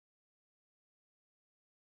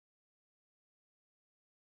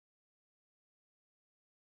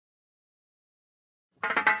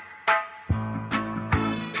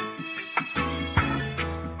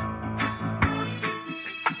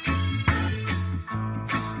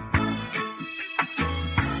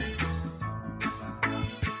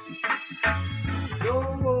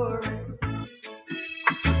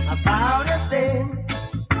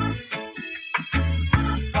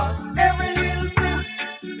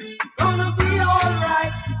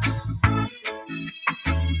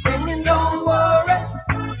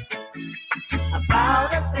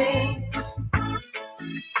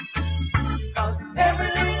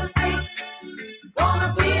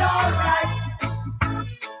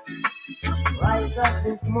up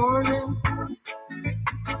this morning,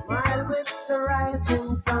 smile with the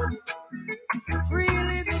rising sun. Three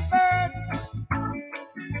little birds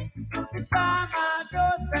by my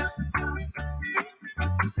doorstep,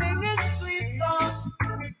 singing sweet songs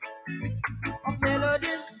of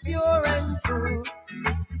melodies pure and true,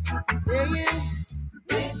 saying,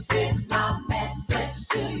 "This is my message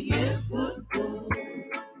to you."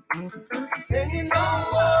 Singing,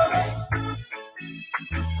 "Don't worry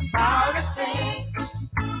about a thing,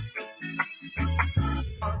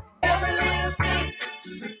 every little thing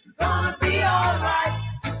gonna be alright."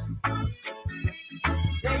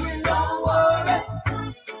 Saying, "Don't worry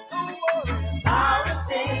about a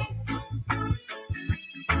thing,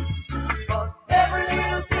 'cause every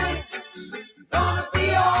little thing gonna be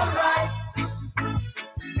alright."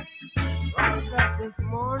 Rise up this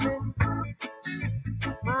morning,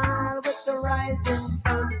 smile with the rising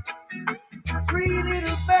sun. Three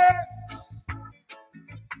little birds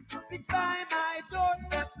beat by my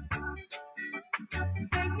doorstep,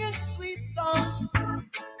 singing sweet songs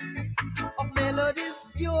of melodies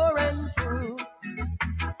pure and true,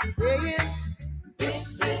 saying,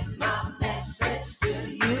 "This is my message to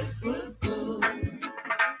you."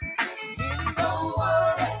 Meaning, don't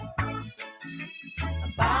worry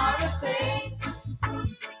about a thing,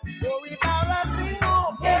 worry about a thing, no,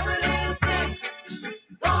 every little thing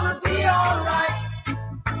gonna be alright.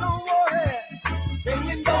 Don't worry,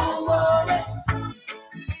 saying, "Don't worry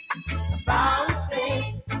about a thing,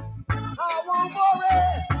 I won't worry,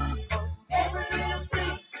 'cause every little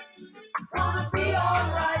thing gonna be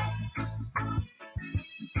alright."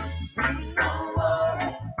 Don't worry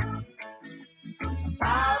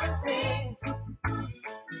about a thing,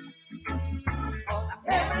 'cause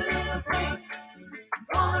every little thing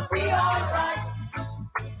gonna be alright.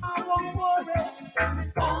 I won't worry,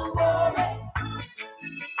 don't worry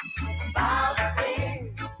about a thing,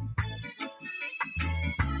 'cause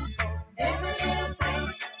every little thing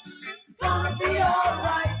gonna be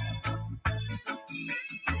alright.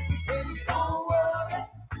 Don't worry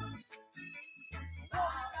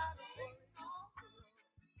about a thing.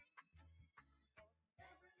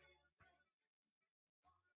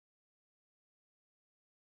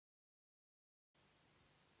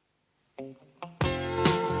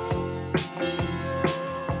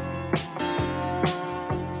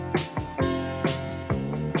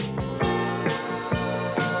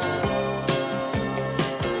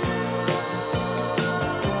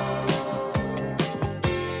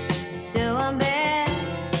 So I'm back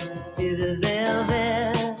to the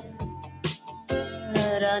velvet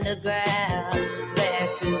underground, back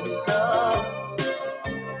to the floor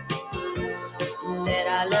that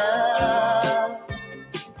I love,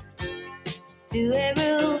 to a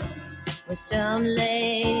room with some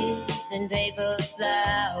lace and paper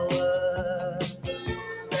flowers,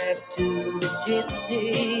 back to the gypsy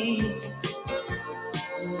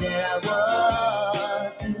that I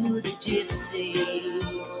was, to the gypsy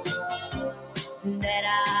that I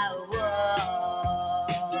was.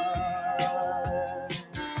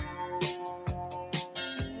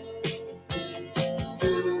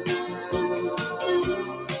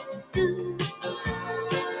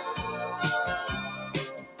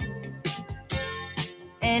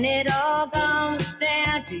 And it all comes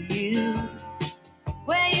down to you.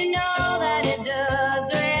 Well, you know that it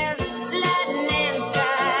does. Red lightning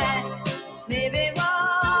strike, maybe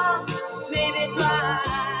once, maybe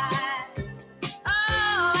twice.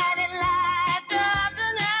 Oh, and it lights up the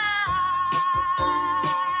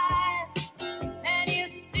night, and you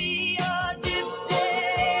see your gypsy.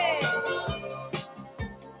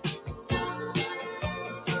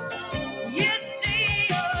 You see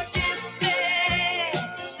your gypsy.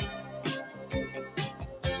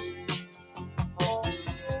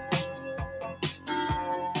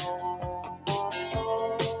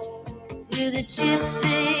 To the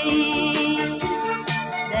gypsy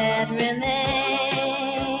that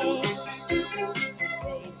remains,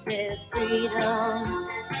 faces freedom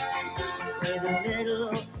with a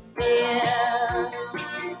little fear.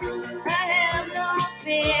 I have no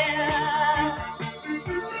fear,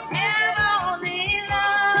 have only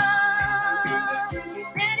love.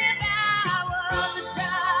 And if I was a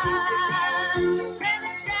child, and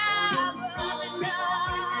the child was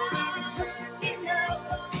enough, enough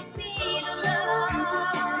for me to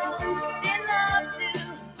love, enough to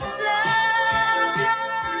love.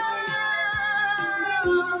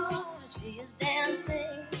 She is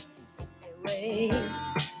dancing away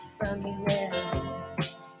from me now.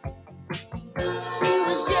 She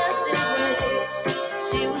was just a wish.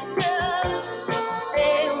 She was just a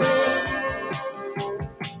wish.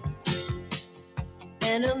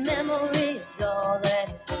 and a memory is all that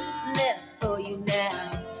is left for you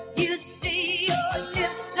now. You see your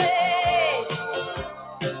gypsy.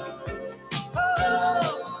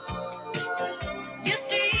 Oh, you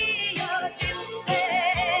see your gypsy.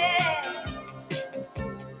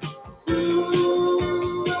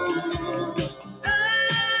 Ooh,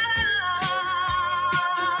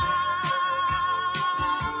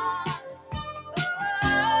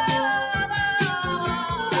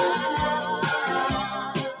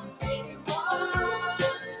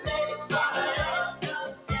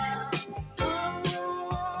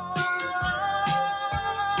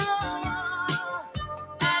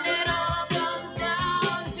 and it all comes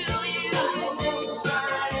down to you.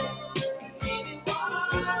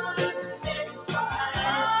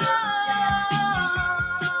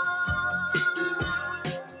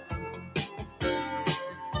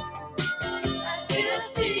 I still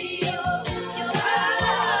see your eyes.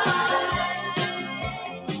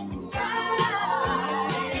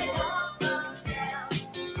 It all comes down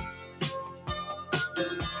to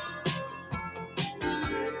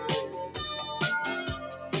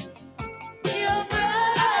your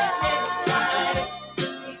brightest eyes.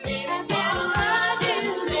 And now I do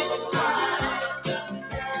live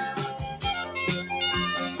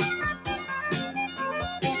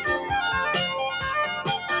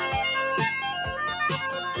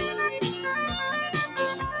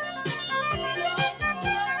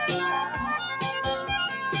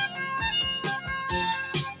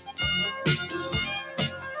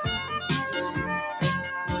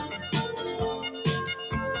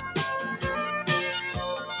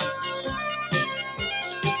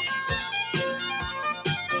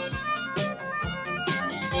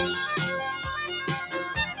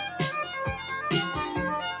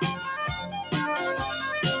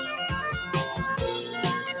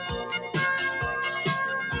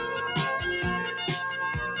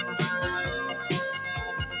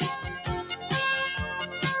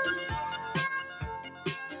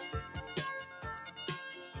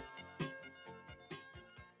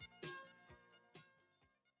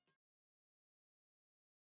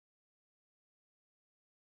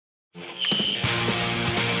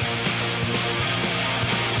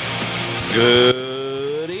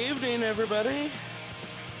Good evening, everybody.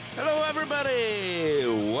 Hello, everybody.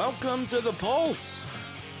 Welcome to The Pulse.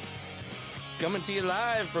 Coming to you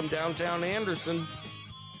live from downtown Anderson,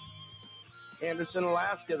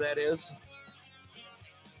 Alaska, that is.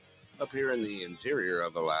 Up here in the interior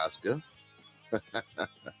of Alaska.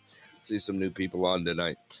 See some new people on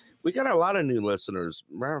tonight. We got a lot of new listeners.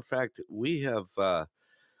 Matter of fact, we have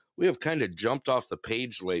kind of jumped off the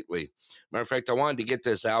page lately. Matter of fact, I wanted to get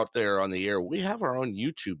this out there on the air. We have our own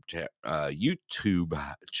YouTube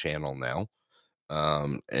channel now,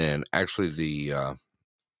 and actually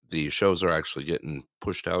the shows are actually getting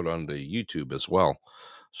pushed out onto YouTube as well.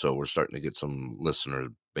 So we're starting to get some listener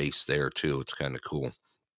base there too. It's kind of cool.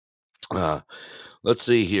 Let's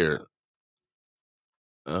see here.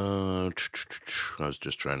 I was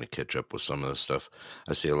just trying to catch up with some of this stuff.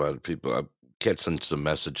 I see a lot of people. I'm catching some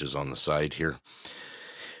messages on the side here.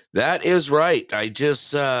 That is right. I just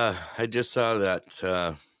saw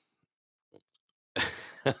that.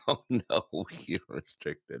 Oh no, you're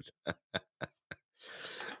restricted.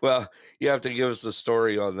 Well, you have to give us the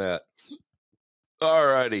story on that. All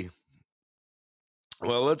righty.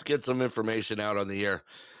 Well, let's get some information out on the air.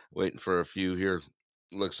 Waiting for a few here.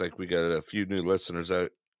 Looks like we got a few new listeners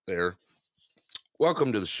out there.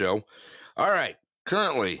 Welcome to the show. All right.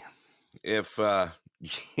 Currently, if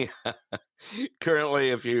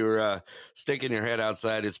you're sticking your head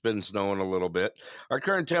outside, it's been snowing a little bit. Our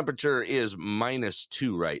current temperature is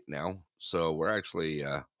 -2 right now, so we're actually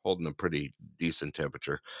holding a pretty decent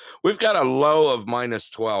temperature. We've got a low of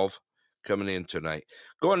 -12 coming in tonight.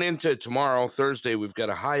 Going into tomorrow, Thursday, we've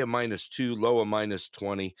got a high of -2, low of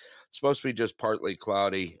 -20. It's supposed to be just partly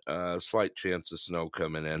cloudy, slight chance of snow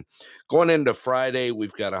coming in. Going into Friday,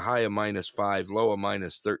 we've got a high of -5, low of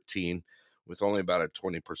 -13, with only about a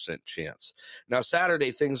 20% chance. Now,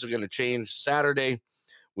 Saturday, things are going to change. Saturday,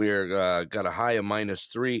 we're got a high of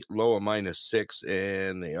 -3, low of -6,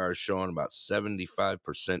 and they are showing about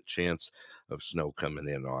 75% chance of snow coming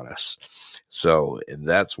in on us. So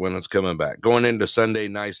that's when it's coming back. Going into Sunday,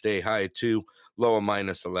 nice day, high of 2, low of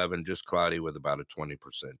 -11, just cloudy with about a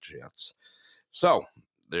 20% chance. So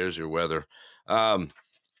there's your weather.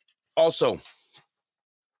 Also,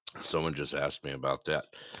 someone just asked me about that.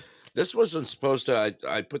 This wasn't supposed to,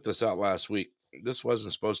 I put this out last week. This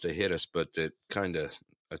wasn't supposed to hit us, but it kind of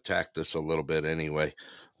attacked us a little bit anyway.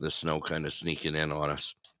 The snow kind of sneaking in on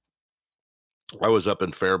us. I was up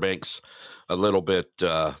in Fairbanks a little bit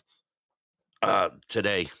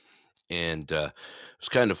today. And it's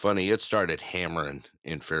kind of funny. It started hammering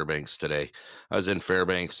in Fairbanks today. I was in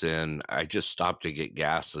Fairbanks and I just stopped to get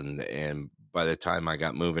gas, and by the time I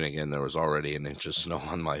got moving again, there was already an inch of snow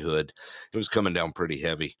on my hood. It was coming down pretty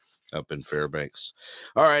heavy up in Fairbanks.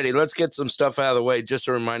 All righty, let's get some stuff out of the way. Just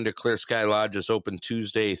a reminder, Clear Sky Lodge is open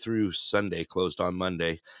Tuesday through Sunday, closed on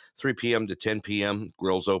Monday, 3 p.m. to 10 p.m.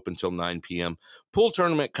 Grills open till 9 p.m. Pool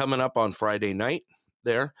tournament coming up on Friday night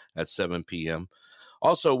there at 7 p.m.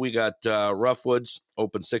 Also, we got Roughwoods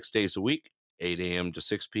open 6 days a week, 8 a.m. to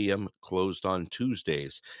 6 p.m., closed on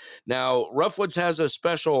Tuesdays. Now, Roughwoods has a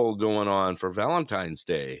special going on for Valentine's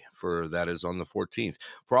Day, for that is on the 14th.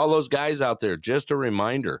 For all those guys out there, just a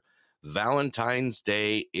reminder, Valentine's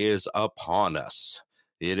Day is upon us.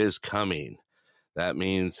 It is coming. That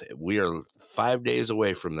means we are 5 days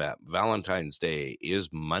away from that. Valentine's Day is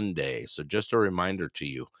Monday. So just a reminder to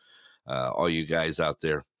you, all you guys out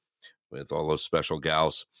there, with all those special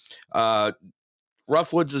gals.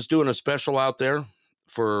 Roughwoods is doing a special out there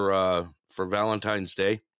for Valentine's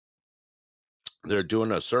Day. They're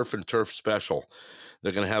doing a surf and turf special.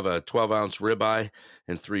 They're going to have a 12-ounce ribeye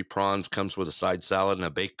and 3 prawns. Comes with a side salad and a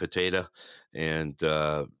baked potato. And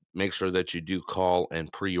make sure that you do call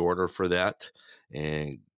and pre-order for that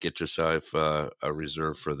and get yourself a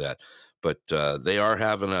reserve for that. But they are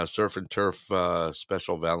having a surf and turf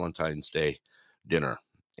special Valentine's Day dinner.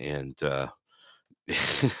 And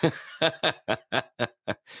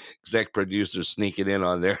exec producer sneaking in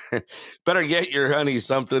on there. Better get your honey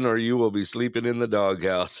something or you will be sleeping in the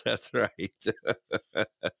doghouse. That's right.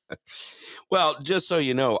 Well, just so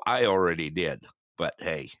you know, I already did. But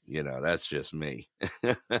hey, that's just me.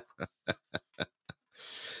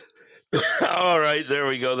 All right, there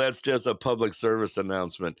we go. That's just a public service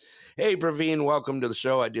announcement. Hey, Praveen, welcome to the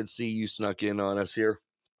show. I did see you snuck in on us here.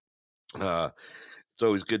 It's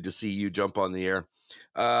always good to see you jump on the air.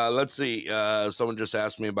 Let's see. Someone just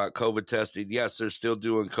asked me about COVID testing. Yes, they're still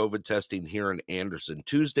doing COVID testing here in Anderson.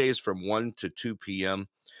 Tuesdays from 1 to 2 p.m.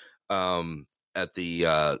 At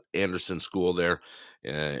the Anderson School there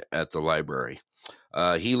at the library.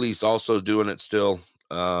 Healy's also doing it still.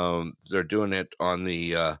 They're doing it on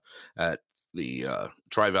the at the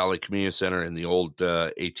Tri-Valley Community Center in the old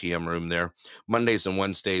ATM room there. Mondays and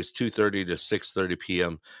Wednesdays, 2:30 to 6:30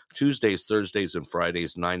 p.m. Tuesdays, Thursdays, and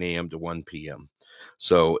Fridays, 9 a.m. to 1 p.m.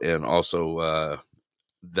 So, and also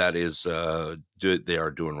that is they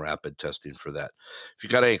are doing rapid testing for that. If you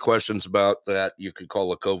got any questions about that, you could call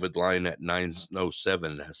the COVID line at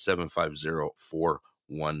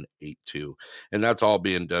 907-750-4182. And that's all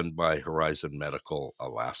being done by Horizon Medical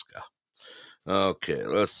Alaska. Okay,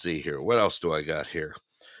 let's see here. What else do I got here?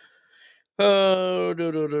 Oh,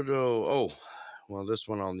 well, this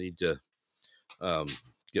one I'll need to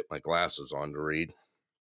get my glasses on to read.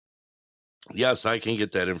 Yes, I can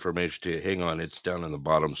get that information to you. Hang on, it's down in the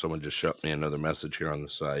bottom. Someone just shot me another message here on the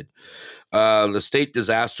side. The state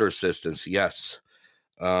disaster assistance, yes.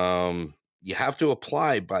 You have to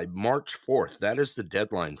apply by March 4th. That is the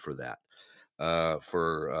deadline for that.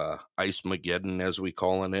 For Ice Mageddon, as we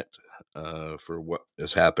calling it, for what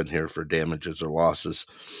has happened here for damages or losses.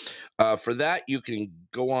 For that, you can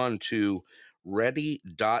go on to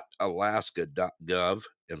ready.alaska.gov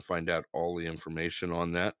and find out all the information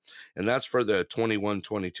on that. And that's for the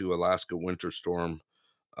 21-22 Alaska winter storm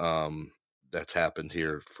that's happened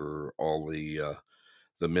here, for all the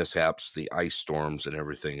mishaps, the ice storms, and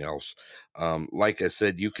everything else. Like I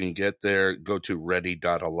said, you can get there, go to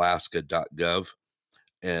ready.alaska.gov,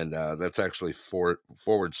 and that's actually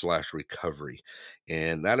 /recovery.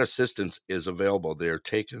 And that assistance is available. They're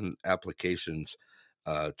taking applications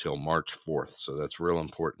till March 4th. So that's real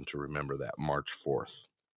important to remember that, March 4th.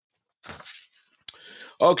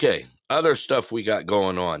 Okay, other stuff we got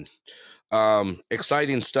going on.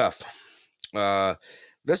 Exciting stuff.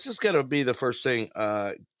 This is going to be the first thing.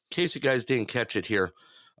 In case you guys didn't catch it here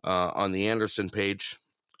on the Anderson page,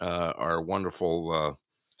 our wonderful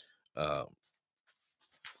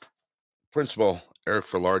principal Eric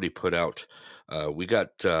Filardi put out. We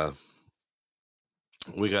got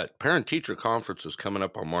parent-teacher conferences coming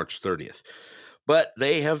up on March 30th, but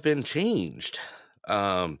they have been changed.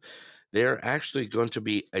 They're actually going to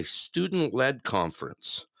be a student-led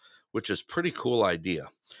conference, which is pretty cool idea.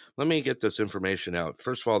 Let me get this information out.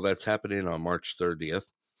 First of all, that's happening on March 30th.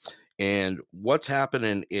 And what's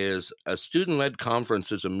happening is a student-led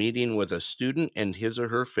conference is a meeting with a student and his or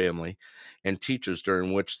her family and teachers,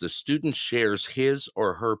 during which the student shares his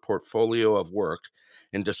or her portfolio of work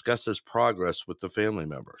and discusses progress with the family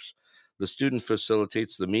members. The student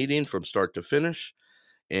facilitates the meeting from start to finish,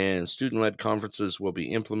 and student-led conferences will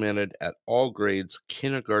be implemented at all grades,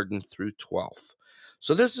 kindergarten through 12th.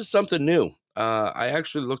 So this is something new. I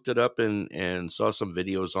actually looked it up and saw some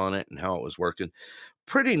videos on it and how it was working.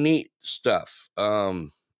 Pretty neat stuff.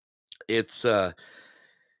 It's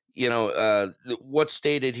what's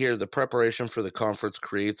stated here, the preparation for the conference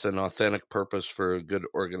creates an authentic purpose for good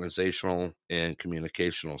organizational and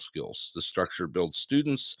communicational skills. The structure builds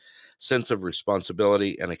students' sense of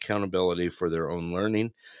responsibility and accountability for their own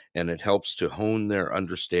learning, and it helps to hone their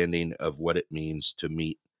understanding of what it means to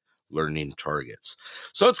meet learning targets.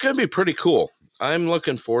 So it's going to be pretty cool. I'm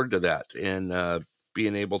looking forward to that and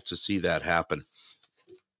being able to see that happen.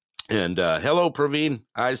 And hello, Praveen.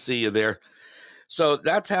 I see you there. So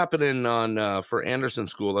that's happening on for Anderson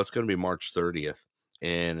School. That's going to be March 30th,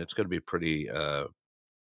 and it's going to be pretty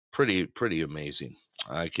amazing.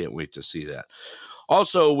 I can't wait to see that.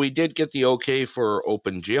 Also, we did get the okay for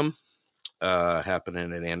open gym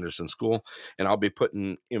happening at Anderson School, and I'll be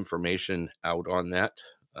putting information out on that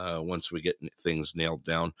once we get things nailed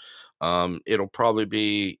down. It'll probably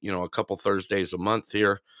be a couple Thursdays a month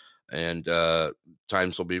here, and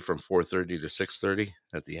times will be from 4:30 to 6:30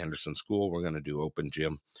 at the Anderson School. We're going to do open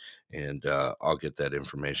gym, and I'll get that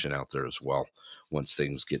information out there as well once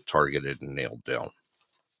things get targeted and nailed down.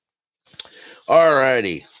 All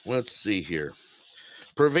righty, let's see here.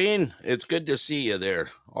 Praveen, it's good to see you there,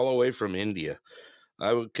 all the way from India.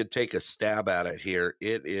 Could take a stab at it here.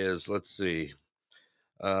 It is, let's see,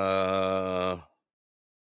 what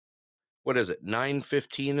is it,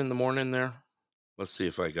 9:15 in the morning there? Let's see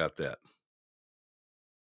if I got that.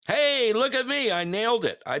 Hey, look at me. I nailed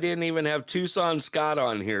it. I didn't even have Tucson Scott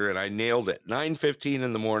on here, and I nailed it. 9:15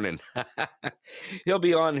 in the morning. He'll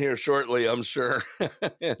be on here shortly, I'm sure.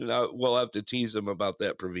 And we'll have to tease him about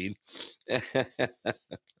that, Praveen.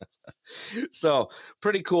 So,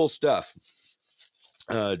 pretty cool stuff.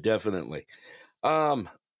 Definitely.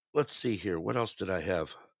 Let's see here. What else did I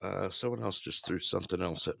have? Someone else just threw something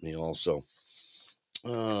else at me also.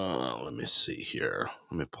 Let me see here.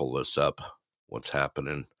 Let me pull this up. What's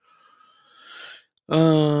happening?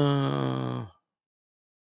 Okay,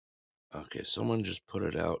 someone just put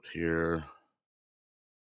it out here.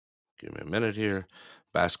 Give me a minute here.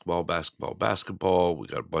 Basketball. We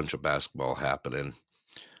got a bunch of basketball happening.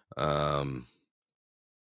 I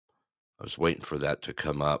was waiting for that to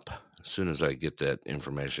come up. As soon as I get that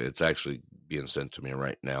information, it's actually being sent to me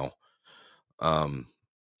right now. Let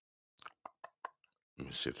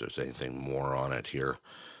me see if there's anything more on it here.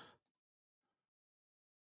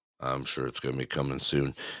 I'm sure it's going to be coming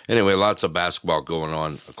soon. Anyway, lots of basketball going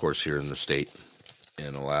on, of course, here in the state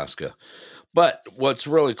in Alaska. But what's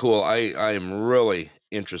really cool, I am really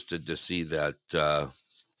interested to see that, to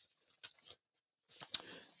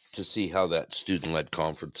see how that student-led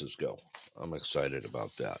conferences go. I'm excited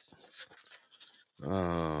about that.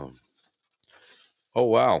 Oh,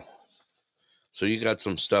 wow. So you got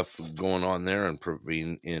some stuff going on there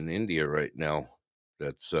in India right now.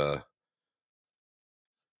 That's, oh,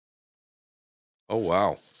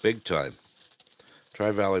 wow. Big time.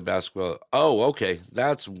 Tri-Valley basketball. Oh, okay.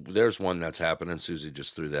 There's one that's happening. Susie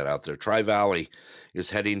just threw that out there. Tri-Valley is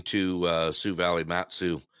heading to Sioux Valley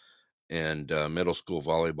Matsu and middle school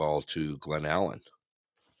volleyball to Glen Allen.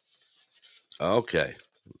 Okay.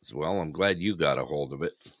 Well, I'm glad you got a hold of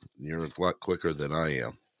it. You're a lot quicker than I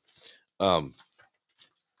am.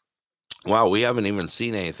 Wow, we haven't even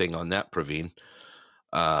seen anything on that, Praveen.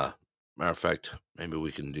 Matter of fact, maybe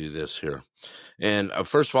we can do this here. And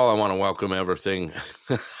first of all, I want to welcome everything.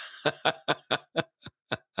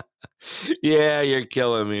 Yeah, you're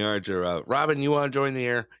killing me, aren't you, Rob? Robin, you want to join the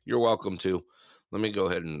air? You're welcome to. Let me go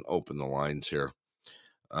ahead and open the lines here.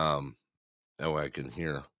 That way I can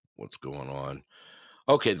hear what's going on.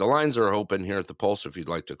 Okay, the lines are open here at the Pulse. If you'd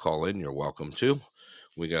like to call in, you're welcome to.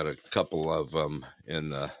 We got a couple of them in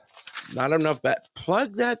the... Not enough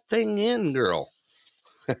plug that thing in, girl.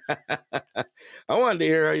 I wanted to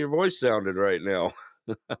hear how your voice sounded right now.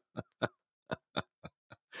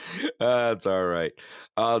 That's all right.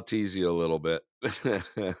 I'll tease you a little bit.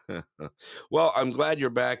 Well, I'm glad you're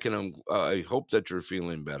back, and I hope that you're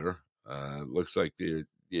feeling better. Looks like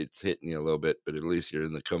it's hitting you a little bit, but at least you're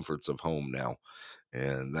in the comforts of home now,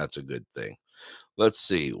 and that's a good thing. Let's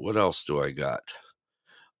see, what else do I got?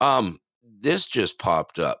 This just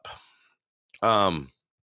popped up.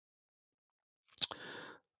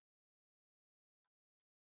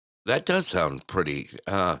 That does sound pretty.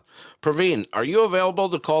 Praveen, are you available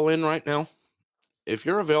to call in right now? If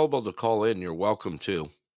you're available to call in, you're welcome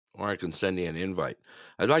to, or I can send you an invite.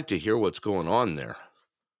 I'd like to hear what's going on there.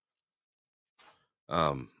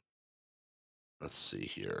 Let's see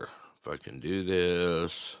here. if I can do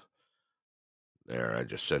this. There, I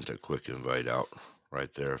just sent a quick invite out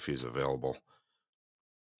right there if he's available.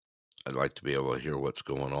 I'd like to be able to hear what's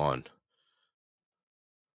going on.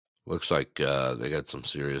 Looks like they got some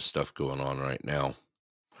serious stuff going on right now.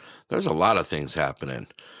 There's a lot of things happening.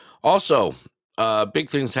 Also, big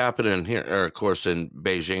things happening here, of course, in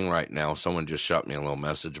Beijing right now. Someone just shot me a little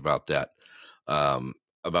message about that, um,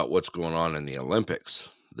 about what's going on in the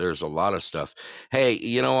Olympics. There's a lot of stuff. Hey,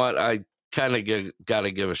 you know what? I kind of got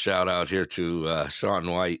to give a shout out here to Shaun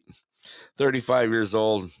White. 35 years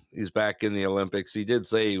old. He's back in the Olympics. He did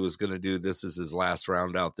say he was going to do this as his last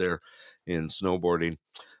round out there in snowboarding,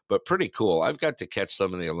 but pretty cool. I've got to catch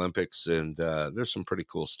some of the Olympics, and there's some pretty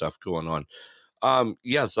cool stuff going on.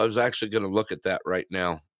 Yes, I was actually going to look at that right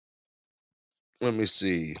now. Let me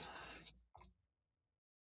see.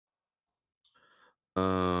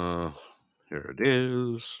 Uh, Here it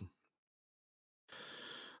is.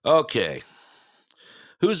 Okay.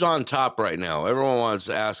 Who's on top right now? Everyone wants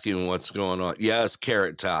asking what's going on. Yes,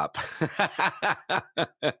 Carrot Top.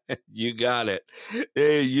 You got it.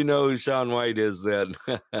 Hey, you know who Shaun White is then.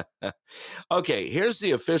 Okay, here's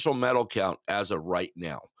the official medal count as of right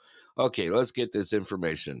now. Okay, let's get this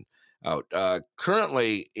information out.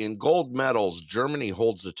 Currently, in gold medals, Germany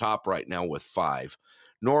holds the top right now with 5.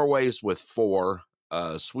 Norway's with 4.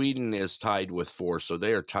 Sweden is tied with 4, so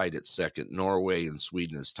they are tied at second. Norway and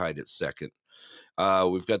Sweden is tied at second.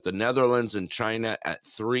 We've got the Netherlands and China at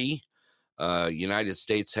 3. United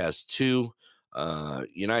States has 2.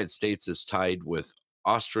 United States is tied with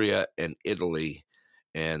Austria and Italy,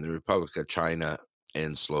 and the Republic of China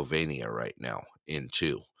and Slovenia right now in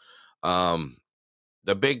 2.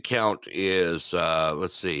 The big count is,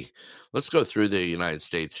 let's see, let's go through the United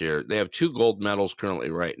States here. They have 2 gold medals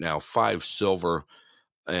currently right now, 5 silver,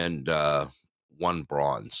 and 1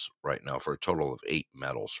 bronze right now, for a total of 8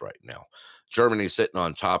 medals right now. Germany's sitting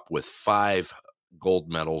on top with 5 gold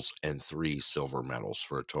medals and 3 silver medals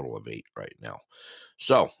for a total of 8 right now.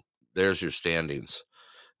 So there's your standings.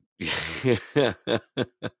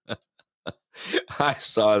 I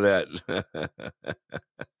saw that.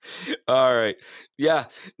 All right. Yeah,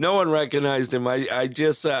 no one recognized him. I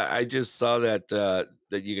just saw that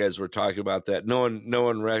that you guys were talking about that. No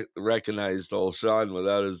one recognized old Sean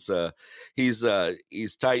without his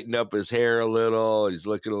he's tightened up his hair a little. He's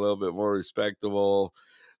looking a little bit more respectable.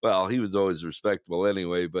 Well, he was always respectable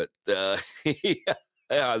anyway, but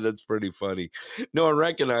yeah, that's pretty funny. No one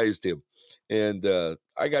recognized him. And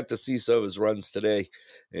I got to see some of his runs today,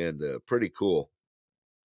 and pretty cool.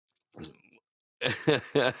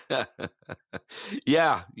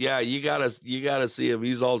 Yeah, you gotta see him.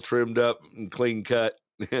 He's all trimmed up and clean cut,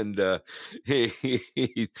 and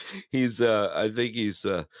he's I think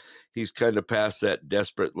he's kind of past that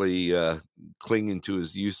desperately clinging to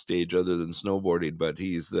his youth stage, other than snowboarding. But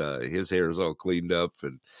he's his hair is all cleaned up,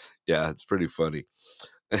 and yeah, it's pretty funny.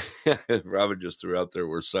 Robin just threw out there,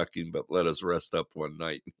 we're sucking, but let us rest up one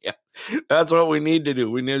night. Yeah, that's what we need to do.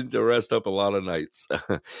 We need to rest up a lot of nights.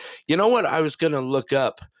 You know what? I was going to look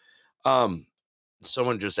up. Um,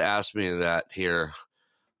 Someone just asked me that here.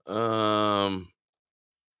 Um,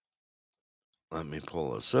 Let me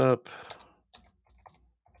pull this up.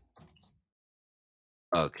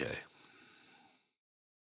 Okay.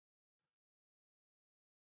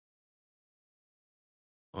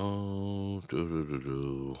 Oh,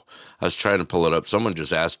 I was trying to pull it up. Someone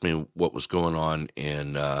just asked me what was going on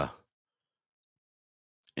in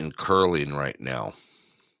curling right now.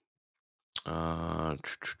 Uh,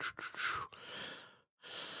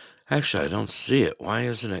 Actually, I don't see it. Why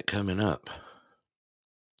isn't it coming up?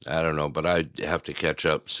 I don't know, but I have to catch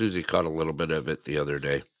up. Susie caught a little bit of it the other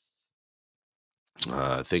day.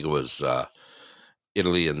 I think it was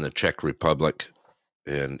Italy and the Czech Republic,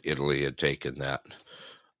 and Italy had taken that.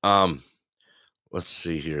 Um, let's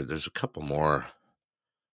see here. There's a couple more.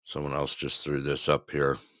 Someone else just threw this up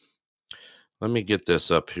here. Let me get this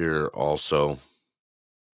up here also.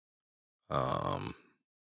 Um,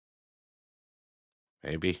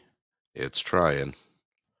 Maybe it's trying.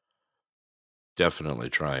 Definitely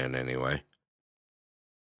trying anyway.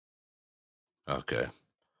 Okay.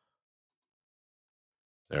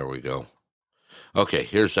 There we go. Okay,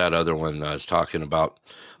 here's that other one that I was talking about.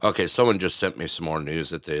 Okay, someone just sent me some more news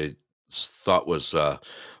that they thought was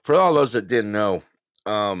for all those that didn't know.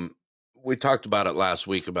 We talked about it last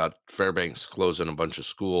week about Fairbanks closing a bunch of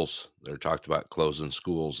schools. They talked about closing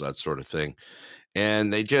schools, that sort of thing,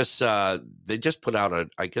 and they just put out a.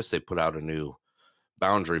 I guess they put out a new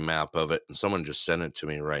boundary map of it, and someone just sent it to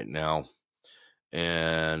me right now,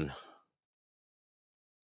 and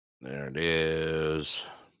there it is.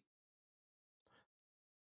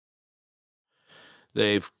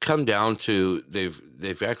 they've come down to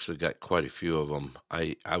they've actually got quite a few of them.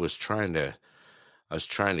 I was trying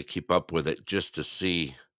to keep up with it just to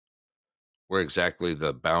see where exactly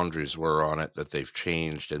the boundaries were on it, that they've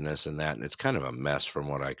changed and this and that, and it's kind of a mess from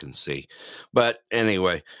what I can see. But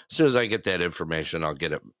anyway, as soon as I get that information, I'll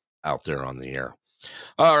get it out there on the air.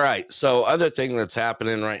 All right. So other thing that's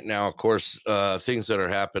happening right now, of course, things that are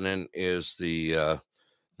happening is the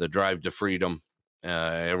drive to freedom.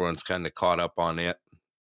 Everyone's kind of caught up on it.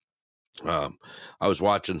 I was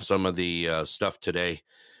watching some of the stuff today,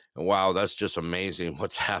 and wow, that's just amazing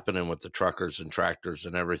what's happening with the truckers and tractors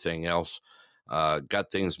and everything else.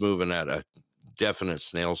 Got things moving at a definite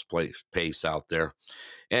snail's pace out there.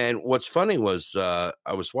 And what's funny was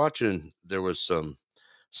I was watching, there was some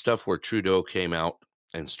stuff where Trudeau came out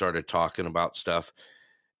and started talking about stuff,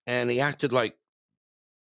 and he acted like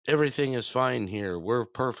everything is fine here. We're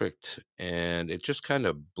perfect. And it just kind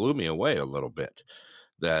of blew me away a little bit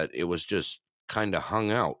that it was just kind of hung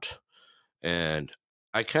out. And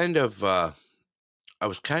I kind of, I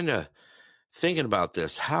was kind of thinking about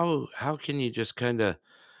this. How can you just kind of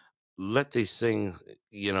let these things,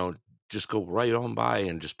 you know, just go right on by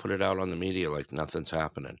and just put it out on the media like nothing's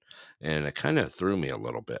happening? And it kind of threw me a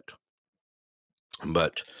little bit.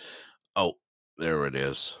 But, oh, there it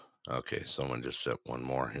is. Okay, someone just sent one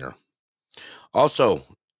more here. Also,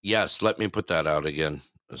 yes, let me put that out again.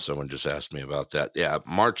 Someone just asked me about that. Yeah,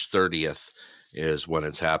 March 30th is when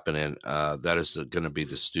it's happening. That is going to be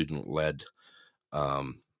the student led.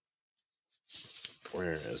 Um,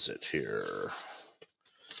 where is it here?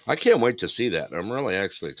 I can't wait to see that. I'm really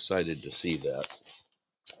actually excited to see that.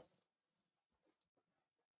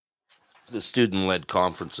 The student led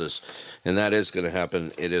conferences. And that is going to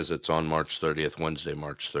happen. It's on March 30th, Wednesday,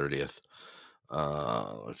 March 30th.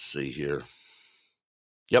 Let's see here.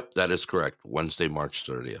 Yep, that is correct. Wednesday, March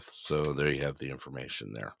 30th. So there you have the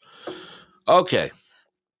information there. Okay.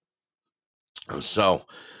 So,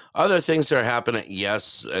 other things that are happening.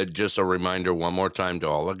 Yes, just a reminder one more time to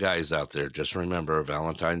all the guys out there. Just remember,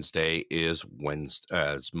 Valentine's Day is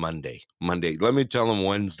Wednesday. It's Monday. Monday. Let me tell them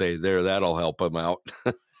Wednesday. There, that'll help them out.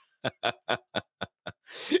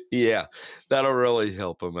 Yeah, that'll really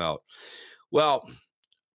help them out. Well,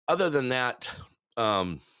 other than that,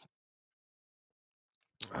 um,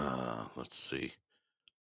 let's see.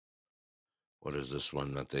 What is this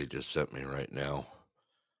one that they just sent me right now?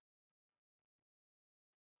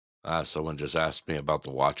 Someone just asked me about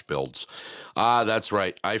the watch builds. That's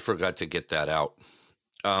right. I forgot to get that out.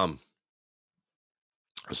 Um,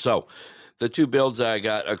 so the two builds that I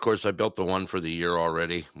got, of course, I built the one for the year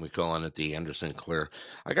already. We calling it the Anderson Clear.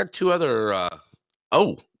 I got two other.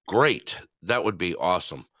 Oh, great! That would be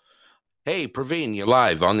awesome. Hey, Praveen, you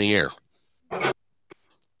live on the air. Thanks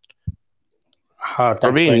for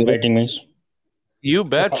Praveen, inviting me. you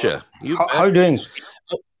betcha. You How bet. are you doing?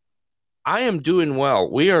 I am doing well.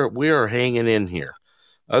 We are hanging in here.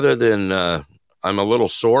 Other than I'm a little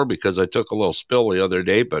sore because I took a little spill the other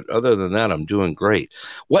day, but other than that, I'm doing great.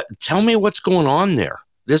 What? Tell me what's going on there.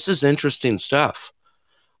 This is interesting stuff.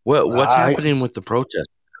 What's happening with the protest?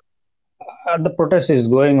 The protest is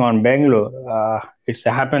going on Bangalore. It's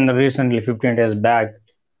happened recently, 15 days back.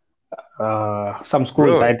 Some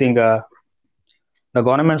schools, I Really? think, the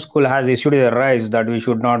government school has issued a rise that we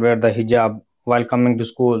should not wear the hijab while coming to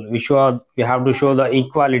school. We have to show the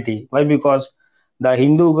equality. Why? Because the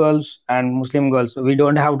Hindu girls and Muslim girls, we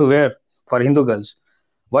don't have to wear for Hindu girls.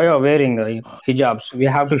 Why are wearing the hijabs? We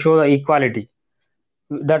have to show the equality.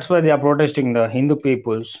 That's why they are protesting the Hindu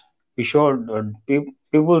peoples. We should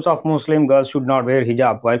peoples of Muslim girls should not wear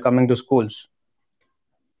hijab while coming to schools.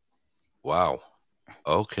 Wow.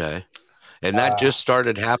 Okay. And that Uh, just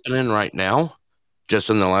started happening right now, just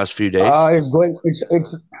in the last few days. it's going. It's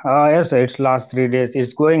yes, it's last 3 days.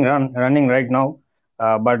 It's running right now.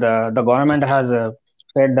 But the government Okay. has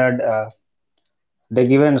said that they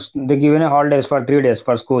given a holidays for 3 days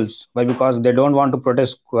for schools. But because they don't want to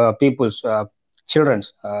protest people's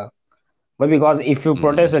childrens. But because if you Hmm.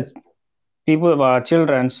 protest people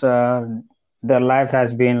children's their life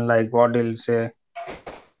has been like what they'll say.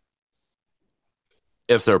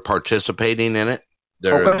 If they're participating in it,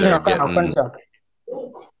 they're ఒక్క నిమిషం they're అక్క ఒక్క getting. నిమిషం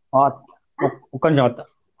ఆ, ఒక్క నిమిషం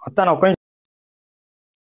అత్తాను ఒక్క నిమిషం.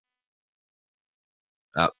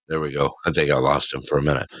 There we go. I think I lost him for a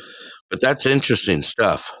minute, but that's interesting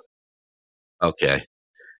stuff. Okay.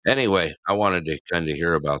 Anyway, I wanted to kind of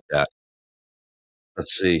hear about that.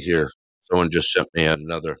 Let's see here. Someone just sent me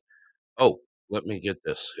another. Oh, let me get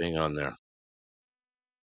this. Hang on there.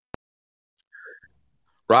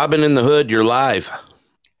 Robin in the Hood, you're live.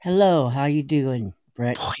 Hello, how you doing,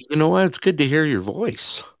 Brett? Boy, you know what? It's good to hear your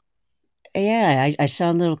voice. Yeah, I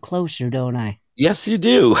sound a little closer, don't I? Yes, you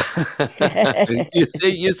do.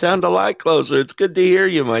 You sound a lot closer. It's good to hear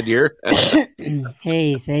you, my dear.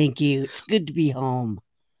 Hey, thank you. It's good to be home.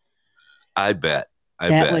 I bet. I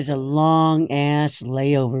That bet. was a long ass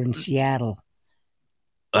layover in Seattle.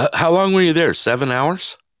 How long were you there? 7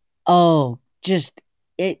 hours? Oh, just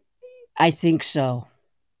it. I think so.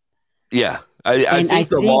 Yeah. I And I think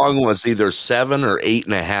the think, long was either 7 or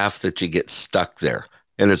 8.5 that you get stuck there.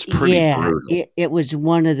 And it's pretty yeah, brutal. it was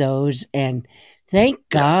one of those. And thank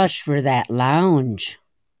Yeah. gosh for that lounge.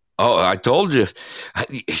 Oh, I told you.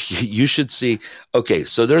 You should see. Okay,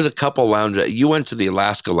 so there's a couple lounges. You went to the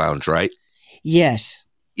Alaska Lounge, right? Yes.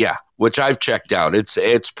 Yeah, which I've checked out.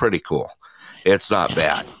 It's pretty cool. It's not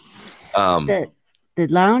bad. Um, The the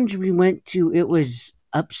lounge we went to, it was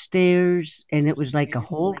upstairs and it was like a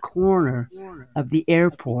whole corner of the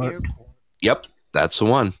airport. yep, that's the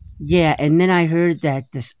one. Yeah, and then I heard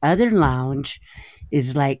that this other lounge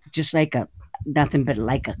is like just like a nothing but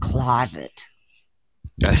like a closet.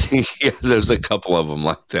 Yeah, there's a couple of them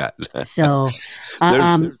like that. So I,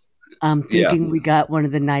 There's I'm yeah, thinking we got one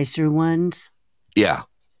of the nicer ones. yeah.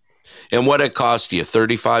 And what it cost you?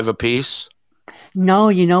 35 a piece? No,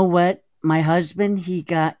 you know what? My husband he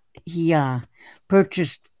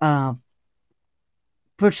purchased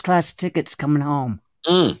first class tickets coming home.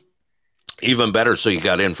 Mm, even better. So you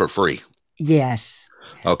got in for free. Yes.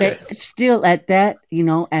 Okay, But still at that,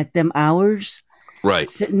 at them hours right.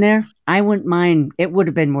 sitting there, I wouldn't mind. It would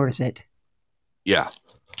have been worth it. Yeah,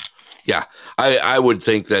 yeah. I would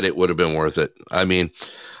think that it would have been worth it. I mean,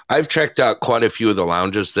 I've checked out quite a few of the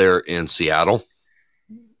lounges there in Seattle,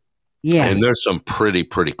 Yeah. and there's some pretty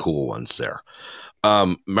cool ones there.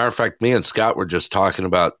 Matter of fact, me and Scott were just talking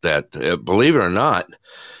about that. Believe it or not,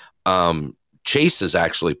 Chase is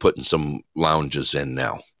actually putting some lounges in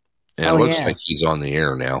now, and it Oh looks yeah. like he's on the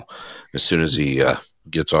air now. As soon as he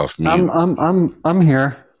gets off mute, I'm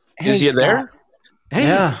here. Hey is he Scott. there? Hey,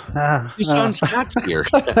 Yeah. you sound Scott's here.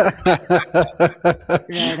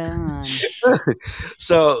 Right on.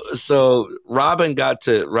 So Robin got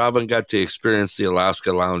to experience the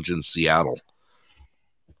Alaska Lounge in Seattle.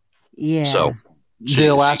 So Yeah. The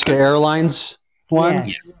Alaska Airlines one,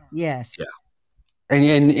 Yes. Yes. Yeah.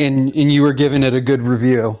 and you were giving it a good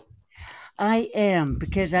review. I am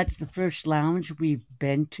because that's the first lounge we've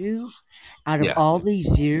been to out of Yeah. all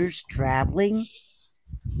these years traveling.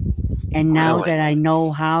 And now Really? that I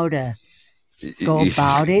know how to go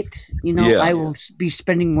about it, Yeah. I will be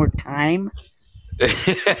spending more time.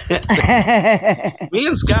 Me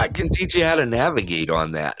and Scott can teach you how to navigate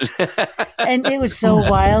on that. And it was so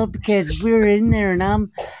wild because we were in there and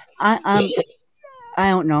I'm I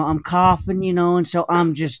don't know, I'm coughing, and so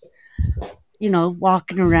I'm just,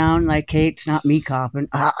 walking around like, hey, it's not me coughing.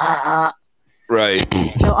 Right.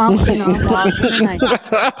 So I'm walking and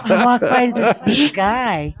I walk by this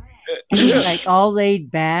guy and he's like all laid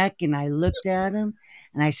back and I looked at him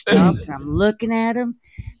and I stopped and I'm looking at him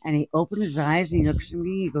and he opened his eyes and he looks at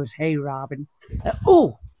me, he goes, hey Robin.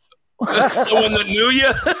 Oh Someone that knew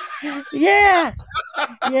you? yeah,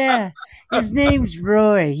 yeah. His name's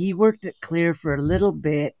Roy. He worked at Clear for a little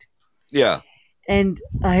bit. Yeah. And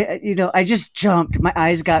I just jumped. My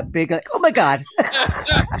eyes got big, like, oh my God.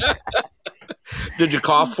 Did you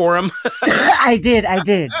cough for him? I did.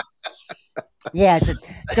 Yeah, I said,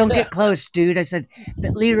 don't get close, dude. I said,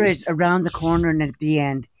 but Leroy's around the corner and at the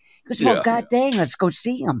end. He goes, well, Yeah. God dang, let's go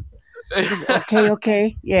see him. I said,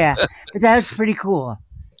 okay. Yeah. But that was pretty cool.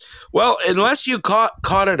 Well, unless you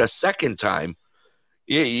caught it a second time,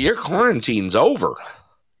 your quarantine's over.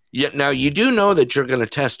 Yet now you do know that you're going to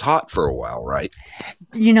test hot for a while, right?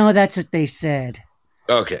 That's what they said.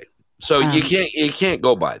 Okay, so you can't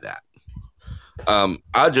go by that.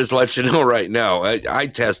 I'll just let you know right now. I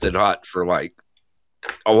tested hot for like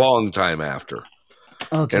a long time after.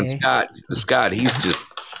 Okay. And Scott, he's just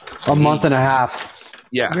A month and a half.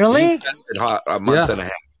 yeah. Really? He tested hot a month and a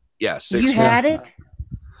half. Yeah, 6 You had it?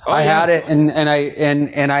 Oh, I yeah. had it,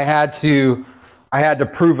 and I had to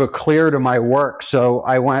prove a clear to my work, so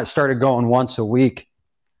I started going once a week,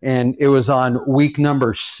 and it was on week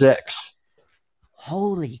number 6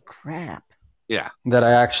 Holy crap. Yeah. that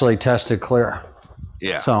I actually tested clear.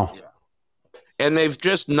 Yeah. So And they've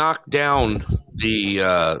just knocked down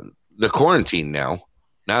the quarantine now.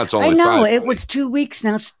 Now it's only I know. 5 It was 2 weeks.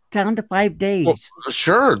 Now it's down to 5 days. Well,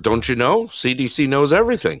 sure, don't you know? CDC knows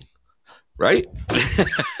everything, right?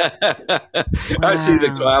 I see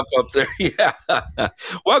the clap up there. Yeah.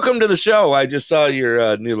 Welcome to the show. I just saw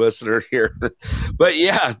your new listener here. But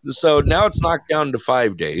yeah, so now it's knocked down to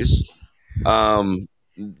 5 days.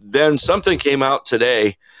 Then something came out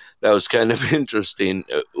today that was kind of interesting.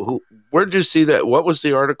 Where'd you see that? What was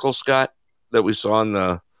the article, Scott, that we saw on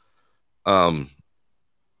the?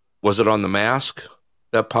 Was it on the mask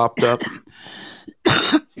that popped up?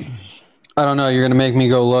 I don't know. You're going to make me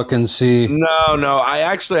go look and see. No.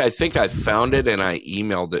 I think I found it and I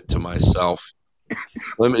emailed it to myself.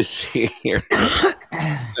 Let me see here.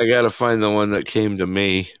 I got to find the one that came to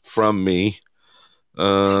me from me.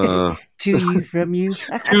 To you, from you.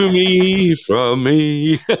 To me, from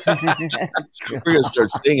me. We're going to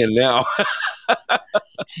start singing now.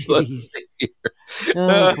 Let's see here.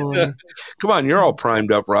 Oh boy. Come on, you're all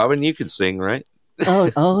primed up, Robin. You can sing, right?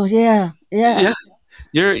 Oh yeah. Yeah.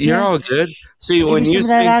 You're all good. See, Give when me you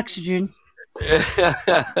some of sing, that oxygen.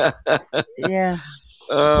 Yeah.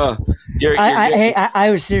 you're good. I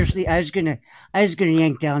was seriously. I was gonna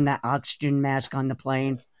yank down that oxygen mask on the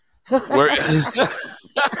plane. What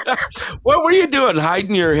were you doing?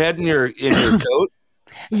 Hiding your head in your coat?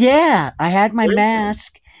 Yeah, I had my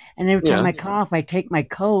mask, and every time Yeah. I cough, I take my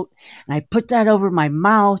coat and I put that over my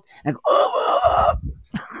mouth. And I go, "Oh."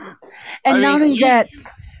 And I not mean, only that,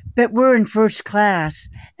 but we're in first class,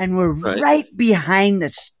 and we're Right. right behind the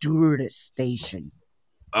stewardess station.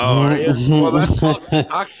 Oh, are you? Well, that's close to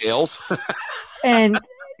cocktails. And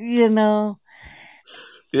you know,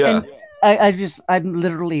 Yeah. and I'm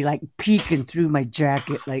literally like peeking through my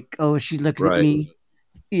jacket, like, oh, is she looking at Right. me?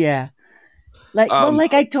 Yeah. Like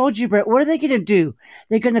I told you, Brett, what are they going to do?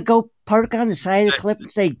 They're going to go park on the side of the cliff and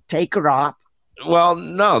say, take her off? Well,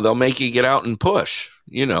 no, they'll make you get out and push,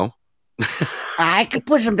 I could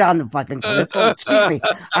push them down the fucking cliff. Oh, excuse me.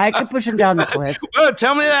 I could push them down the cliff.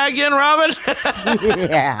 Tell me that again, Robin.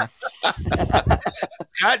 Yeah.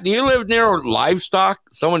 Scott, do you live near livestock?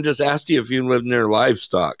 Someone just asked you if you live near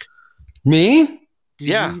livestock. Me? Do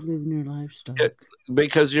Yeah. you live near livestock?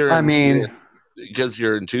 Because you're because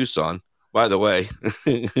you're in Tucson. By the way,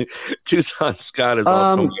 Tucson Scott is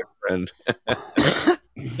also my friend.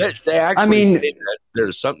 They actually say that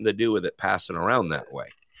there's something to do with it passing around that way.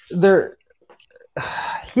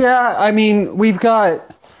 Yeah, I mean, we've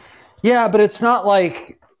got, but it's not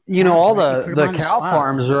like, all the cow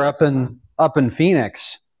farms are up in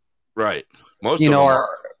Phoenix. Right. Most of them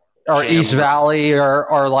are East Valley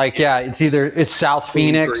or like, it's South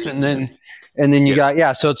Phoenix and then you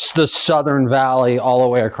got, so it's the Southern Valley all the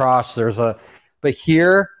way across. But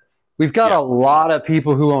here we've got a lot of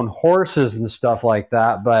people who own horses and stuff like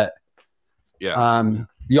that, but yards.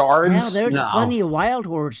 Yeah, there's plenty of wild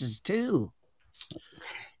horses too.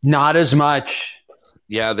 Not as much.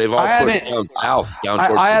 Yeah, they've all pushed down south, down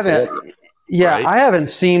towards the border. Yeah, right? I haven't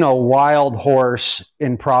seen a wild horse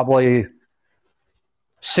in probably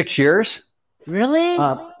 6 years. Really?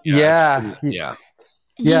 Yeah.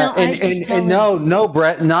 No,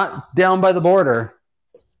 Brett, not down by the border.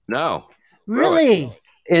 No. Really?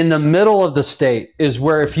 In the middle of the state is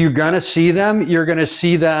where if you're going to see them, you're going to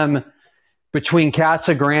see them between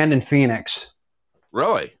Casa Grande and Phoenix.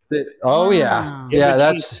 Really? Wow. Yeah,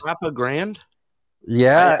 that's Papa Grande.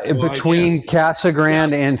 Yeah, between Casa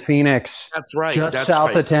Grande and Phoenix. That's right. Just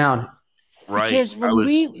south of town. Right. Because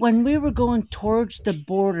when we were going towards the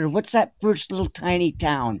border, what's that first little tiny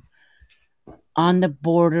town on the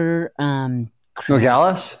border?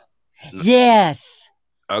 Nogales? Yes.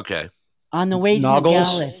 Okay. On the way to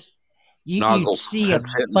Nogales, you see a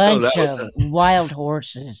bunch of wild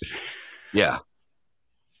horses. Yeah.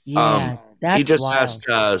 Yeah, that's he just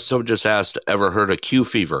wild. just asked, ever heard of Q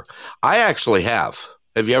fever? I actually have.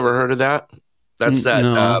 Have you ever heard of that? That's that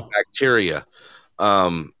bacteria.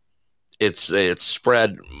 It's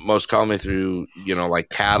spread most commonly through, like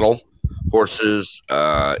cattle, horses,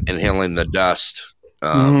 inhaling the dust.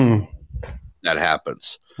 That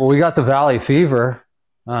happens. Well, we got the valley fever.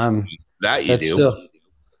 That you do.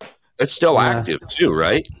 It's still active too,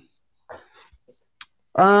 right?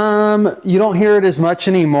 You don't hear it as much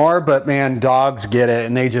anymore, but man, dogs get it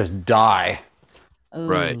and they just die.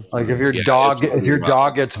 Right. Like if your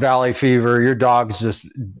dog gets valley fever, your dog's just,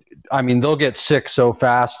 they'll get sick so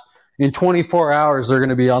fast. In 24 hours, they're going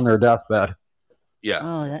to be on their deathbed. Yeah.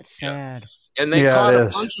 Oh, that's sad. And they caught a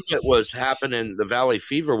bunch of it was happening. The valley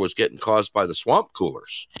fever was getting caused by the swamp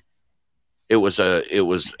coolers. It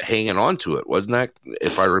was hanging on to it, wasn't that?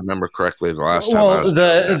 If I remember correctly, the last time. Well,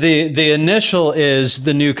 the initial is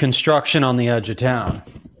the new construction on the edge of town,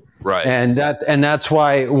 right? And that's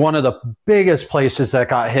why one of the biggest places that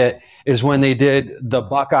got hit is when they did the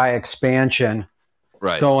Buckeye expansion,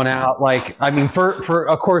 right? Going out for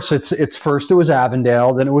of course it's first it was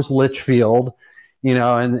Avondale, then it was Litchfield,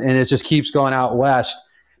 and it just keeps going out west.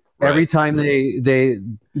 Right. Every time they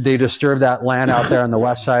disturb that land out there on the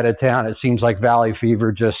west side of town, it seems like valley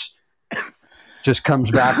fever just just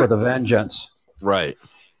comes back with a vengeance. Right.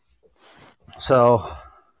 So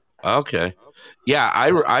Okay. Yeah,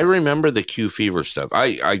 I remember the Q fever stuff.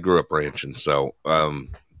 I grew up ranching, so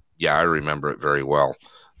yeah, I remember it very well.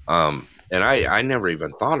 And I never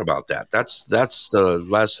even thought about that. That's the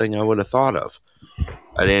last thing I would have thought of.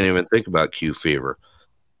 I didn't even think about Q fever.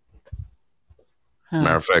 Huh.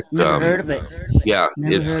 Matter of fact, Never heard of it. yeah,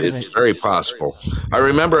 Never heard of it's it. very possible. I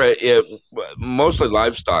remember it mostly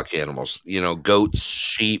livestock animals, goats,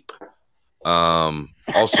 sheep,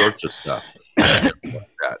 all sorts of stuff that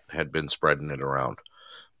had been spreading it around.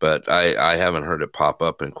 But I haven't heard it pop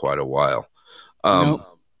up in quite a while. Nope.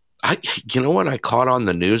 You know what I caught on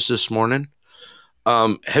the news this morning?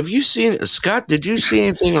 Have you seen, Scott? Did you see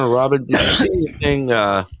anything, or Robin? Did you see anything?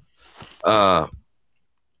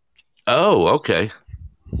 Oh, okay.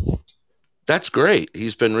 That's great.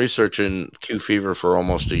 He's been researching Q fever for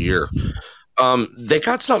almost a year. They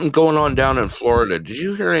got something going on down in Florida. Did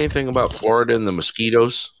you hear anything about Florida and the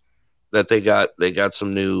mosquitoes that they got? They got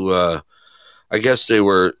some new. I guess they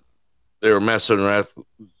were messing around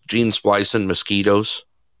gene splicing mosquitoes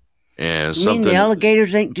and You mean the something.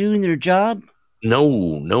 alligators ain't doing their job?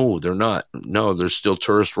 No, they're not. No, there's still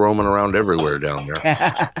tourists roaming around everywhere down there.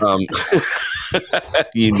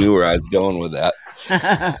 You knew where I was going with that.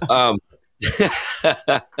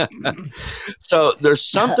 So there's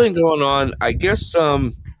something going on. I guess no,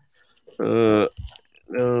 let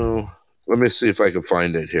me see if I can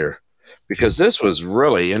find it here, because this was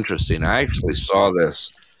really interesting. I actually saw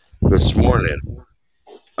this morning.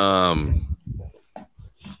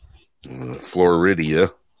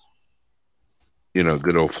 Floridia,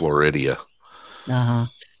 good old Floridia.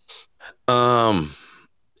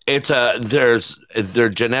 It's they're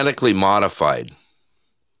genetically modified.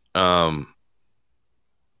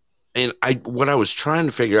 And what I was trying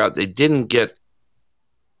to figure out, they didn't get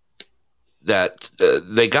that.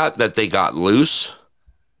 They got loose,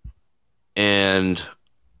 and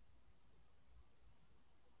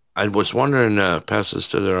I was wondering, passes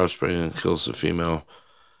to their offspring and kills the female.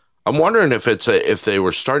 I'm wondering if if they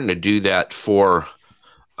were starting to do that for,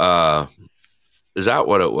 is that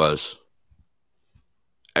what it was?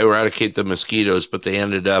 Eradicate the mosquitoes, but they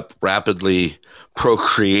ended up rapidly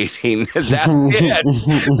procreating. That's it.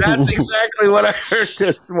 That's exactly what I heard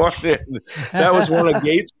this morning. That was one of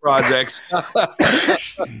Gates' projects.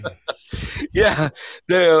 Yeah,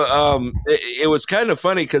 it was kind of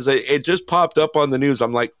funny because it just popped up on the news.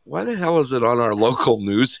 I'm like, why the hell is it on our local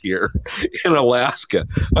news here in Alaska?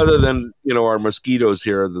 Other than our mosquitoes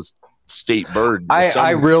here, the state bird.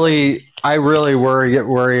 I really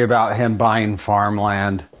worry about him buying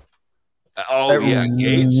farmland. Oh, yeah,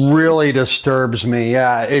 Gates really disturbs me.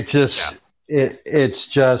 Yeah, it's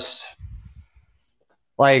just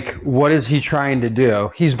like, what is he trying to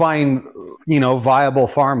do? He's buying, viable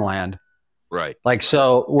farmland. Right. Like,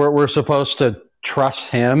 so we're supposed to trust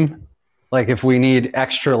him. Like, if we need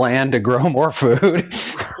extra land to grow more food,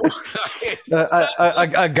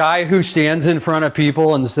 a guy who stands in front of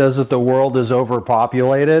people and says that the world is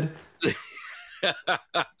overpopulated,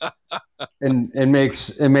 and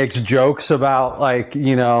makes jokes about, like,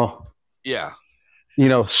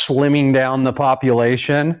 slimming down the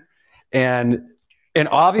population, and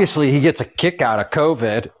obviously he gets a kick out of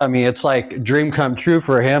COVID. I mean, it's like dream come true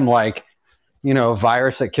for him, like,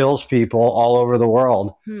 virus that kills people all over the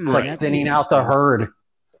world. It's like thinning out the herd.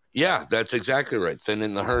 Yeah, that's exactly right.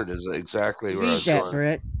 Thinning the herd is exactly where I was going.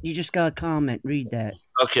 Brett. You just got a comment. Read that.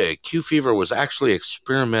 Okay, Q fever was actually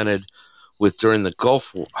experimented with during the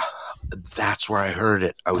Gulf War. That's where I heard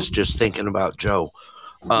it. I was just thinking about Joe.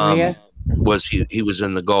 Was he was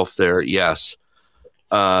in the Gulf there? Yes.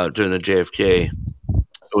 During the JFK,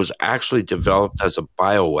 it was actually developed as a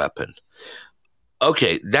bioweapon.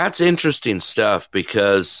 Okay, that's interesting stuff,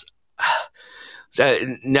 because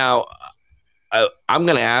now I'm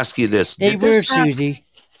going to ask you this. Hey, where's Susie?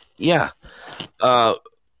 Yeah.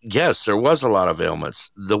 Yes, there was a lot of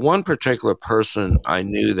ailments. The one particular person I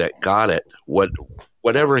knew that got it,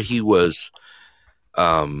 whatever he was,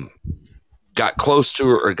 got close to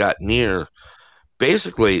or got near,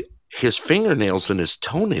 basically his fingernails and his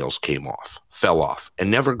toenails fell off,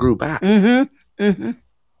 and never grew back. Mm-hmm. Mm-hmm.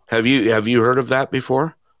 Have you heard of that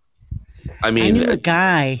before? I mean, I knew a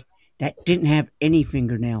guy that didn't have any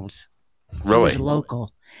fingernails. Really? He was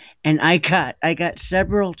local, and I got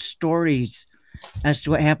several stories as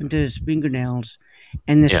to what happened to his fingernails.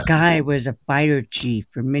 And this guy was a fire chief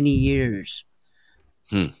for many years.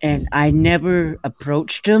 And I never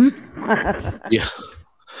approached him. Yeah.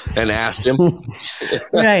 And asked him.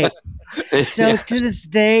 Right. So to this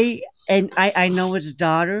day, and I know his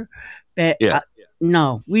daughter, but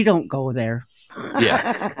no, we don't go there.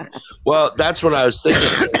 Yeah. Well, that's what I was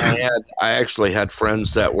thinking. I actually had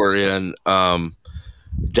friends that were in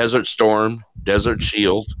Desert Storm, Desert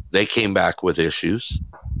Shield. They came back with issues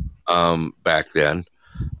back then.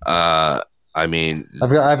 I mean,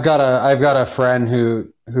 I've got a friend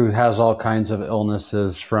who has all kinds of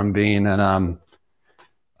illnesses from being in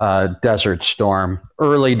Desert Storm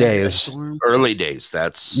early days. Early days.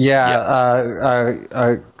 That's yes.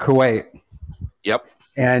 Kuwait. Yep.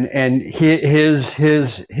 And his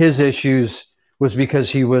issues was because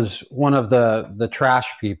he was one of the trash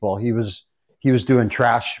people. He was doing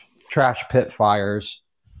trash pit fires.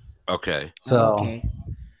 Okay. So Okay.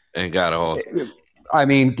 And got all. I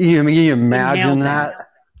mean, can you imagine that?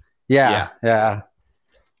 Yeah.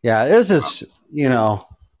 It's just Inhale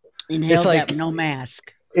it's like that no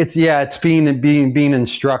mask. It's being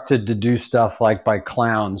instructed to do stuff like by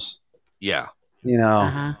clowns. Yeah.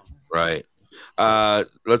 Uh-huh. Right.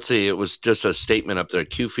 Let's see. It was just a statement up there.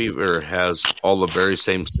 Q fever has all the very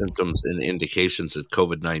same symptoms and indications as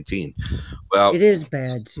COVID-19. Well, it is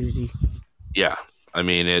bad, Susie. Yeah. I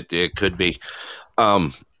mean, it could be.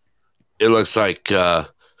 It looks like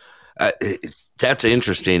that's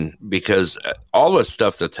interesting because all the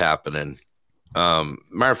stuff that's happening.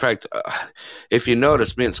 Matter of fact, if you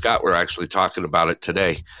notice, me and Scott were actually talking about it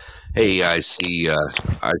today. Hey, I see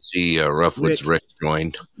Roughwoods Rick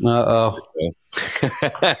joined. Uh-oh.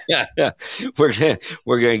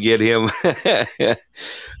 we're gonna get him.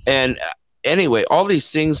 And anyway, all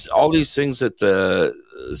these things at the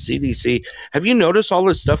CDC. Have you noticed all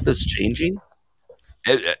this stuff that's changing?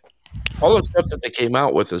 All the stuff that they came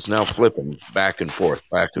out with is now flipping back and forth,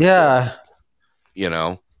 forth.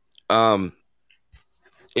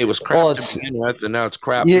 It was crap to begin with, and now it's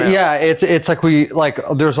crap now. Yeah, it's like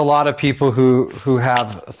there's a lot of people who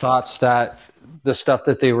have thoughts that the stuff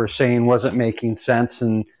that they were saying wasn't making sense,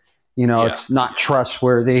 and it's not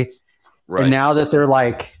trustworthy. Right. And now that they're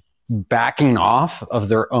like backing off of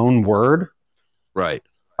their own word, right?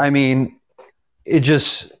 I mean, it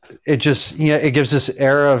gives this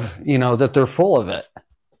air of that they're full of it.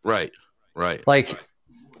 Right. Like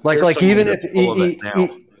even if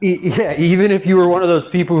even if you were one of those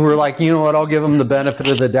people who are like, you know what, I'll give them the benefit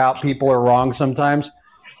of the doubt. People are wrong sometimes.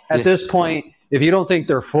 At this point, if you don't think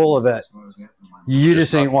they're full of it, you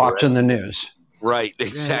just ain't watching the news. Right,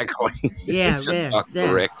 exactly. Yeah, just talk to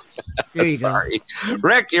Rick. There you Sorry. Go.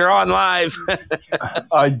 Rick, you're on live.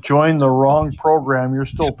 I joined the wrong program. You're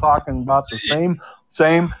still talking about the same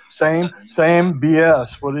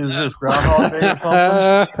BS. What is this, Groundhog Day or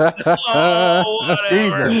something? Oh,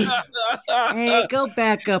 Jesus. Hey, go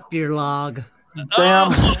back up your log.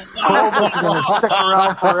 Damn, COVID's going to stick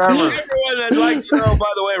around forever. Everyone, I'd like to know, by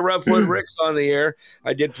the way, Roughwood Rick's on the air.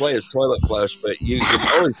 I did play his toilet flush, but you can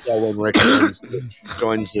always tell when Rick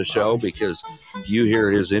joins the show because you hear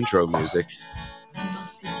his intro music.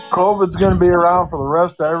 COVID's going to be around for the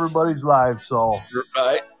rest of everybody's life, so.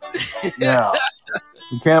 Right. Yeah.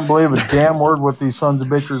 You can't believe a damn word what these sons of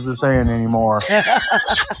bitches are saying anymore.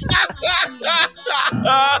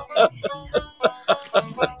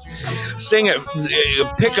 Sing it.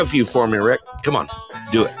 Pick a few for me, Rick. Come on.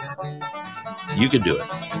 Do it. You can do it.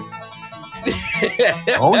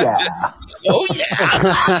 Oh, yeah. Oh,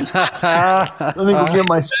 yeah. Let me go get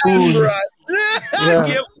my spoons.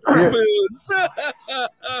 Get spoons.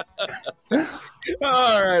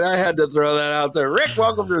 All right. I had to throw that out there. Rick,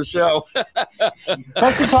 welcome to the show.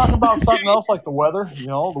 Can't you talk about something else like the weather?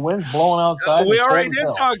 The wind's blowing outside. We already did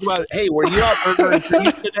talk about it. Hey, were you out burgering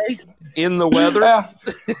trees today in the weather?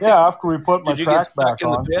 Yeah, after we put my track back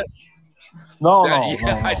on. In the pit? No.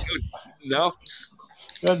 I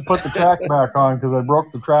didn't put the track back on because I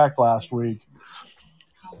broke the track last week.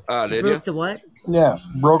 Did you? Broke the what? Yeah,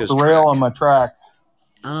 broke the rail on my track.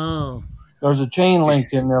 Oh. There's a chain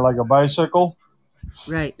link in there like a bicycle.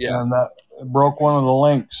 Right. Yeah. And that broke one of the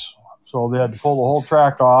links. So they had to pull the whole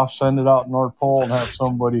track off, send it out North Pole, and have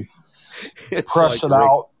somebody press it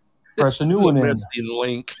out, press a new one in.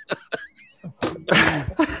 Link.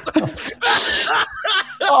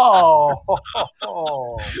 Oh.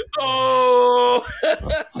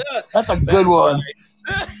 That's a good one.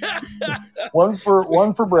 One for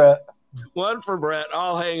Brett. One for Brett.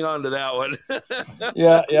 I'll hang on to that one.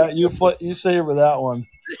 Yeah. You savor that one.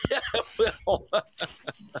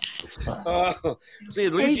 See,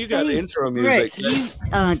 at least you got intro music.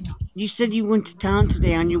 Rick, you said you went to town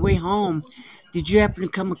today. On your way home, did you happen to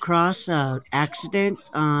come across an accident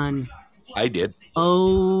on? I did.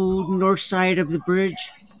 North side of the bridge.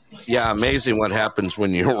 Yeah, amazing what happens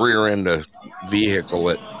when you rear end a vehicle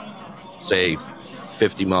at, say,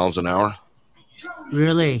 50 miles an hour.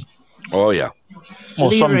 Really? Oh, yeah.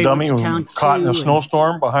 Well, some Leroy dummy went to was town caught in a too, and-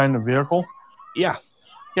 snowstorm behind the vehicle. Yeah.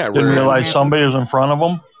 Didn't rear-end. realize Yeah. somebody was in front of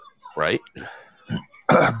him. Right.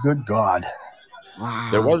 Good God. Wow.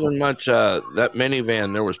 There wasn't much that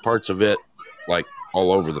minivan. There was parts of it like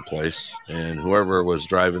all over the place, and whoever was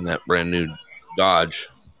driving that brand new Dodge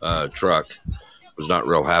truck was not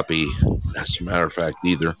real happy. As a matter of fact,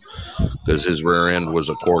 either, because his rear end was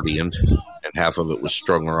accordioned and half of it was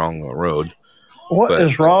strung along the road. What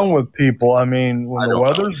is wrong with people? I mean, when the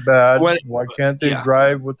weather's bad, why can't they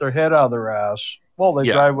drive with their head out of their ass? Well, they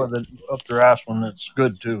drive with it up their ass when it's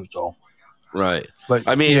good too. So, right. But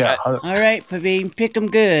I mean, all right, Pavine, pick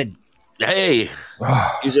him good. Hey,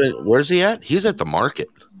 where's he at? He's at the market.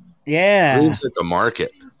 Yeah. Pravine's at the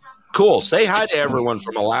market. Cool. Say hi to everyone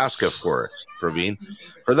from Alaska for us, Praveen.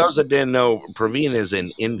 For those that didn't know, Praveen is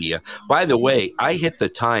in India. By the way, I hit the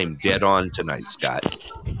time dead on tonight, Scott.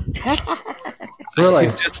 Really?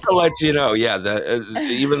 Just to let you know, yeah.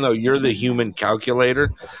 Even though you're the human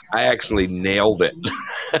calculator, I actually nailed it.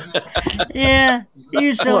 Yeah,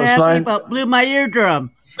 you're so happy about blew my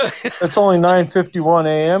eardrum. It's only 9:51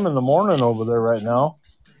 a.m. in the morning over there right now.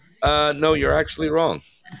 No, you're actually wrong.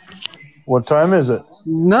 What time is it?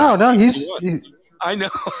 No, I know.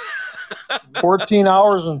 14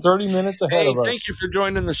 hours and 30 minutes ahead of us. Thank you for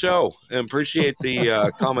joining the show and appreciate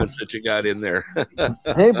the comments that you got in there.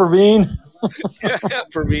 Hey, Praveen. Yeah,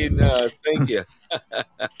 Praveen, thank you.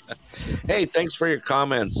 Hey, thanks for your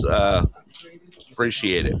comments.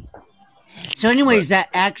 Appreciate it. So, anyways, that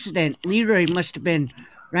accident, Leroy must have been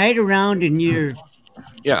right around in your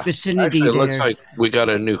vicinity. Actually, it looks there. like we got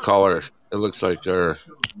a new caller. It looks like our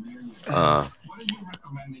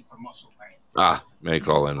may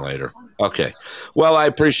call in later. Okay. Well, I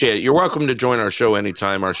appreciate it. You're welcome to join our show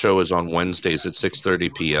anytime. Our show is on Wednesdays at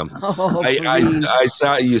 6:30 p.m. I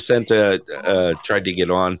saw you sent tried to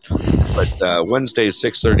get on, but Wednesdays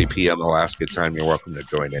 6:30 p.m. Alaska time. You're welcome to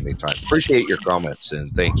join anytime. Appreciate your comments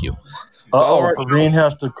and thank you. Praveen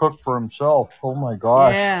has to cook for himself. Oh my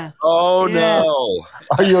gosh. Yeah. Oh no.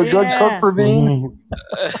 Are you a good cook, Praveen?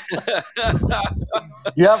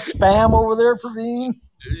 You have spam over there, Praveen?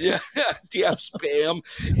 Yeah, do you have spam?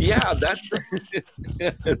 Yeah,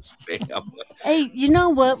 that's spam. Hey, you know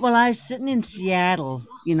what? While I was sitting in Seattle,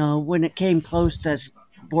 when it came close to us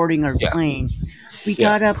boarding our plane, we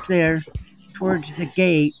got up there towards the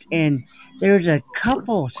gate, and there was a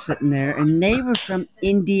couple sitting there, and they were from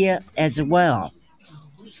India as well.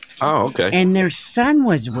 Oh, okay. And their son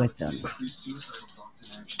was with them.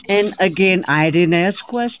 And again, I didn't ask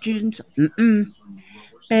questions.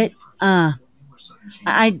 But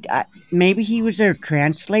I maybe he was their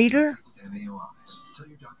translator.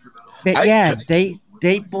 But yeah,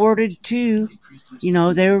 they boarded too. They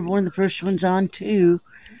were one of the first ones on too.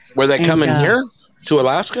 Were they coming here to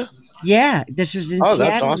Alaska? Yeah, this was in Seattle.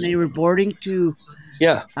 That's awesome. And they were boarding to.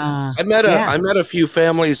 Yeah, I met a few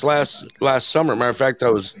families last summer. Matter of fact, I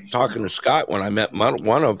was talking to Scott when I met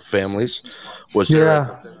one of the families.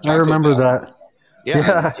 I remember that.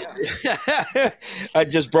 Yeah. I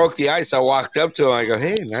just broke the ice. I walked up to him. I go,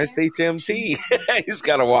 "Hey, nice HMT." He's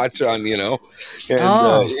got a watch on, and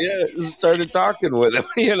started talking with him,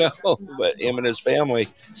 But him and his family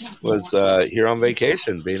was here on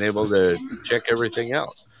vacation, being able to check everything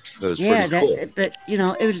out. It was pretty cool. But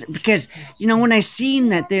it was because when I seen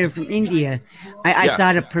that they're from India, I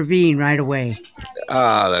thought of Praveen right away.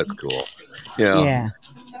 That's cool. Yeah.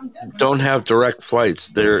 Don't have direct flights.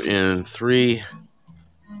 They're in 3.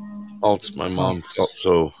 My mom felt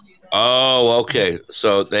so. Oh, okay.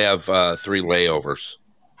 So they have 3 layovers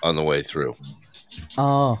on the way through.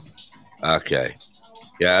 Oh. Okay.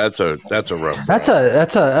 Yeah, that's a rough. That's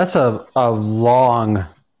a long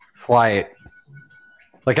flight.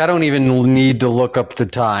 Like I don't even need to look up the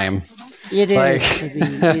time. It is.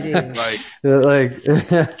 It is. Like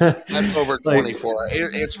that's over 24.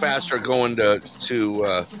 It's faster going to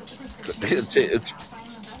it's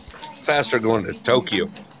faster going to Tokyo.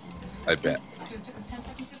 I bet.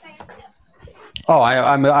 Oh,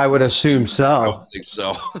 I would assume so. I would think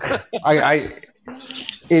so.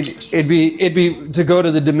 It'd be to go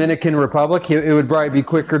to the Dominican Republic. It would probably be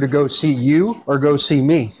quicker to go see you or go see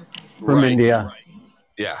me from India. Right.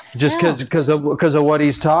 Yeah. Just because of what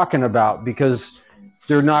he's talking about, because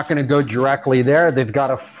they're not going to go directly there. They've got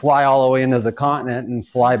to fly all the way into the continent and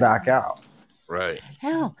fly back out. Right.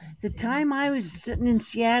 Hell, the time I was sitting in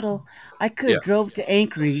Seattle, I could have drove to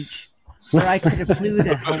Anchorage, or I could have flew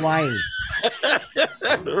to Hawaii.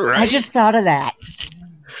 I just thought of that.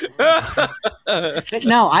 But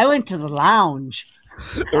no, I went to the lounge.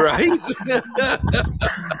 Right.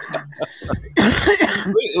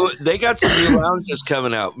 They got some new lounges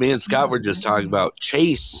coming out. Me and Scott were just talking about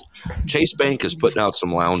Chase Bank is putting out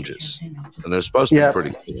some lounges, and they're supposed to be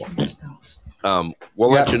pretty cool.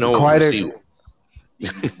 We'll let you know when we see.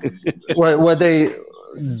 What they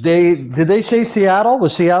did they say Seattle?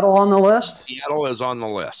 Was Seattle on the list? Seattle is on the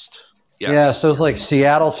list. Yes. Yeah, so it's like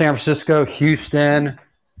Seattle, San Francisco, Houston.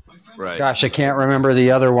 Right. Gosh, I can't remember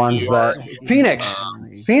the other ones, but Phoenix.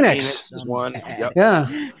 Phoenix is one. Yep. Yeah.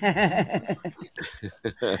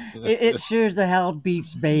 It sure as the hell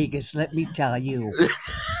beats Vegas, let me tell you.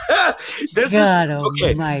 This God is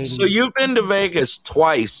okay. almighty. So you've been to Vegas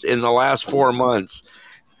twice in the last 4 months.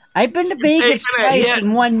 I've been to Vegas twice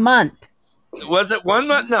in 1 month. Was it 1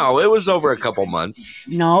 month? No, it was over a couple months.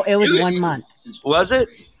 No, it was 1 month. Was it?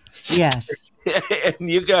 Yes. And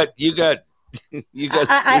you got.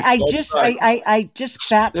 I just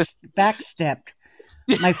backstepped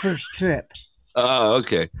my first trip. Oh,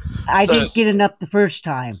 okay. I didn't get enough the first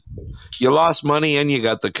time. You lost money and you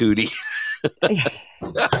got the cootie. Yeah,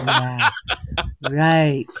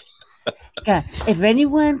 right. God, if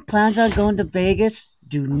anyone plans on going to Vegas,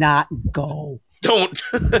 do not go. Don't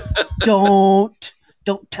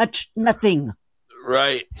touch nothing.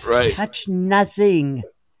 Right. Touch nothing.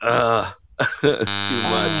 Too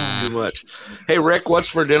much. Hey, Rick, what's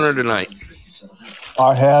for dinner tonight?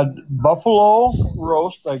 I had buffalo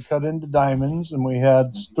roast I cut into diamonds, and we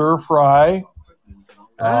had stir fry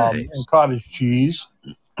and cottage cheese.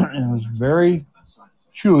 And it was very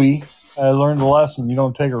chewy. I learned a lesson. You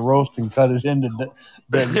don't take a roast and cut it into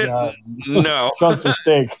no chunks of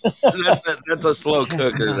steak. that's a slow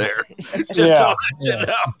cooker there. Just yeah, to let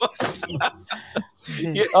you know. I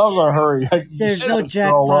was in a hurry. There's no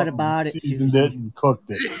jackpot about it. Seasoned it and cooked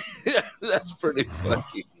it. Yeah, that's pretty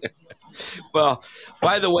funny. Well,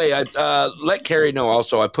 by the way, I let Carrie know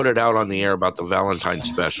also. I put it out on the air about the Valentine's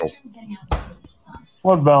special.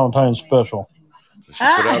 What Valentine's special?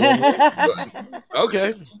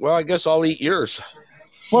 Okay. Well, I guess I'll eat yours.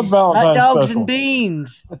 What Valentine's special? Hot dogs special? and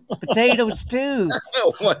beans. Potatoes, too.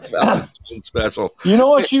 What Valentine's special? You know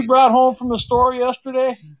what she brought home from the store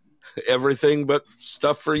yesterday? Everything but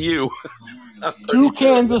stuff for you. 2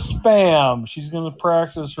 cans of Spam. She's going to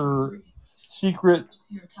practice her secret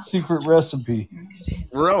recipe.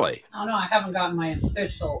 Really? Oh, no, I haven't gotten my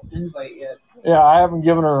official invite yet. Yeah, I haven't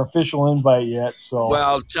given her an official invite yet. So,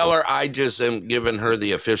 well, tell her I just am giving her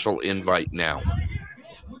the official invite now.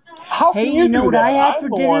 How can you do what that? I had for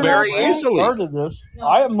dinner very easily. Started this.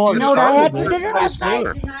 I am you know what I had for dinner last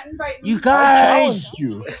night? Did not invite me. You guys. I challenged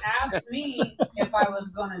you. Asked me if I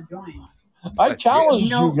was going to join. I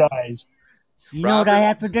challenged you guys. You know what I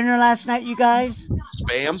had for dinner last night, you guys?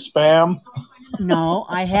 Spam. No,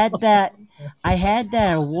 I had that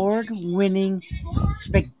award-winning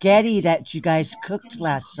spaghetti that you guys cooked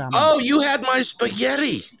last summer. Oh, you had my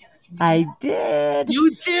spaghetti. I did.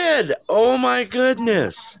 You did. Oh my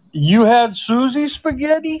goodness. You had Susie's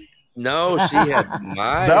spaghetti? No, she had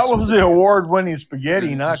my. That was the award-winning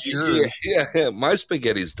spaghetti, not yours. Yeah, my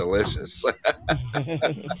spaghetti's delicious.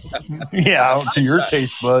 Yeah, to your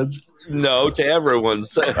taste buds. No, to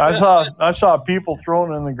everyone's. I saw people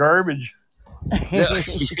throwing it in the garbage.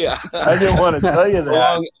 Yeah, I didn't want to tell you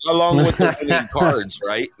that. Along with the winning cards,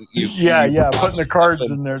 right? Putting the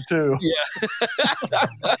cards in there too. Yeah.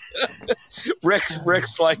 Rick's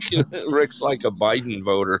like a Biden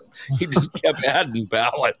voter. He just kept adding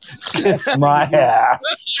ballots. Kiss my ass.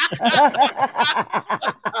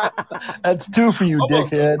 That's 2 for you,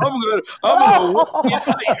 dickhead.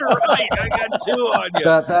 You're right. I got 2 on you.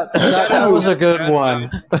 That was a good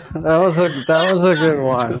one. That was a good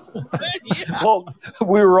one. Well,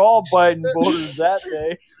 we were all Biden voters that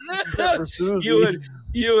day, except for Susie.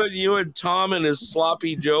 You and Tom and his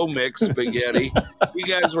sloppy Joe mix spaghetti. You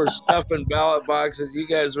guys were stuffing ballot boxes. You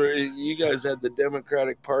guys had the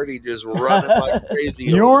Democratic Party just running like crazy.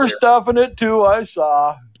 You were stuffing it too. I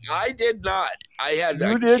saw. I did not. I had.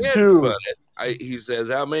 You did too. He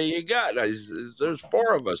says, "How many you got?" I said, "There's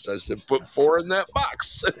 4 of us." I said, "Put 4 in that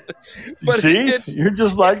box." But see, you're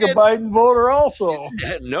just like a Biden voter, also.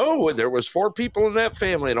 No, there was 4 people in that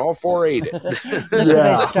family, and all 4 ate it.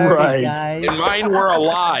 Yeah, right. Guys. And mine were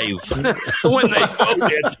alive when they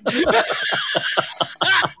voted.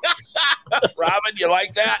 Robin, you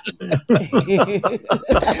like that?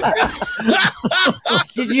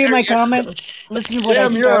 Did you hear my comment? Listen to what I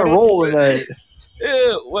started. You're on a roll tonight.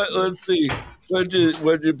 Yeah, let's see. What'd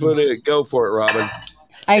you put in? Go for it, Robin.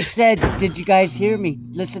 I said, did you guys hear me?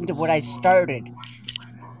 Listen to what I started.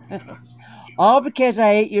 All because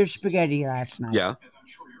I ate your spaghetti last night. Yeah.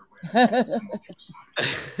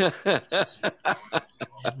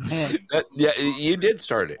 Yeah, you did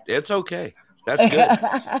start it. It's okay. That's good.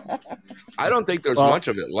 I don't think there's much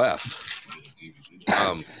of it left.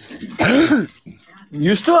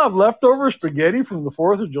 You still have leftover spaghetti from the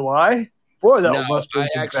 4th of July? Boy, that No, must have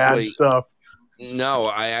been I some bad stuff. No,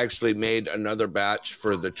 I actually made another batch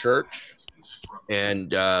for the church,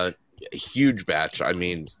 and a huge batch. I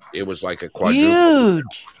mean, it was like a quadruple.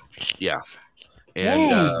 Huge. Yeah,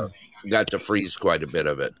 and got to freeze quite a bit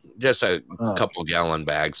of it. Just a couple gallon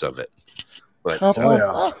bags of it. But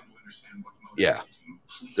yeah,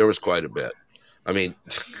 there was quite a bit. I mean,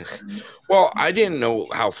 well, I didn't know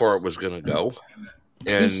how far it was going to go,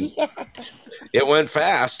 and it went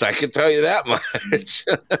fast. I can tell you that much.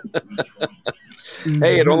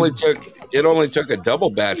 Hey, it only took a double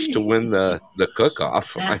batch to win the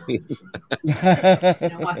cook-off. I mean,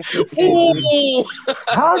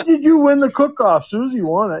 how did you win the cook-off? Susie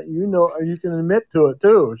won it. You know, you can admit to it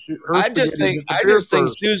too. I just think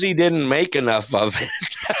Susie didn't make enough of it.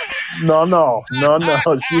 No.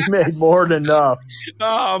 She made more than enough. Oh,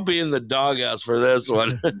 I'll be in the doghouse for this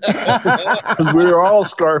one. Because we were all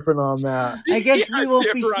scarfing on that. I guess we will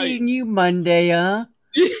be seeing you Monday, huh?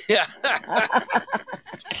 Yeah.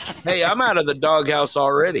 Hey, I'm out of the doghouse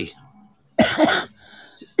already. I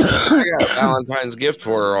got a Valentine's gift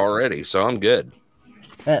for her already, so I'm good.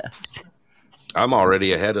 I'm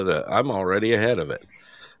already ahead of it.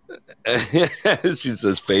 She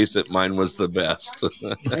says, "Face it, mine was the best."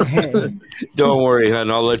 Don't worry,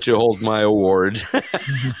 hon. I'll let you hold my award.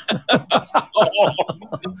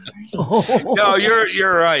 No,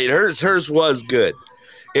 you're right. Hers was good.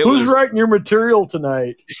 Who's writing your material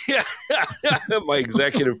tonight? Yeah, my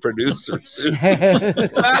executive producer, Susie. There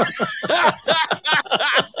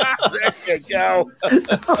you go.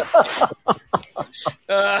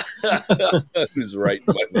 Who's writing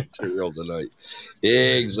my material tonight?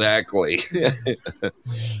 Exactly.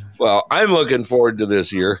 Well, I'm looking forward to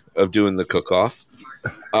this year of doing the cook-off.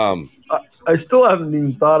 I still haven't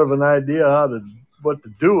even thought of an idea what to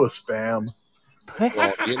do with Spam.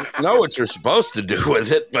 Well, you know what you're supposed to do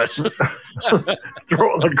with it, but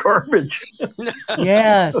throw it in the garbage.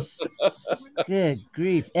 Yes. Good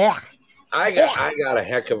grief. I got a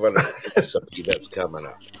heck of a recipe that's coming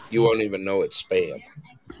up. You won't even know it's Spam.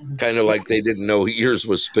 Kind of like they didn't know yours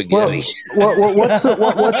was spaghetti. What's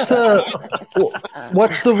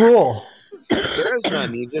the rule? There is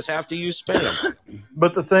none. You just have to use Spam.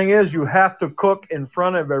 But the thing is, you have to cook in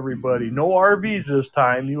front of everybody. No RVs this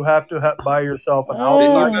time. You have to buy yourself an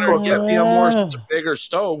outside cooker. Get me a bigger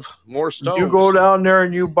stove. More stoves. You go down there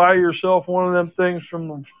and you buy yourself one of them things from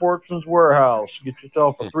the Sportsman's Warehouse. Get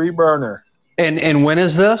yourself a 3-burner. And when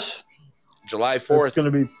is this? July 4th. It's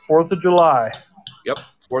going to be 4th of July. Yep.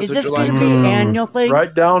 4th Is of this July. going to be an annual thing?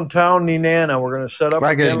 Right downtown Nenana. We're going to set up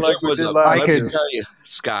again like we did last year. Let me tell you,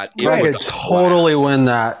 Scott. I could totally win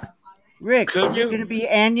that. Rick, is it going to be an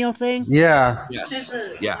annual thing? Yeah. Yes.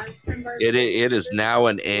 Yeah. It is now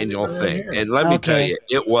an annual thing. And let me tell you,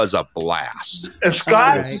 it was a blast. If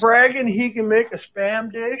Scott's bragging he can make a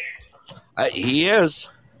Spam dish, he is.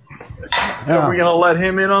 Are we going to let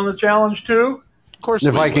him in on the challenge too? Of course.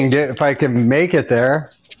 If I can make it there.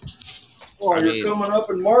 Well, you're coming up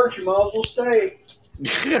in March. You might as well stay.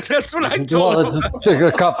 That's what I told him.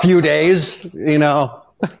 It's a few days, you know.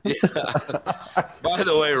 Yeah. By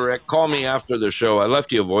the way, Rick, call me after the show. I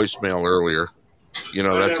left you a voicemail earlier. You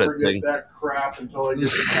know, that's that thing. That crap until I get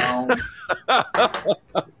to town.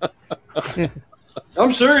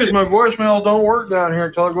 I'm serious. My voicemail don't work down here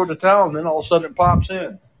until I go to town. Then all of a sudden it pops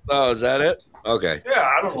in. Oh, is that it? Okay.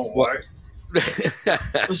 Yeah, I don't know why. This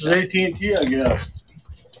is AT&T, I guess.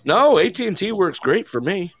 No, AT&T works great for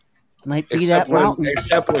me. Might be that mountain.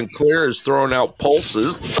 Except when Clear is throwing out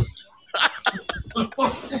pulses.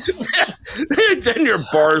 Then your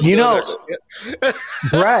bar's Brett,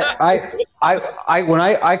 when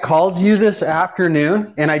I called you this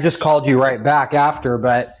afternoon, and I just called you right back after,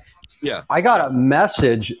 but yeah, I got a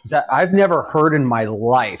message that I've never heard in my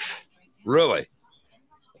life. Really?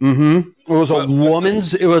 Mm-hmm. It was a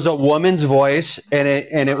woman's voice, and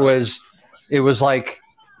it was like,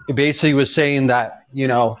 it basically was saying that, you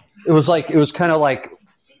know, it was kind of like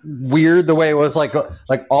weird the way it was like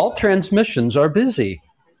all transmissions are busy.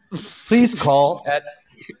 Please call at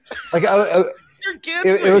like You're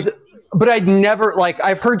kidding me. It was, but I'd never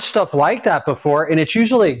I've heard stuff like that before, and it's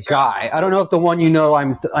usually a guy. I don't know if the one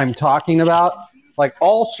I'm talking about, like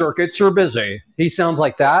all circuits are busy. He sounds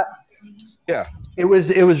like that. Yeah. It was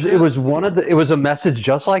a message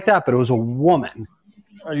just like that, but it was a woman.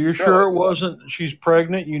 Are you sure it wasn't? She's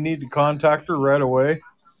pregnant. You need to contact her right away.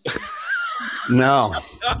 No.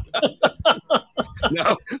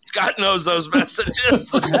 No, Scott knows those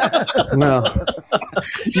messages. No.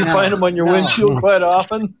 You find them on your windshield quite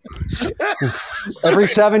often. Every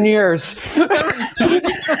 7 years.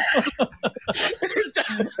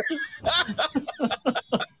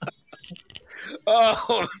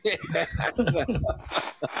 Oh, man.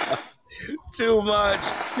 Too much.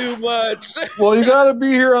 Well, you got to be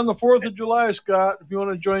here on the 4th of July, Scott, if you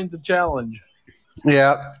want to join the challenge.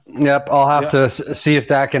 Yep. I'll have to see if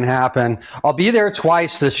that can happen. I'll be there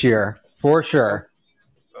twice this year, for sure.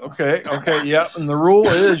 Okay, yeah. And the rule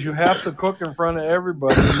is you have to cook in front of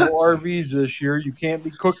everybody. No RVs this year. You can't be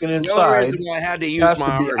cooking The only inside. reason I had to use Has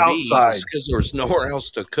my to be RV outside. is because there was nowhere else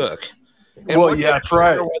to cook. And Well, what yeah, didn't that's right.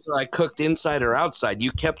 matter whether I cooked inside or outside,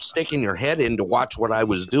 you kept sticking your head in to watch what I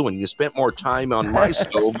was doing. You spent more time on my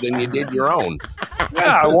stove than you did your own.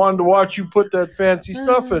 Yeah, I wanted to watch you put that fancy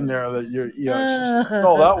stuff in there. That you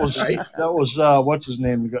no, that was what's his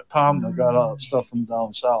name? You got Tom that got all that stuff from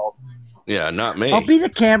down south. Yeah, not me. I'll be the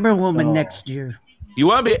camera woman next year. You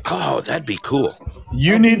want to be? Oh, that'd be cool.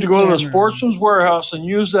 You need to go to the Sportsman's Warehouse and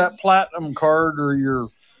use that platinum card or your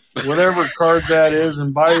whatever card that is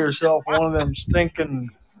and buy yourself one of them stinking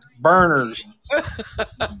burners.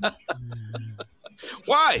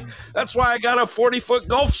 Why? That's why I got a 40-foot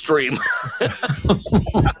Gulfstream.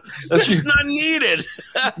 It's just not needed.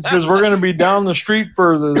 Because we're going to be down the street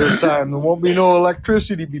further this time. There won't be no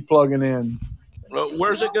electricity to be plugging in.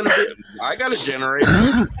 Where's it going to be? I got a generator.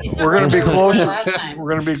 We're going to be closer. We're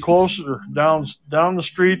going to be closer down the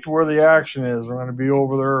street to where the action is. We're going to be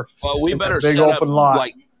over there. Well, we better big set open up lot.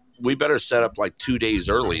 we better set up like 2 days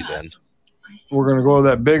early then. We're going to go to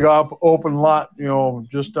that big open lot,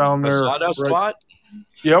 just down The there. sawdust lot?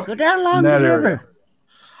 Yep. Go down along in the that river. area.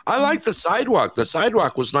 I like the sidewalk. The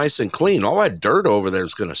sidewalk was nice and clean. All that dirt over there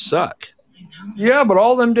is going to suck. Yeah, but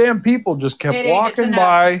all them damn people just kept It ain't walking enough.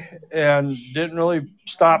 by and didn't really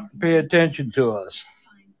stop to pay attention to us.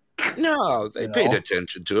 No, they paid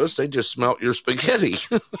attention to us. They just smelt your spaghetti.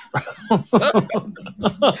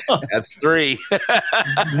 That's 3. Nah,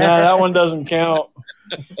 that one doesn't count.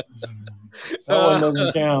 That one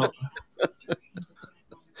doesn't count.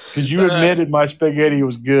 Because you admitted my spaghetti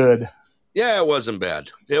was good. Yeah, it wasn't bad.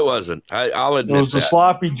 It wasn't. I'll It admit was the that.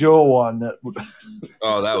 sloppy Joe one that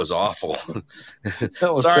Oh, that was awful.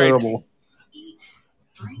 was Sorry. terrible.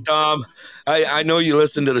 Tom, I know you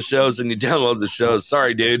listen to the shows and you download the shows.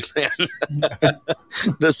 Sorry, dude.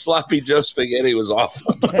 The sloppy Joe spaghetti was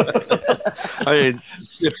awful. I mean,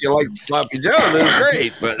 if you like sloppy Joe's, it was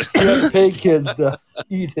great, but You had to pay kids to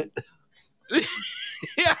eat it.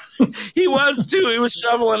 yeah, he was too. He was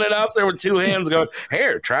shoveling it out there with 2 hands, going,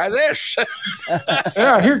 "Here, try this."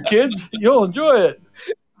 Yeah, here, kids, you'll enjoy it.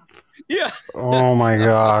 Yeah, Oh my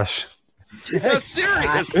gosh. that's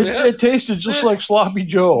serious. It tasted just like sloppy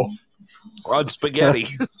Joe. On spaghetti.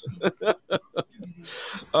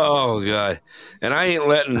 Oh god! And I ain't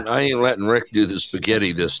letting Rick do the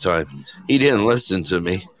spaghetti this time. He didn't listen to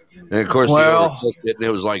me, and of course he overcooked it, and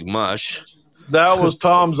it was like mush. That was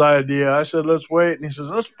Tom's idea. I said, let's wait. And he says,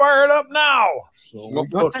 let's fire it up now. So we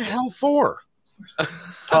What cooked the it. hell for? Oh,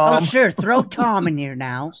 Tom, sure. Throw Tom in here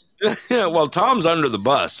now. Yeah, well, Tom's under the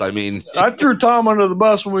bus. I mean, I threw Tom under the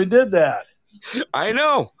bus when we did that. I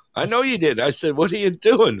know you did. I said, "What are you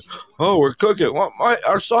doing?" Oh, we're cooking. Well,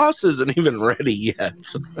 our sauce isn't even ready yet.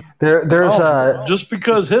 There's Just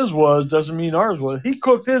because his was doesn't mean ours was. He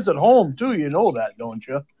cooked his at home too. You know that, don't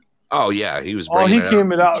you? Oh yeah, he was. Oh, he bringing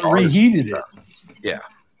came it out and jars reheated it. stuff. Yeah.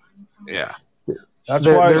 That's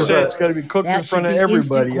There- why I there's say a- it's got to be cooked in That front should of be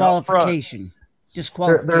everybody instant out front. qualification.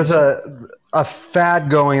 Disqualification. there's a fad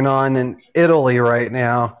going on in Italy right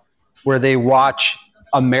now where they watch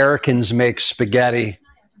Americans make spaghetti,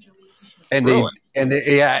 and Really? and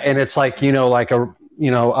it's like like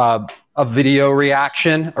a video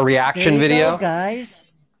reaction, There you video. go, guys.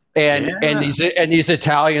 And these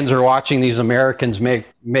Italians are watching these Americans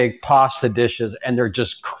make pasta dishes, and they're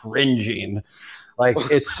just cringing, like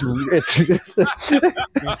it's You're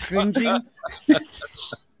cringing.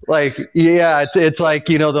 like it's like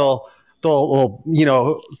they'll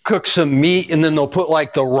cook some meat, and then they'll put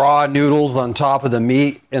like the raw noodles on top of the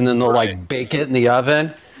meat, and then they'll like bake it in the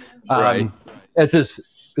oven. Right. It's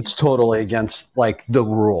totally against like the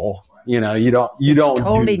rule. You don't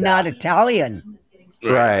Totally do that. not Italian.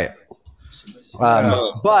 Right.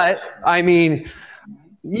 But I mean,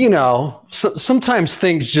 sometimes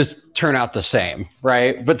things just turn out the same,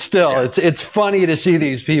 right? But still, it's funny to see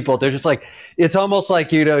these people. They're just like, it's almost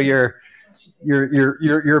like you're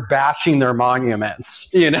bashing their monuments,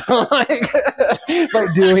 like by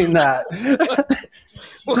doing that.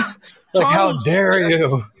 Like, how dare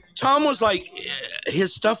you? Tom was like,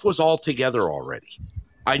 his stuff was all together already.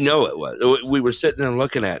 I know it was. We were sitting there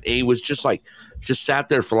looking at it. And he was just sat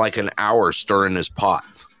there for like an hour stirring his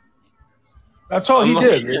pot. That's all he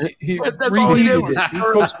did. That's all he did was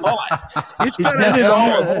stir his pot. He did it all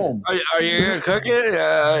at home. Are you gonna cook it?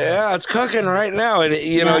 Yeah, it's cooking right now. And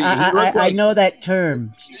I know that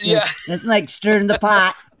term. Yeah, it's like stirring the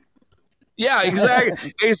pot. Yeah,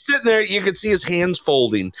 exactly. He's sitting there. You can see his hands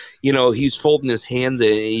folding. He's folding his hands,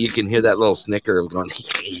 and you can hear that little snicker of going.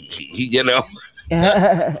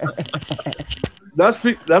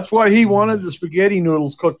 That's why he wanted the spaghetti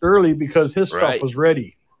noodles cooked early, because his stuff was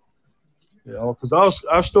ready. Because I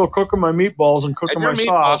was still cooking my meatballs and cooking my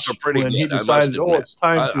sauce when he decided, it's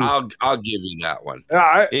time to. I'll give you that one.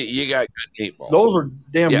 Yeah, you got good meatballs. Those are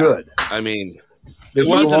damn good. I mean, it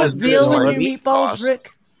wasn't as good as your meatballs, Rick.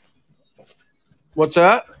 What's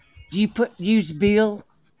that? Do you use veal?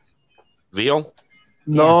 Veal?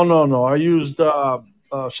 No. I used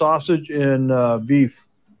sausage and beef.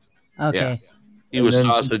 Okay. Yeah. He was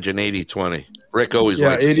sausage and 80-20. Rick always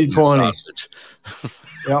likes 80-20 sausage.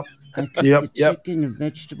 Yep. Yep. Chicken and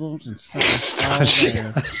vegetables and sauce.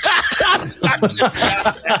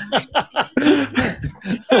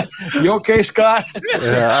 You okay, Scott?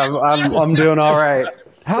 Yeah, I'm doing all right.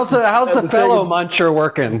 How's the fellow muncher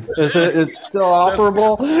working? Is it still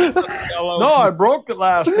operable? No, I broke it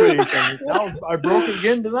last week. And now I broke it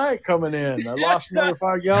again tonight coming in. I lost another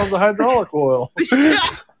 5 gallons of hydraulic oil.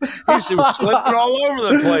 He's slipping all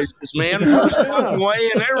over the place. This man was fucking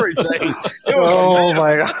away and everything.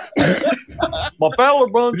 My God. My feller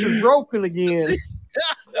bunch is broken again.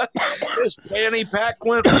 His fanny pack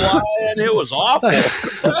went flying. It was awful.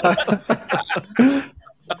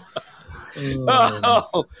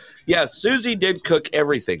 Oh, yeah, Susie did cook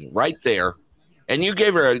everything right there, and you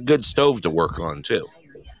gave her a good stove to work on too.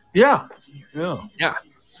 Yeah.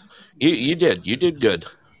 You did good.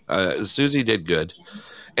 Susie did good,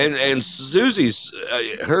 and Susie's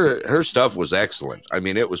her stuff was excellent. I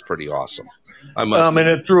mean, it was pretty awesome.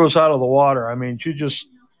 It threw us out of the water. I mean, she just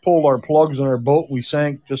pulled our plugs in our boat. We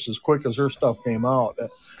sank just as quick as her stuff came out.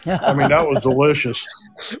 I mean, that was delicious.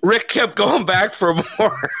 Rick kept going back for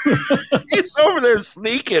more. He's over there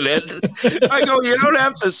sneaking it. I go, you don't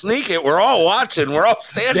have to sneak it. We're all watching. We're all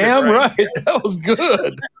standing. Damn right. That was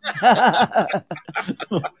good.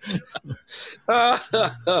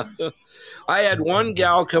 I had one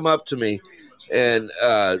gal come up to me, and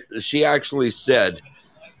she actually said,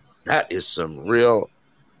 "That is some real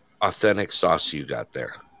authentic sauce you got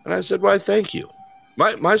there." And I said, "Why, thank you.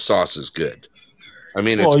 My sauce is good. I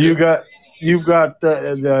mean, it's good." You've got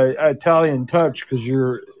the Italian touch because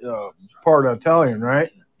you're part Italian, right?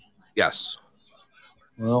 Yes.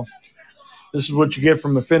 Well, this is what you get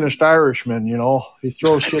from the finished Irishman. He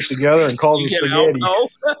throws shit together and calls it spaghetti.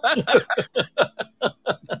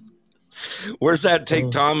 Where's that take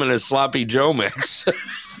Tom and his sloppy Joe mix?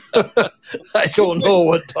 I don't know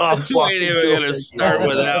what Tom sloppy Joe. We're going to start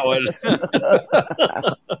with that one.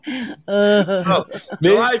 So,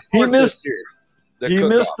 July 4th this year. He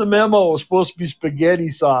missed the memo. It was supposed to be spaghetti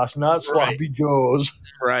sauce, not sloppy Joe's.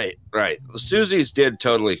 Right. Susie's did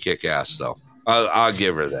totally kick ass, though. I'll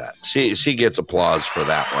give her that. She gets applause for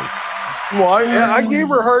that one. Well, I gave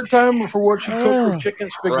her a hard time for what she cooked for chicken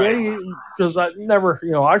spaghetti because I never,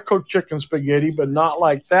 I cooked chicken spaghetti, but not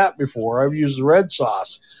like that before. I've used red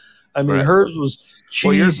sauce. I mean, hers was cheesy.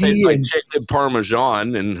 Well, yours tastes like chicken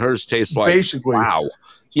Parmesan, and hers tastes like basically. Wow.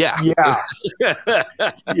 Yeah.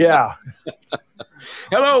 Yeah.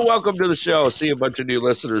 Hello, welcome to the show. See a bunch of new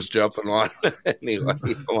listeners jumping on. Anyway,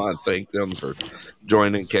 I want to thank them for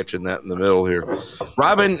joining, catching that in the middle here.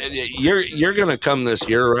 Robin, you're going to come this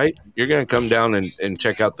year, right? You're going to come down and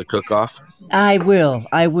check out the cook-off? I will.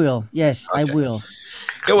 Yes, okay. I will.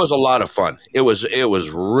 It was a lot of fun. It was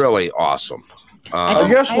really awesome. I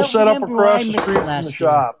guess we'll set up across the street from the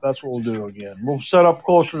shop. That's what we'll do again. We'll set up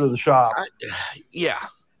closer to the shop.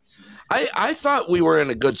 I thought we were in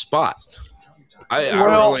a good spot. I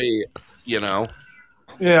really,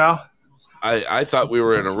 Yeah. I thought we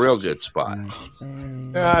were in a real good spot.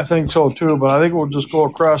 Yeah, I think so too. But I think we'll just go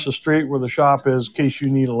across the street where the shop is in case you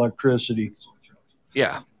need electricity.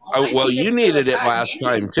 Yeah. Well, you needed it last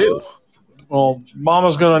time too. Well,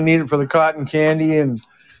 Mama's going to need it for the cotton candy and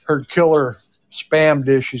her killer spam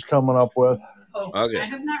dish she's coming up with. Okay. I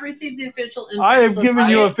have not received the official invite. I have given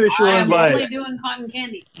you official invite. I'm only doing cotton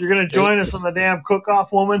candy. You're going to join us on the damn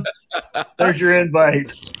cook-off, woman? There's your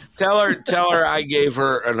invite. Tell her I gave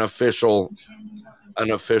her an official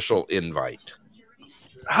invite.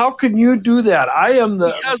 How can you do that? I am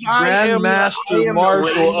the Grand Master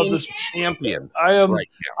Marshal of this champion. I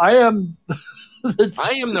am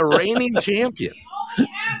I am the reigning champion.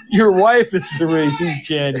 Your wife is the racing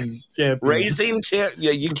champion. Racing champ?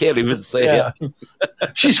 Yeah, you can't even say Yeah.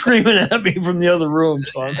 She's screaming at me from the other room,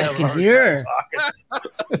 so I'm having a hard hear time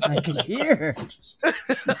talking. I can hear.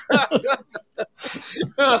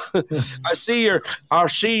 I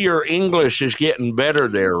see your English is getting better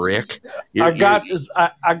there, Rick. I got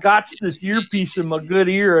this earpiece in my good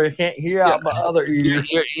ear. I can't hear out my other ear.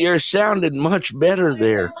 You're sounding much better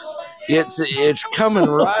there. It's coming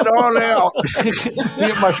right on out.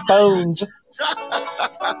 Get my spoons.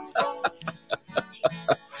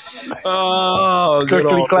 Oh,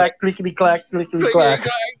 clickety clack, clickety clack, clickety clack.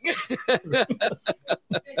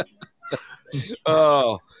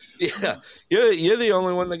 Oh, yeah. You're the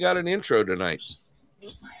only one that got an intro tonight.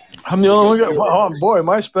 I'm the only one. Oh boy,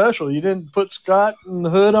 my special. You didn't put Scott and the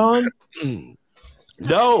hood on.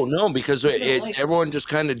 No, because everyone just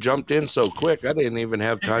kind of jumped in so quick. I didn't even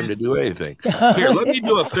have time to do anything. Here, let me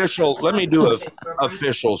do officials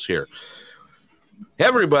here.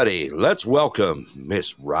 Everybody, let's welcome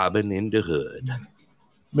Miss Robin into Hood.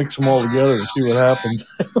 Mix them all together and see what happens.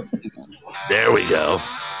 There we go.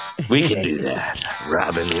 We can do that.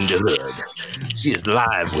 Robin into Hood. She is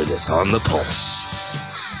live with us on the Pulse.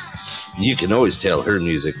 You can always tell her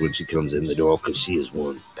music when she comes in the door because she is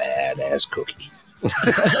one badass cookie.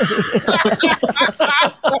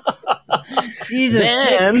 She's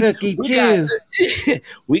a cookie too.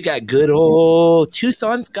 We got good old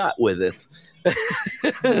Tucson Scott with us.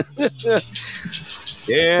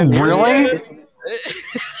 And really?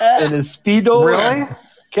 And his Speedo. Really?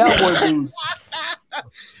 Cowboy boots.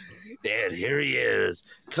 And here he is.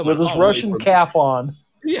 With his Russian cap on.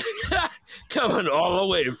 Coming all the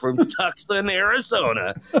way from Tucson,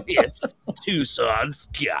 Arizona. It's Tucson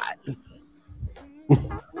Scott.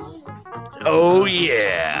 Oh,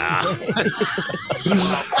 yeah.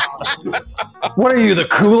 What are you, the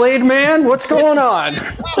Kool-Aid man? What's going on?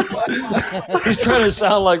 He's trying to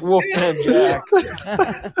sound like Wolfman Jack.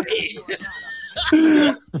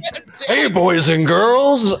 Hey, boys and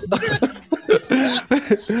girls. Dude,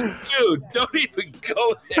 don't even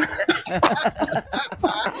go there.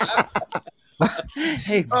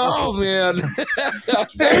 Hey, oh, man.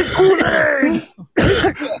 Hey, Kool-Aid.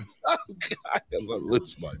 Oh, God, I'm going to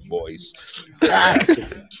lose my voice.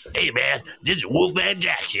 Hey, man, this is Wolfman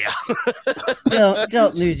Jack here.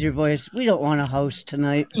 don't lose your voice. We don't want to host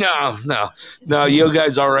tonight. No, you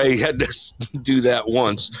guys already had to do that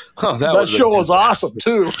once. Oh, that show was awesome,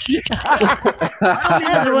 too. That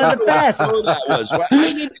was one of the best. That was. I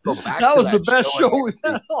need to go back that to was that the best show we've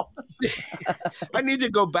had. I need to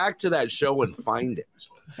go back to that show and find it.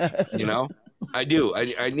 You know? I do.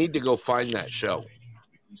 I need to go find that show.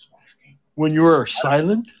 When you were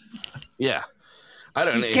silent? Yeah. I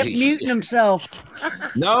don't know. He kept muting himself.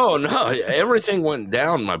 No. Everything went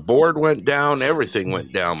down. My board went down. Everything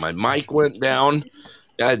went down. My mic went down.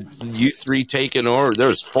 You three taking over.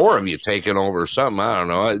 There's 4 of you taking over or something. I don't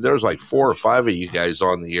know. There's like 4 or 5 of you guys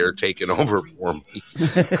on the air taking over for me.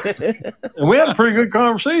 And we had a pretty good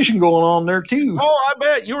conversation going on there, too. Oh, I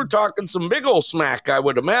bet you were talking some big old smack, I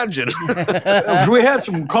would imagine. We had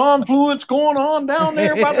some confluence going on down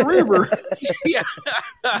there by the river. Yeah.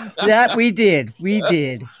 That we did. We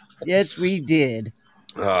did. Yes, we did.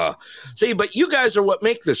 See, but you guys are what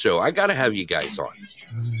make the show. I got to have you guys on.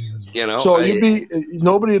 You know, so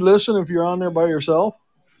nobody would listen if you're on there by yourself.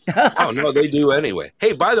 Oh no, they do anyway.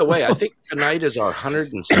 Hey, by the way, I think tonight is our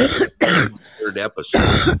 173rd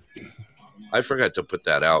episode. I forgot to put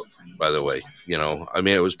that out. By the way, you know, I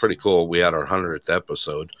mean, it was pretty cool. We had our 100th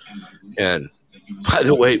episode, and by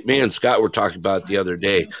the way, me and Scott were talking about it the other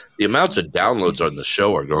day. The amounts of downloads on the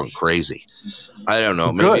show are going crazy. I don't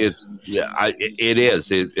know. Maybe it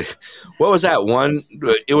is. What was that one?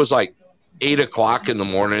 It was like 8 o'clock in the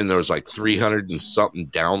morning. There was like 300 and something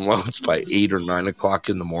downloads by 8 or 9 o'clock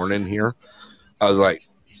in the morning here. I was like,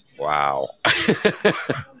 wow.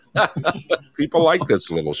 People like this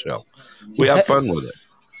little show. We have fun with it.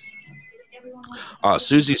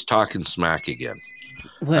 Susie's talking smack again.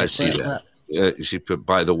 I see that. She put,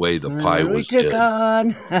 by the way, the pie was good.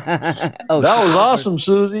 That was awesome,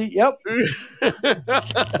 Susie. Yep.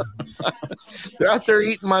 They're out there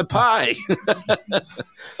eating my pie.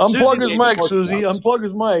 Unplug his mic, Susie. Unplug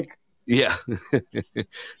his mic. Yeah.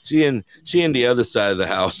 she in the other side of the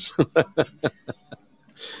house.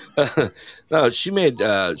 No, she made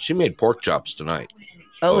pork chops tonight.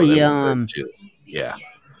 Oh, yum. Yeah.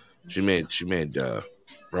 She made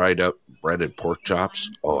breaded pork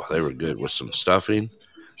chops. Oh, they were good with some stuffing.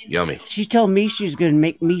 Yummy. She told me she was going to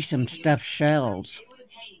make me some stuffed shells.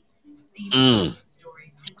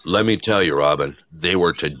 Let me tell you, Robin, they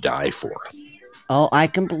were to die for. Oh, I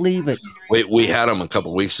can believe it. We had them a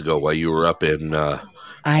couple weeks ago while you were up in I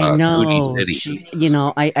Cootie know. City.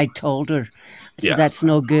 I told her. I said, Yeah. that's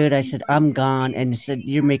no good. I said, I'm gone. And I said,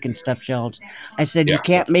 you're making stuffed shells. I said, you Yeah.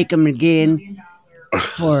 can't make them again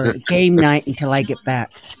for game night until I get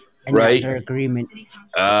back. And that was Right. our agreement.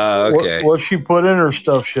 Okay. What she put in her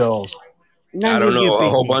stuffed shells? None I don't of your know a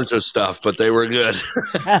whole business. bunch of stuff, but they were good.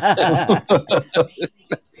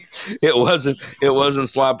 It wasn't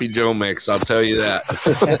sloppy Joe mix, I'll tell you that.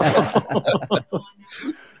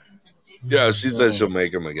 Yeah, she said she'll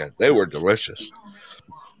make them again. They were delicious.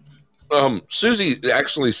 Susie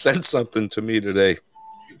actually sent something to me today.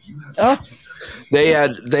 Oh, They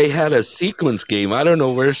had a sequence game. I don't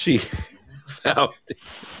know where she found it.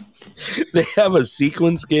 They have a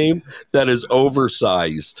sequence game that is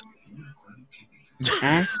oversized,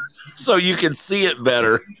 huh? so you can see it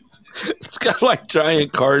better. It's got like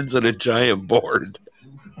giant cards and a giant board.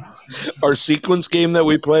 Our sequence game that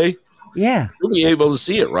we play, Yeah. you'll be able to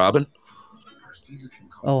see it, Robin.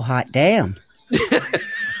 Oh, hot damn.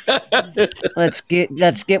 Let's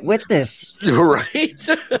get with this. Right?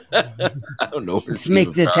 I don't know where Let's she make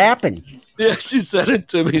even this found it. happen. Yeah, she said it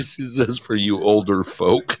to me. She says, "For you older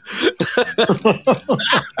folk."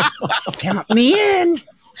 Count me in.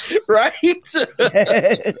 Right?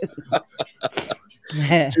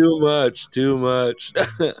 Too much.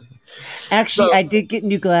 Actually, So- I did get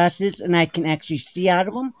new glasses, and I can actually see out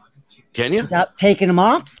of them Can you? without taking them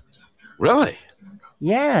off. Really?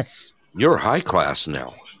 Yes, You're high class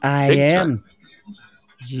now. I Big time. am.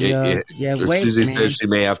 Yeah, wait, Susie man. says she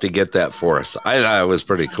may have to get that for us. I thought it was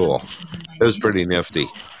pretty cool. It was pretty nifty.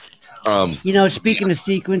 Speaking of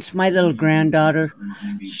sequence, my little granddaughter,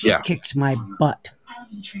 she Yeah. kicks my butt.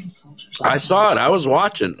 I saw it. I was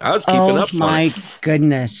watching. I was keeping Oh up on my it.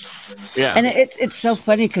 goodness. Yeah. And it's so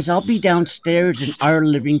funny because I'll be downstairs in our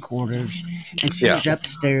living quarters, and she's Yeah.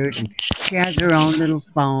 upstairs, and she has her own little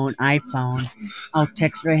iPhone. I'll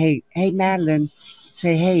text her, hey, Madeline,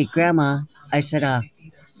 say, hey, Grandma. I said,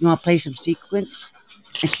 you want to play some sequence?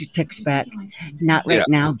 And she texts back, not Yeah. right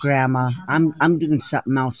now, Grandma. I'm doing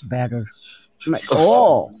something else better. I'm like,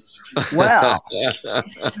 oh, well.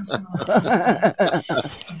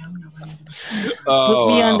 Put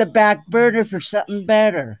me on wow. the back burner for something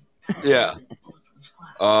better. Yeah.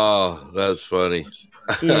 Oh, that's funny.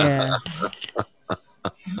 Yeah.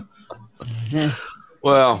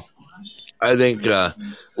 Well, I think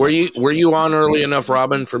were you on early enough,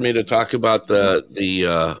 Robin, for me to talk about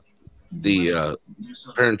the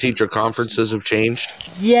parent teacher conferences have changed?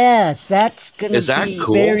 Yes, that's going to Is that be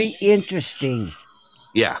cool? very interesting.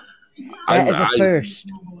 Yeah. That is a first.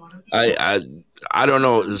 I don't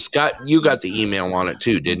know. Scott, you got the email on it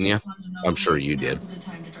too, didn't you? I'm sure you did.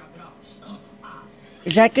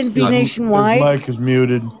 Is that going to be His- His nationwide? mic is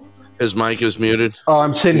muted. His mic is muted. Oh,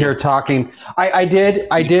 I'm sitting here talking. I did.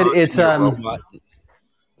 It's Your robot.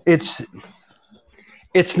 it's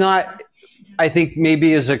not. I think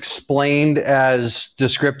maybe as explained as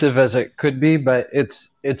descriptive as it could be, but it's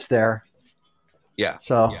there. Yeah.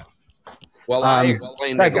 So. Yeah. Well, I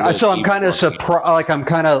explained like, it a little so I'm deeper kind of on surprised. Like I'm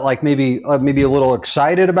kind of like maybe a little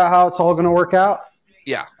excited about how it's all going to work out.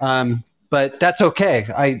 Yeah. But that's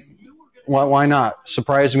okay. Why not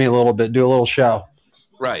surprise me a little bit? Do a little show.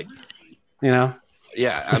 Right. Yeah.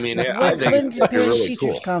 I mean, I think When's the it'd be parent really teachers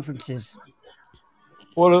cool. conferences?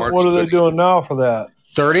 What March are they 30th. doing now for that?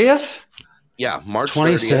 30th. Yeah, March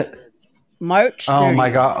 26th. 30th. March 30th. Oh my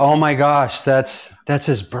god! Oh my gosh! That's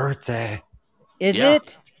his birthday. Is Yeah.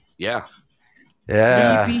 it? Yeah.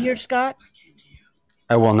 Yeah. Will you be here, Scott?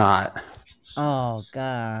 I will not. Oh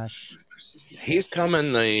gosh. He's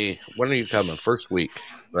coming when are you coming? First week,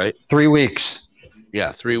 right? 3 weeks.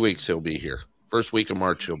 Yeah, 3 weeks he'll be here. First week of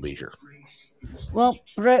March he'll be here. Well,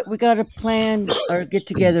 Brett, we got to plan our get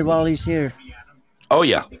together while he's here. Oh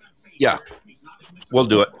yeah. Yeah. We'll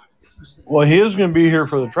do it. Well, he is going to be here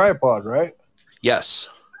for the tripod, right? Yes.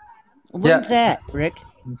 When's that, Rick?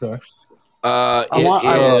 Okay.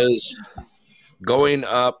 It is going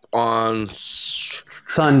up on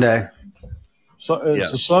Sunday. So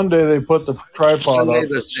it's a Yes. Sunday they put the tripod Sunday up.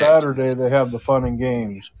 the 6th. Saturday they have the fun and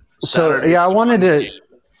games. Saturday's I the wanted fun to. day.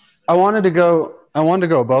 I wanted to go. I wanted to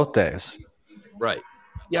go both days. Right.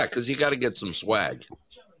 Yeah, because you got to get some swag.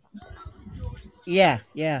 Yeah.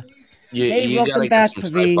 You Hey, got to welcome get back, some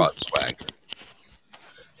Praveen. tripod swag.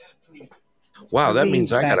 Wow, that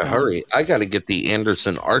means I got to hurry. I got to get the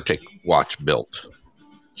Anderson Arctic watch built.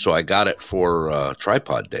 So I got it for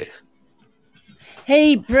tripod day.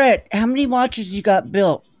 Hey, Brett, how many watches you got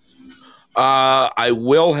built? I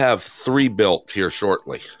will have 3 built here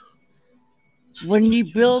shortly. When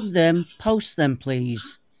you build them, post them,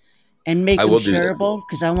 please. and make I them will do that. shareable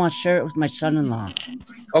because I want to share it with my son-in-law.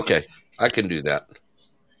 Okay, I can do that.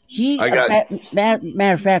 He, I got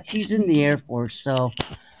matter of fact, he's in the Air Force, so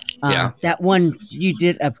yeah. that one you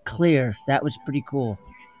did up clear, that was pretty cool.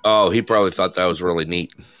 Oh, he probably thought that was really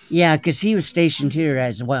neat. Yeah, because he was stationed here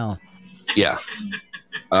as well. Yeah.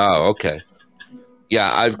 Oh, okay.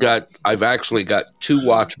 Yeah, I've actually got 2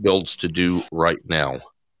 watch builds to do right now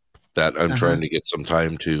that I'm trying to get some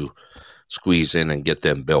time to squeeze in and get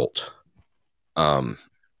them built.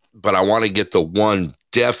 But I want to get the one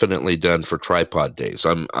definitely done for tripod days.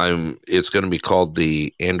 It's going to be called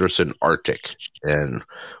the Anderson Arctic, and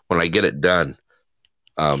when I get it done,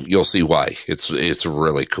 you'll see why. It's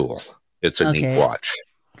really cool. It's a neat watch.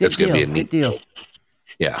 Good It's going to be deal. a neat Good deal. build.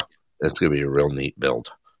 Yeah, it's going to be a real neat build.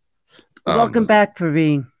 Welcome back,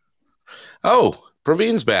 Praveen. Oh,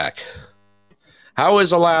 Praveen's back. How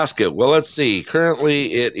is Alaska? Well, let's see.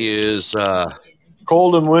 Currently, it is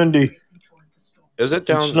cold and windy. Is it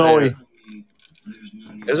down it's snowy? there?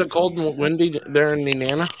 Is it cold and windy there in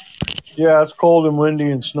Nenana? Yeah, it's cold and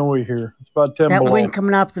windy and snowy here. It's about 10 that below. wind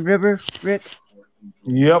coming off the river, Rick?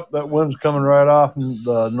 Yep, that wind's coming right off in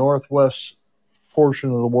the northwest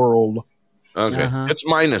portion of the world. Okay. It's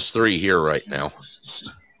 -3 here right now.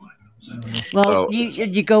 Well, So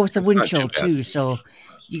you go with the wind not too chill bad. too, so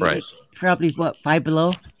you Right. get probably 5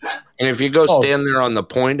 below. And if you go stand there on the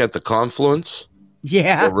point at the confluence,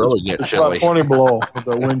 Yeah, it'll really get It's chilly. about 20 below with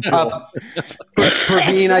the wind chill.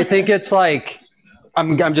 Praveen, I think it's like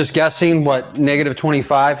I'm just guessing what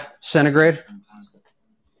 -25 centigrade.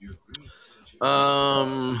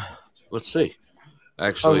 Let's see.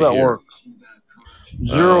 Actually, How's that here. work?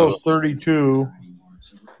 0 is 32.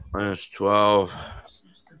 -12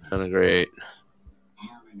 centigrade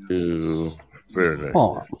to Fahrenheit.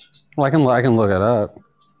 Oh, well, I can look it up.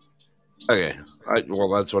 Okay. Well,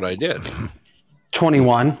 that's what I did.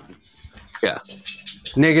 21. Yeah.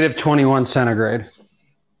 -21 centigrade.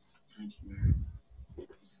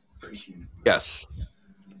 Yes.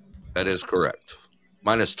 That is correct.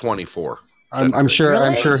 -24. I'm sure. Really?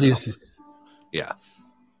 I'm sure he's. Yeah.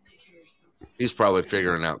 He's probably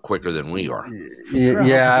figuring out quicker than we are.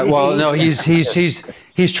 Yeah. Well, no, he's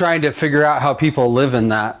trying to figure out how people live in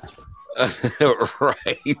that.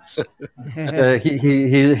 Right.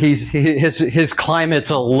 His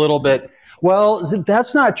climate's a little bit. Well,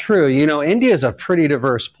 that's not true. You know, India is a pretty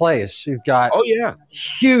diverse place. You've got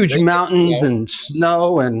huge mountains and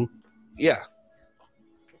snow and yeah.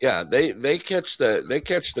 They catch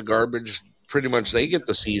the garbage pretty much. They get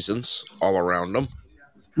the seasons all around them.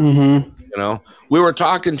 Mm-hmm. You know, we were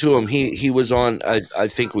talking to him. He was on. I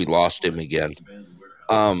think we lost him again.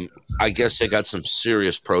 I guess they got some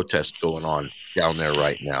serious protest going on down there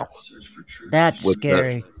right now. That's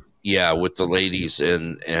scary. With the ladies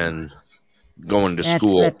and going to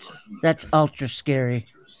school. That's ultra scary.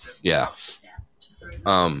 Yeah.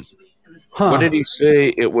 What did he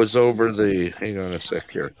say? It was over the. Hang on a sec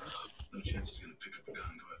here.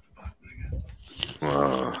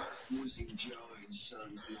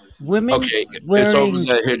 Women. Okay, wearing... it's over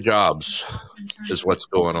the hijabs, is what's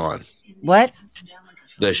going on. What?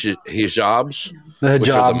 The hijabs, the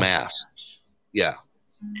which are the mask. Yeah.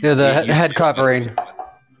 Yeah, the head covering.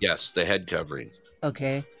 Yes, the head covering.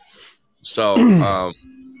 Okay. So,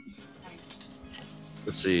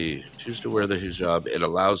 let's see. Choose to wear the hijab. It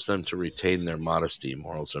allows them to retain their modesty,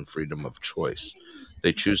 morals, and freedom of choice.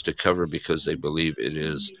 They choose to cover because they believe it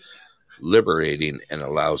is liberating and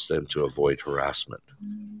allows them to avoid harassment.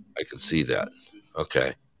 I can see that.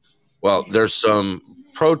 Okay. Well, there's some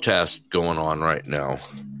protest going on right now.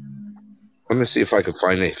 Let me see if I can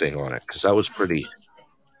find anything on it, because that was pretty.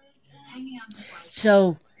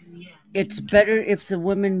 So, it's better if the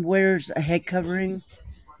woman wears a head covering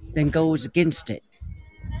than goes against it.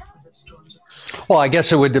 Well, I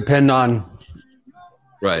guess it would depend on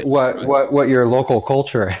what your local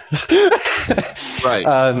culture is. Right.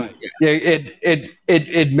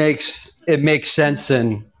 It makes sense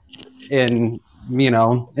in in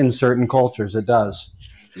certain cultures. It does.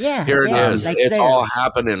 Yeah. Here it is. Like it's there. all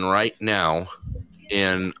happening right now,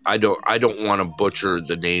 and I don't want to butcher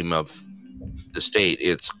the name of the state.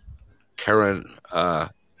 It's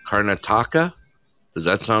Karnataka. Does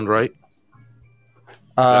that sound right?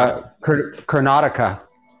 Karnataka.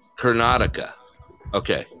 Karnataka.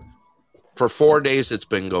 Okay. For 4 days, it's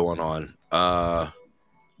been going on.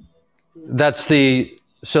 That's Bangalore.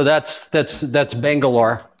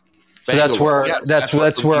 So that's where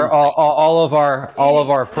that's where all of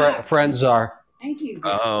our friends are. Thank you.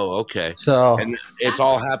 Oh, okay. So and it's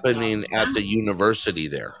all happening at the university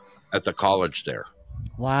there, at the college there.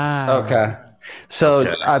 Wow. Okay. So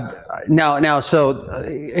Okay.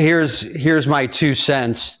 here's my 2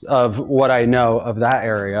 cents of what I know of that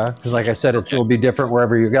area, because like I said, it Okay. will be different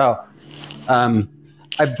wherever you go.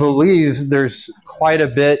 I believe there's quite a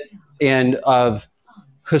bit of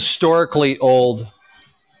historically old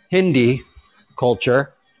Hindi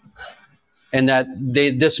culture, and that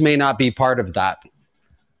this may not be part of that.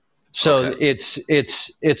 So Okay.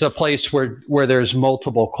 it's a place where there's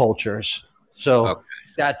multiple cultures. So Okay.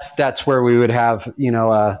 that's where we would have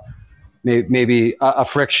maybe a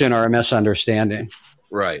friction or a misunderstanding.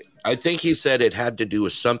 Right. I think he said it had to do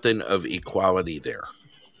with something of equality there,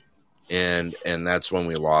 and that's when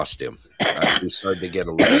we lost him. We started to get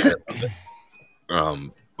a little bit of it,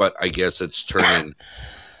 but I guess it's turning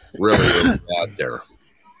really, really bad there.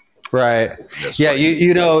 Right. This Yeah.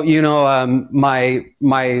 right now.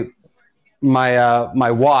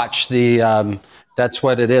 My watch, that's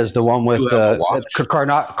what it is. The one You with have a the watch?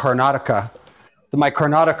 Karnataka, my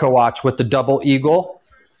Karnataka watch with the double eagle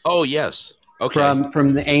Oh yes. Okay.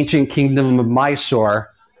 from the ancient kingdom of Mysore.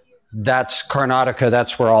 That's Karnataka.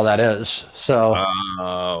 That's where all that is. So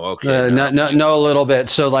Oh, okay. Now. no, a little bit.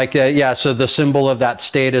 So yeah. So the symbol of that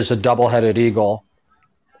state is a double-headed eagle,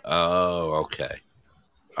 Oh, okay.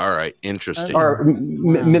 All right. Interesting. or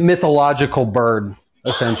Wow. mythological bird,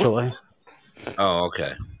 essentially. Oh,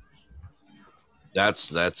 okay.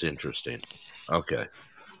 That's interesting. Okay.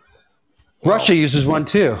 Well, Russia uses one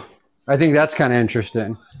too. I think that's kind of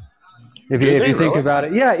interesting. If do you they think really? about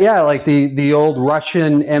it, yeah, like the old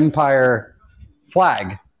Russian Empire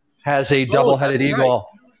flag has a Oh, double-headed that's right. eagle.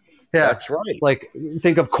 Yeah, That's right. like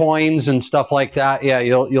think of coins and stuff like that. Yeah,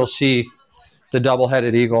 you'll see the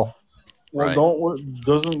double-headed eagle. Well, Right.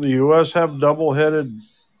 doesn't the U.S. have double-headed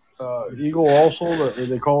eagle also? That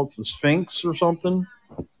they call it the Sphinx or something?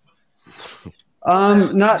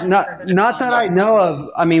 Not that I know of.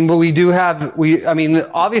 I mean, but we do have I mean,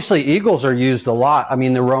 obviously eagles are used a lot. I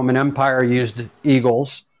mean, the Roman Empire used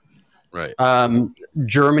eagles. Right.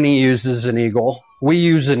 Germany uses an eagle. We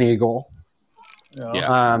use an eagle.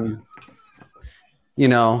 Yeah.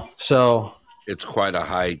 So It's quite a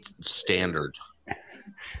high standard.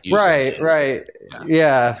 right.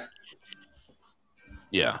 Yeah.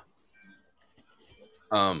 Yeah.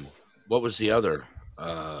 What was the other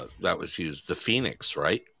that was used? The Phoenix,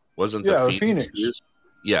 right? Wasn't the Phoenix used?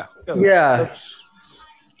 Yeah. Yeah.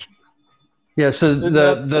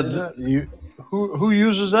 So who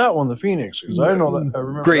uses that one? The Phoenix, because I know that I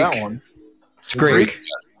remember Greek. that one. It's Greek.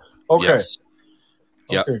 Okay. Yes.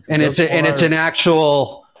 Yep. Okay, And it's an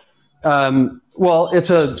actual. Well,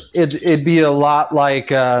 it'd be a lot like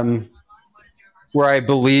where I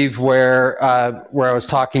believe where I was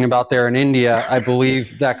talking about there in India. I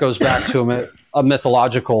believe that goes back to a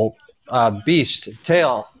mythological beast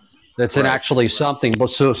tale that's Right. actually something. But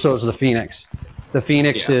so is the Phoenix. The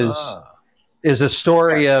Phoenix Yeah. is a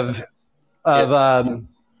story of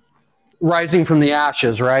rising from the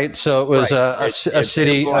ashes, right? So it was Right. a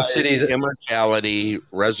city symbolized that, immortality,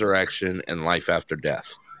 resurrection, and life after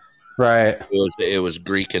death. right. It was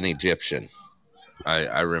Greek and Egyptian.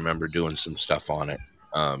 I remember doing some stuff on it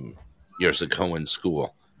years ago in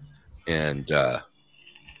school, and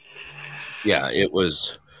yeah, it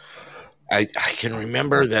was. I can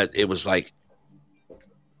remember that it was like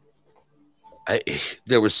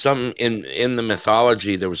there was some in the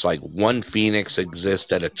mythology. There was like one phoenix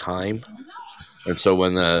exist at a time, and so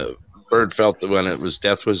when the bird felt that when it was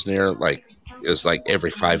death was near, like it was like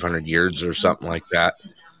every 500 years or something like that.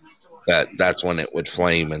 That's when it would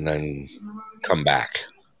flame and then come back.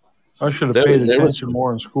 I should have paid attention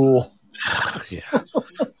more in school. Yeah.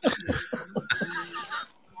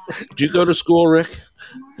 Did you go to school, Rick?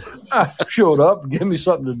 I showed up, give me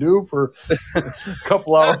something to do for a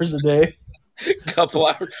couple hours a day. Couple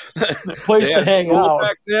hours. A place to hang out.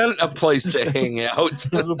 Back then, a place to hang out.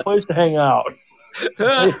 It was a place to hang out.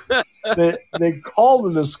 They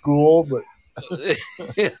called it a school, but I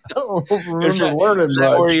don't know if I remember learning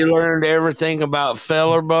much. Where you learned everything about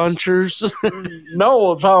feller bunchers?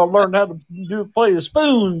 No, it's how I learned how to play the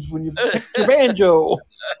spoons when you pick your banjo.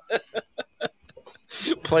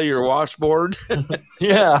 Play your washboard.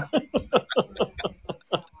 Yeah.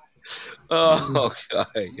 Oh, God.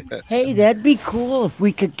 Hey, that'd be cool if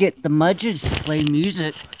we could get the Mudges to play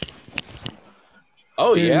music.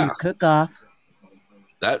 Oh, yeah. Cook-off.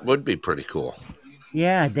 That would be pretty cool.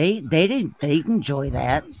 Yeah, they'd enjoy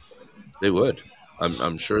that. They would.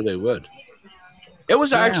 I'm sure they would. It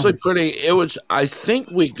was actually pretty. It was. I think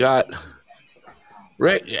we got.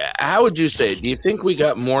 Rick, how would you say? Do you think we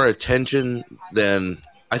got more attention than?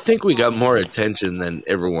 I think we got more attention than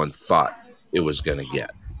everyone thought it was going to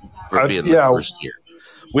get for being the first year.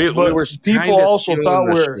 we But were people kinda also stealing thought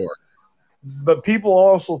the we're store. but people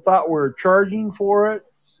also thought we were charging for it.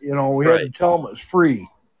 You know, we had to Right. tell them it's free.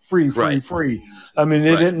 Right. I mean,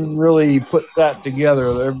 they Right. didn't really put that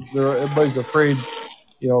together. Everybody's afraid,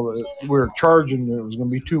 you know, that we were charging. It was going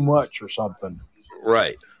to be too much or something.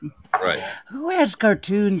 Right. Right. Who has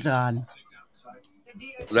cartoons on?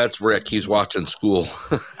 That's Rick. He's watching school.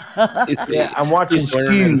 Yeah, I'm watching he's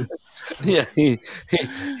learning. Skew. Yeah,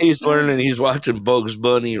 he's learning. He's watching Bugs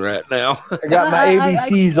Bunny right now. I got my I-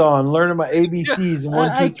 ABCs on, learning my ABCs and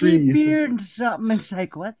one, I two, keep threes. hearing something. It's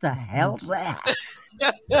like, what the hell's that?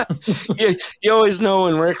 you always know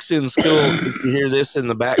when Rick's in school because you hear this in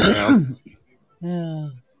the background. Oh,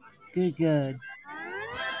 good.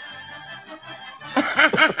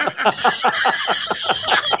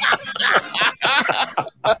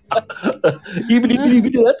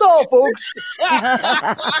 That's all, folks.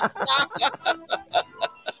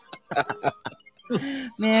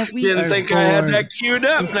 Man, we Didn't are think bored. I had that queued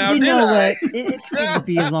up now, You did know I? what? It's going to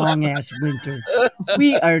be a long ass winter.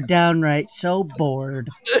 We are downright so bored.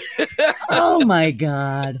 Oh my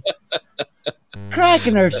god.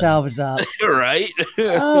 Cracking ourselves up. Right?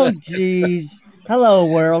 Oh jeez. Hello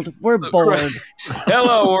world. We're bored.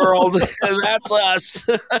 Hello, world. That's us.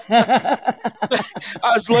 I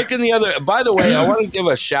was looking by the way, I want to give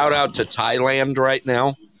a shout out to Thailand right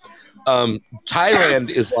now. Thailand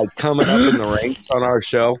is like coming up in the ranks on our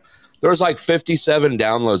show. There was like 57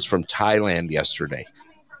 downloads from Thailand yesterday.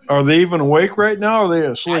 Are they even awake right now or are they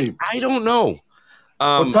asleep? I don't know.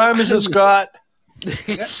 What time is it, Scott? Wake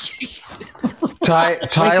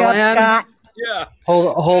Thailand. up, Scott. Yeah.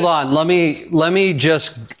 Hold on. Let me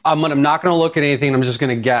just. I'm not going to look at anything. I'm just going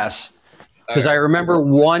to guess because I remember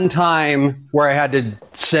one time where I had to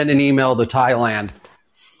send an email to Thailand.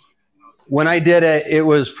 When I did it, it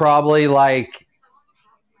was probably like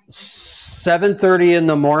 7:30 in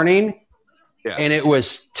the morning, and it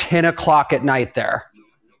was 10 o'clock at night there.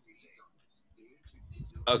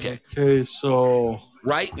 Okay. Okay, so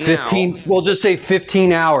Right now, 15. We'll just say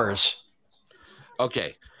 15 hours.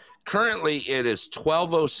 okay. Currently, it is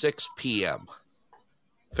 12:06 p.m.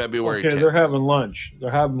 February 10th. they're having lunch.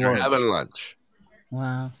 They're having lunch.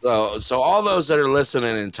 Wow. So all those that are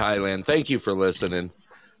listening in Thailand, thank you for listening.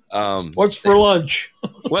 What's for lunch?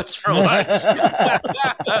 What's for lunch?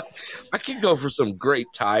 I could go for some great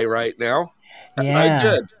Thai right now. Yeah. I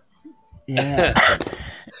did.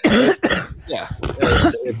 Yeah.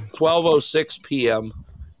 It's 12:06 p.m.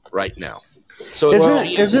 right now. So it's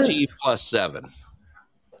GMT plus 7.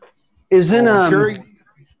 Isn't Curry,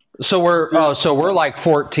 so we're like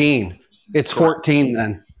 14. It's 14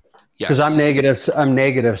 then. Because Yes. I'm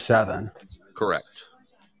 -7. Correct.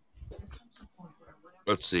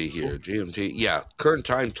 Let's see here. GMT. Yeah. Current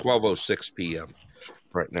time 12:06 p.m.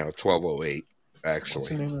 Right now, 12:08 actually. what's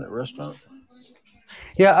the name of that restaurant?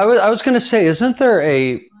 Yeah, I was going to say, isn't there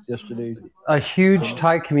Yesterday's. a huge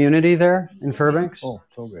Thai community there in Fairbanks? Oh,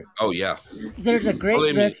 so great. Oh yeah. There's a great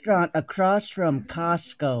Believe me. restaurant across from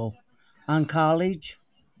Costco on College.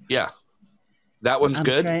 Yeah. That one's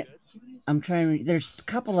good. I'm trying. There's a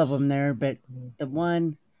couple of them there, but the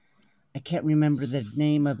one I can't remember the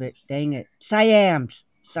name of it. Dang it, Siam's.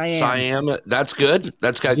 Siam. That's good.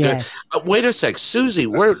 That's got Yes. good. Wait a sec, Susie.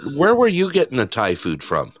 Where were you getting the Thai food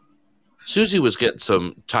from? Susie was getting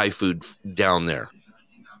some Thai food down there.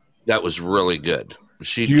 That was really good.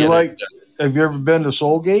 Do you have you ever been to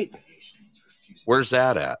Soulgate? Where's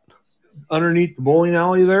that at? Underneath the bowling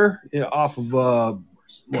alley there, off of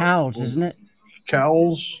Cowles, isn't it?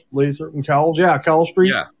 Cowles, Lathrop and Cowles. Yeah, Cowles Street.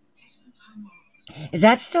 Yeah. Is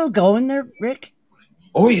that still going there, Rick?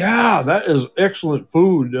 Oh yeah, that is excellent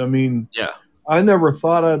food. I mean, Yeah. I never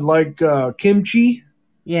thought I'd like kimchi.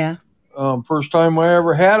 Yeah. First time I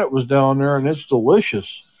ever had it was down there, and it's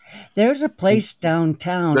delicious. There's a place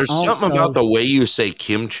downtown. There's something also. about the way you say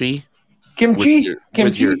kimchi. Kimchi?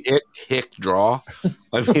 With your hick draw.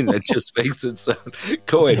 I mean, that just makes it sound.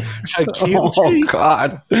 Go ahead. Try kimchi. Oh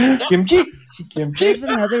God. Kimchi? There's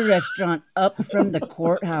another restaurant up from the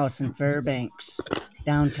courthouse in Fairbanks,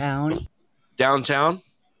 downtown. Downtown?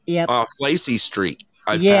 Yep. Off Lacey Street.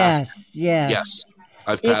 I've yes. passed. Yes. Yes.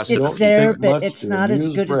 I've passed it. It's there, but it's not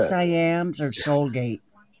as good as Siam's or Soulgate.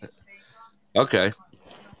 Okay.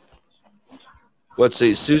 Let's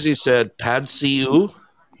see. Susie said pad see ew.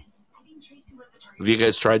 Have you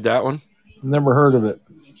guys tried that one? Never heard of it.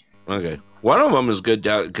 Okay. One of them is good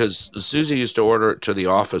down because Susie used to order it to the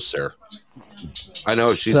office there. I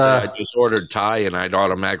know she said I just ordered Thai and I'd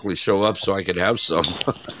automatically show up so I could have some.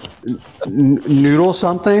 Noodle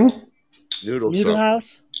something? Noodle Noodle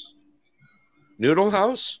House? Noodle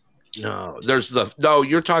House? No, no.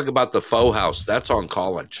 You're talking about the faux house. That's on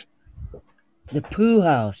College. The Pooh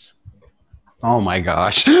House. Oh my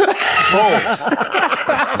gosh. They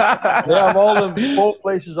have all the pho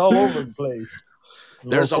places all over the place.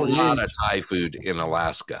 There's a Local lot of eats. Thai food in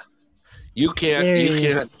Alaska. You can't. There You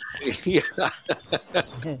is. can't.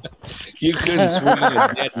 You couldn't swing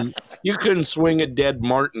a dead. You couldn't swing a dead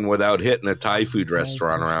marten without hitting a Thai food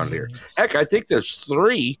restaurant around here. Heck, I think there's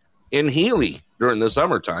 3 in Healy during the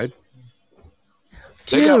summertime.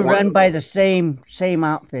 They 2 got run one. by the same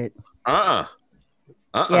outfit. Yeah.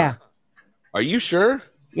 Are you sure?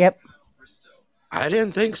 Yep. I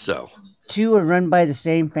didn't think so. 2 are run by the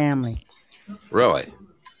same family. Really?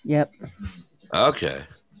 Yep. Okay.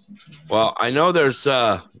 Well, I know there's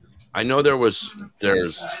a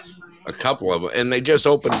couple of them, and they just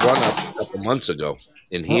opened one up a couple months ago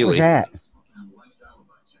in Healy. What was that?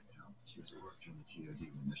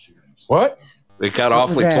 What? It got What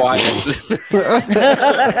was awfully that? quiet.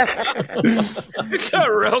 It got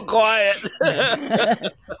real quiet.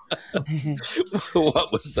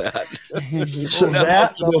 What was that?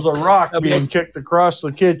 That was a rock being kicked across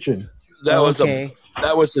the kitchen. That Okay.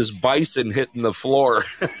 was his bison hitting the floor.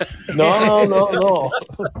 No.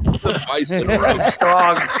 The bison roast.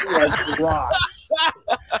 Dog was the rock.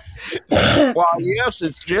 Well, yes,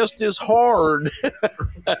 it's just as hard.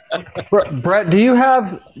 Brett, do you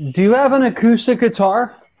have an acoustic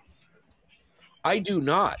guitar? I do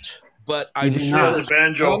not, but You I'm do sure not. there's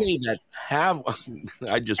plenty that have.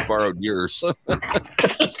 I just borrowed yours.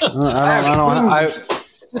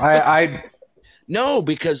 I No,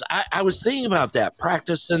 because I was thinking about that,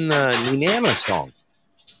 practicing the Nenana song.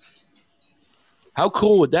 How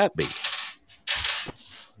cool would that be?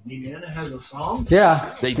 Nenana has a song?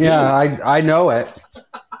 yeah. They do. Yeah, I know it.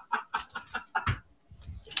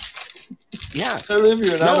 Yeah. I live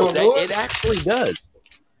here and I don't know it actually does.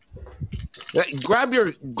 Grab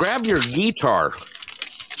your guitar,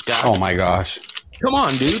 Scott. Oh my gosh. Come on,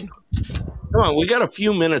 dude. Come on, we got a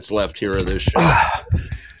few minutes left here of this show.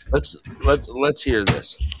 Let's hear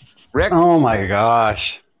this. Rick, Oh my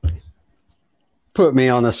gosh. Put me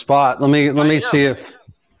on the spot. Let me see if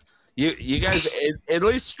you guys at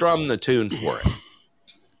least strum the tune for it.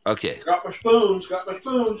 Okay. Got my spoons.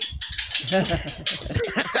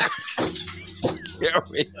 Here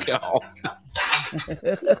we go.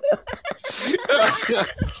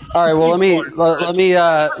 all right, well let me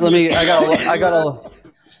I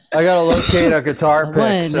gotta locate a guitar pick,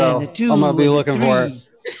 1 so and a 2 I'm gonna be and a looking for it.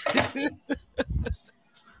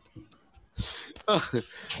 3.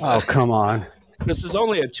 Oh come on. This is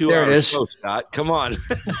only a There it 2-hour is. show, Scott. Come on.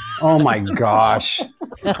 Oh my gosh.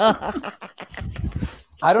 I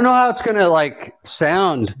don't know how it's gonna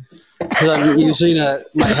sound because I'm using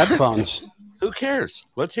my headphones. Who cares?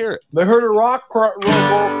 Let's hear it. They heard a rock roll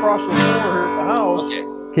across the floor here at the house.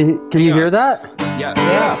 Okay. Can you hear that? Yeah.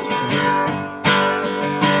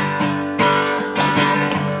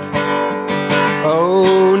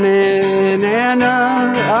 Oh,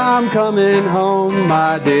 Nenana, I'm coming home,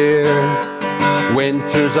 my dear.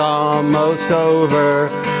 Winter's almost over,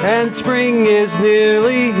 and spring is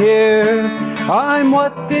nearly here. I'm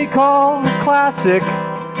what they call classic,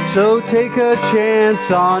 so take a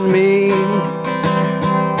chance on me.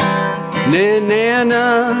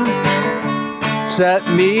 Nenana, set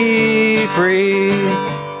me free.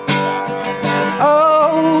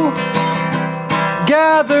 Oh,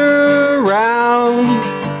 gather round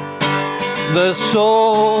the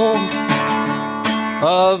soul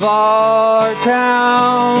of our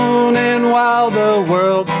town, and while the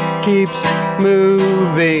world keeps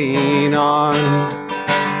moving on,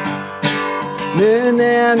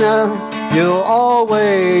 Nenana, you'll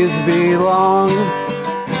always belong.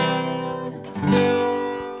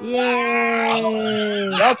 Yay!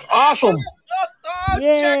 That's awesome. Oh,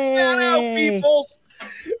 check that out, Yay! peoples.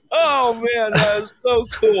 Oh man, that is so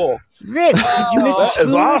cool. Rick, did you miss a That is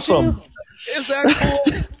spoon or awesome. two? Is that cool?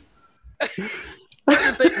 What'd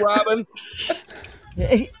you think, Robin?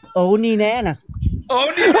 Oh, Nenana. Oh,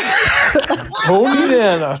 Nenana.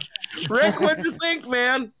 Nenana. Rick, what'd you think,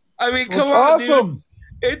 man? I mean, That's come on, awesome.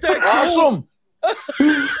 dude. Ain't that cool?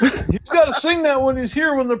 Awesome. He's got to sing that when he's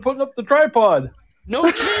here when they're putting up the tripod.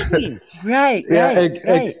 No kidding. Right, Yeah,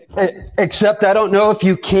 right. except I don't know if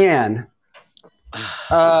you can.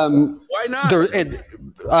 Why not?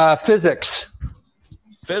 Physics.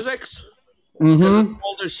 Physics? Mm-hmm.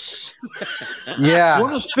 Yeah.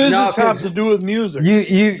 What does physics have to do with music?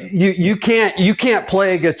 You can't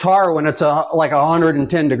play a guitar when it's like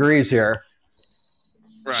 110 degrees here.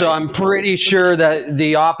 So I'm pretty sure that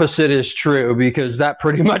the opposite is true because that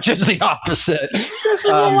pretty much is the opposite. This is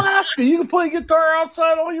Alaska. You can play guitar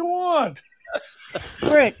outside all you want.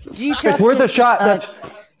 Britt, do you talk It's worth to, a shot. That's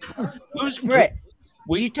Who's Britt,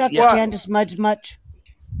 do you talk to Candace Mudge much?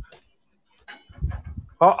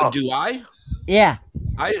 Do I? Yeah.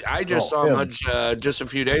 I just saw Mudge just a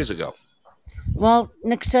few days ago. Well,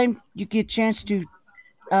 next time you get a chance to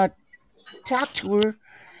talk to her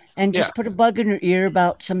and just put a bug in her ear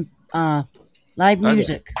about some live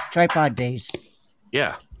music, Tripod Days.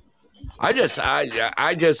 Yeah. I just Scott,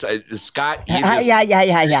 you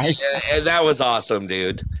Yeah. and that was awesome,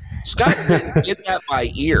 dude. Scott didn't get that by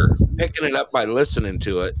ear, picking it up by listening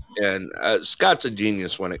to it, and Scott's a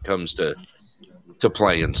genius when it comes to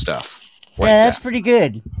playing stuff. Like that's pretty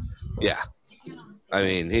good. Yeah, I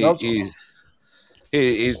mean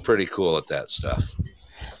he's pretty cool at that stuff.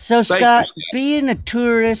 So Scott, being a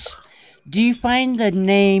tourist, do you find the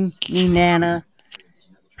name Nenana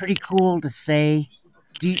pretty cool to say?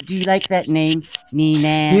 Do you like that name,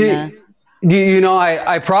 Nenana?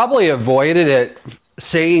 I probably avoided it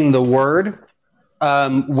saying the word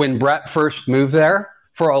when Brett first moved there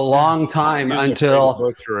for a long time until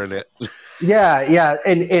butchering it. Yeah,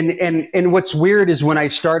 and what's weird is when I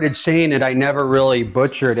started saying it, I never really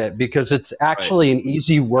butchered it because it's actually an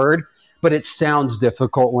easy word, but it sounds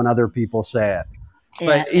difficult when other people say it.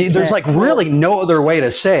 But there's really no other way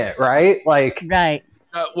to say it, right? Like, right.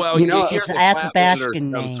 Well, you hear it's the Athabascan Flatlanders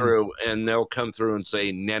come name. through, and they'll come through and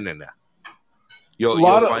say Nenana. A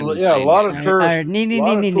lot of tourists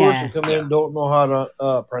will come in and don't know how to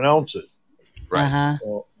pronounce it. Right.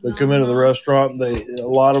 So they come into the restaurant. A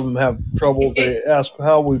lot of them have trouble. They ask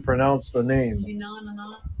how we pronounce the name.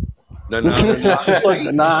 It's just like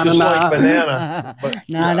banana. But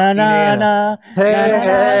Na.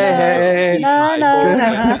 Hey.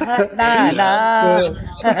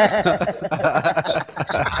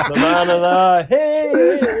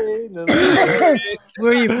 Hey.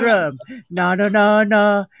 Where are you from? Na.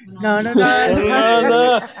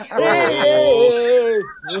 Hey.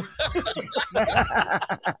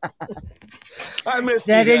 I missed Is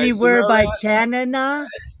that you guys, anywhere by that? Tanana?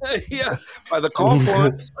 Yeah, by the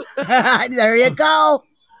confluence. There you go.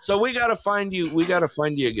 So we got to find you. We got to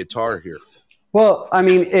find you a guitar here. Well, I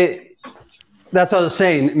mean, that's what I was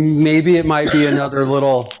saying. Maybe it might be another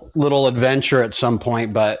little adventure at some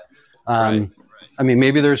point, but I mean,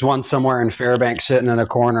 maybe there's one somewhere in Fairbanks sitting in a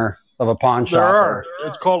corner of a pawn shop. There are.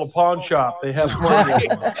 It's called a pawn shop. They have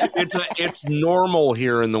it's normal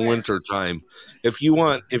here in the winter time. If you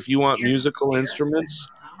want musical instruments,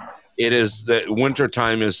 it is the winter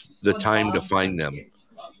time is the time to find them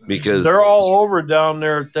because they're all over down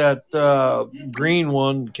there at that green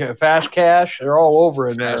one, Fast Cash. They're all over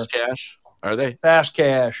in there. Fast Cash, are they? Fast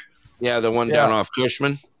Cash. Yeah, the one down off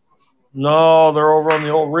Cushman. No, they're over on the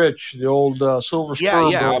old Rich, the old Silver Spur.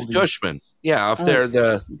 Yeah, off Cushman. Yeah, off there.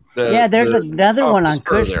 There's another one on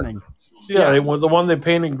Cushman. Yeah, the one they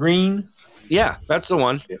painted green. Yeah, that's the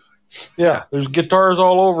one. Yeah, there's guitars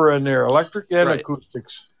all over in there, electric and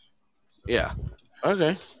acoustics. Yeah.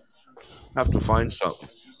 Okay. Have to find something.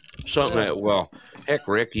 Heck,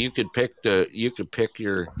 Rick, you could pick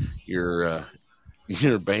your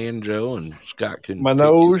banjo, and Scott can my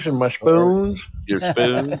nose and my spoons. Your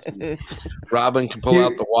spoons. Robin can pull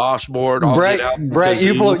out the washboard. Brett,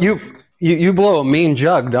 you blow a mean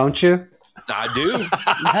jug, don't you? I do.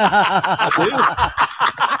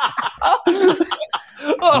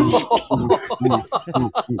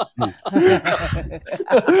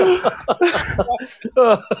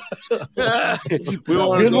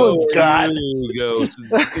 Good one, Scott. Yeah.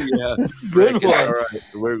 Good one. All right.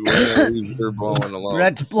 We're blowing along.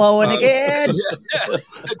 Brett's blowing again.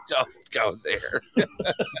 Don't go there.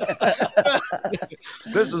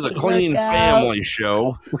 This is a clean family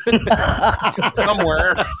show.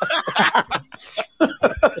 Somewhere.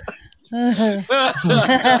 That's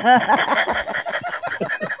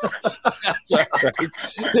all right.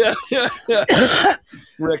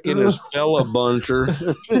 Rick and his fella buncher.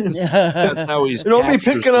 That's how he's. Don't be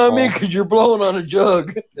picking on me because you're blowing on a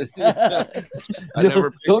jug.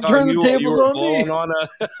 Don't turn the tables on me.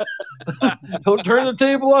 Don't turn the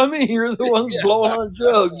table on me. You're the ones blowing on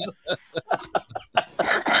jugs.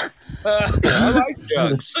 I like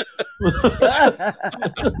jugs.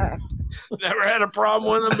 Never had a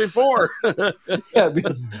problem with them before. Yeah,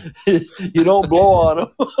 you don't blow on them.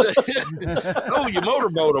 Oh, you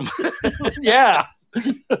motorboat them. Yeah.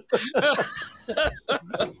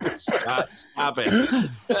 Stop it.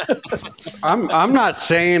 I'm not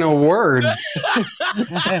saying a word.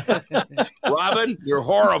 Robin, you're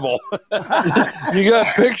horrible. You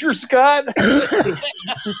got pictures, Scott?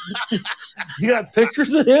 You got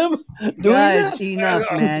pictures of him doing Guys, that? enough,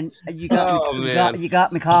 man. You Oh, man. you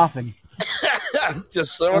got me coughing.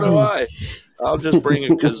 Just so do I. I'll just bring a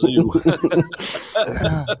kazoo.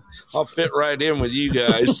 I'll fit right in with you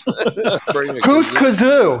guys. Bring a Who's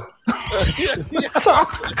kazoo.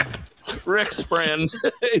 kazoo? Rick's friend.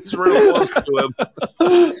 He's real close to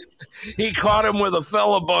him. He caught him with a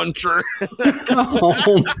fella buncher.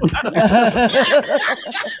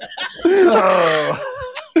 Oh.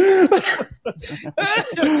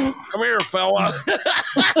 Come here, fella.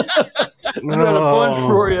 I got a bunch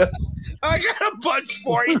for you. I got a bunch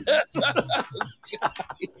for you.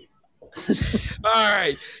 All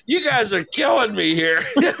right. You guys are killing me here.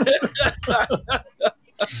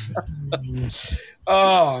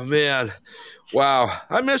 Oh, man. Wow.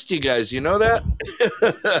 I missed you guys. You know that?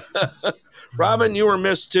 Robin, you were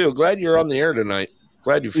missed too. Glad you're on the air tonight.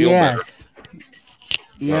 Glad you feel better.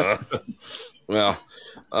 Yep. Well,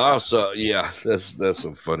 also, yeah, that's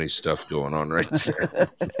some funny stuff going on right there.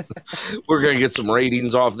 We're going to get some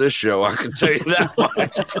ratings off this show, I can tell you that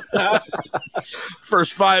much.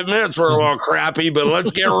 First 5 minutes were a little crappy, but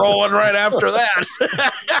let's get rolling right after that.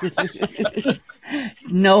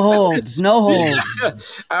 No holds. Hour No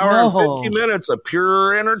and 50 holds. minutes of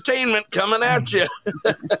pure entertainment coming at you.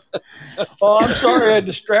 Oh, I'm sorry I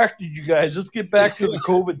distracted you guys. Let's get back to the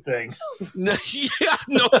COVID thing. No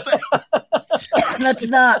thanks. Let's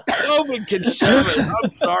not. COVID can shove it. I'm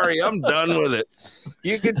sorry. I'm done with it.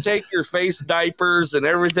 You can take your face diapers and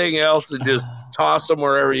everything else and just toss them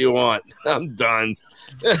wherever you want. I'm done.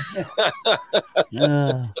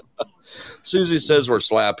 Susie says we're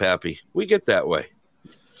slap happy. We get that way.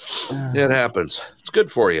 It happens. It's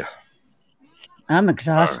good for you. I'm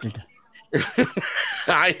exhausted.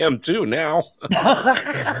 I am too now.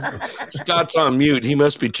 Scott's on mute. He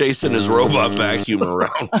must be chasing his robot vacuum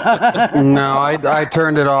around. No, I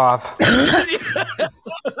turned it off.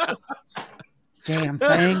 Damn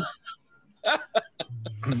thing.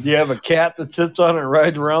 Do you have a cat that sits on it and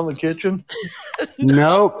rides around the kitchen?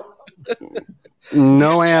 Nope.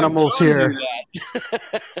 No animals here.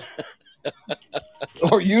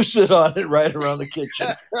 Or you sit on it right around the kitchen?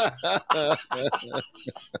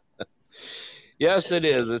 Yes, it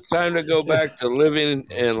is. It's time to go back to living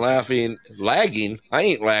and laughing, lagging. I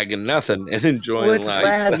ain't lagging nothing and enjoying What's life.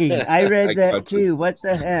 lagging? I read that got too. What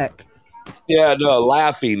the heck? Yeah, no,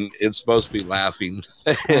 laughing. It's supposed to be laughing.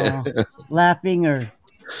 Laughing or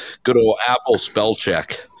Good old Apple spell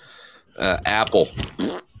check. Apple.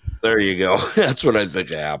 There you go. That's what I think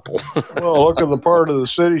of Apple. Well, look at the part of the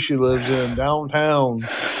city she lives in, downtown,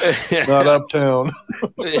 not uptown.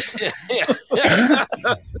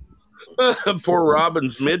 Poor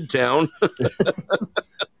Robin's Midtown.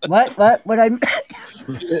 what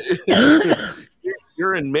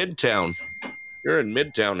You're in Midtown. You're in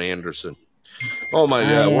Midtown, Anderson. Oh my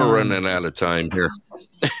God, we're running out of time here.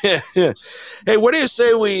 Hey, what do you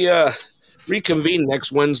say we reconvene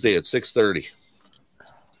next Wednesday at 6:30?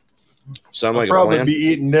 Sound I'll like probably a plan? be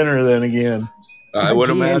eating dinner then again. I would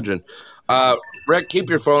imagine. Rick, keep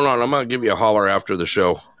your phone on. I'm gonna give you a holler after the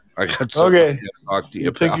show. I got something Okay. to talk to you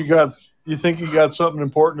You think about. you think you got something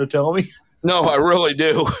important to tell me? No, I really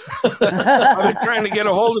do. I've been trying to get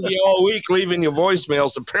a hold of you all week, leaving you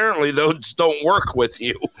voicemails. Apparently, those don't work with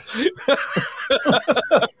you.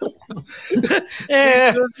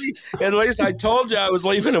 See, Susie? At least I told you I was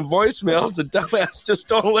leaving them voicemails. The dumbass just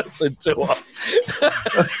don't listen to them.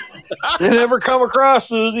 They never come across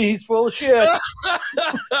Susie. He's full of shit.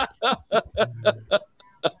 I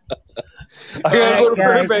gotta go to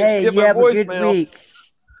Fairbanks to get my have a good voicemail. week.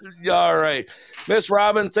 All right. Miss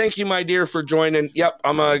Robin, thank you, my dear, for joining. Yep,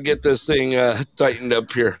 I'm going to get this thing tightened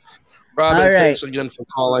up here. Robin, All right. thanks again for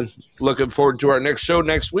calling. Looking forward to our next show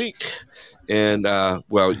next week. And,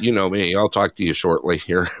 well, you know me. I'll talk to you shortly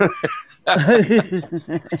here.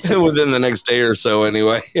 Within the next day or so,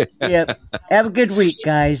 anyway. Yep. Have a good week,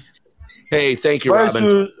 guys. Hey, thank you, Bye,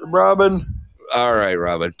 Robin. Robin. All right,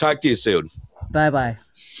 Robin. Talk to you soon. Bye-bye.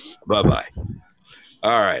 Bye-bye.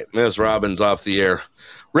 All right. Miss Robin's off the air.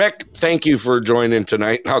 Rick, thank you for joining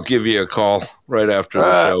tonight. I'll give you a call right after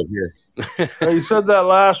the show here. You said that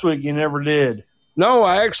last week. You never did. No,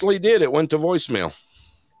 I actually did. It went to voicemail.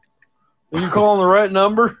 Are you calling the right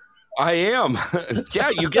number? I am.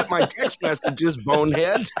 Yeah, you get my text messages,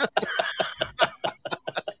 bonehead.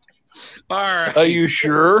 All right. Are you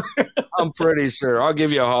sure? I'm pretty sure. I'll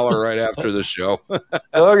give you a holler right after the show.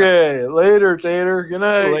 Okay. Later, Tater. Good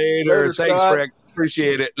night. Later. Thanks, Scott. Rick.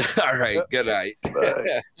 Appreciate it. All right. Yep. Good night.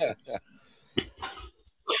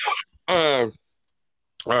 Bye.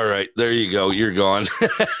 All right. There you go. You're gone.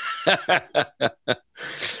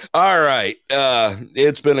 All right.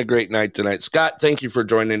 It's been a great night tonight. Scott, thank you for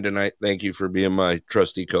joining tonight. Thank you for being my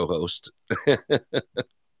trusty co-host.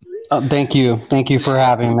 Thank you. Thank you for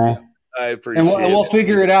having me. I And appreciate we'll it.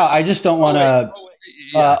 figure it out. I just don't want to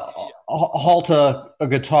Yeah. halt a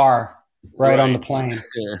guitar right on the plane.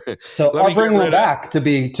 So Let me I'll bring get one rid of- back to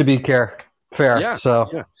be fair. Yeah. So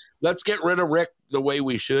Yeah. Let's get rid of Rick the way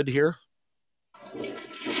we should here.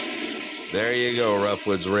 There you go,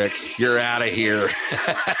 Roughwoods Rick. You're out of here.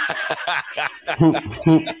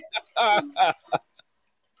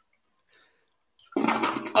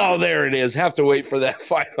 Oh, there it is. Have to wait for that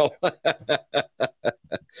final.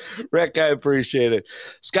 Rick, I appreciate it.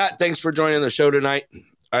 Scott, thanks for joining the show tonight.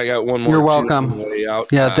 I got one more. You're welcome. Way out.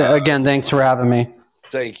 Yeah. Again, thanks for having me.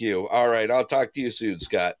 Thank you. All right. I'll talk to you soon,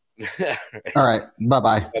 Scott. All right.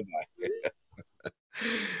 Bye-bye. Bye-bye.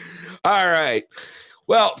 All right.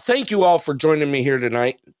 Well, thank you all for joining me here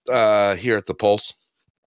tonight here at the Pulse.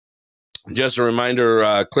 Just a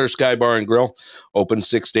reminder, Clear Sky Bar and Grill, open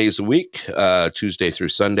 6 days a week, Tuesday through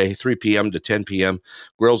Sunday, 3 p.m. to 10 p.m.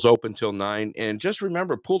 Grill's open till 9. And just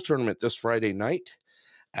remember, pool tournament this Friday night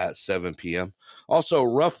at 7 p.m. Also,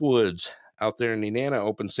 Roughwoods out there in Nenana,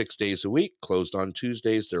 open 6 days a week, closed on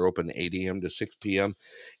Tuesdays. They're open 8 a.m. to 6 p.m.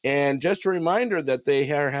 And just a reminder that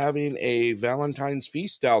they are having a Valentine's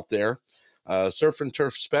feast out there, Surf and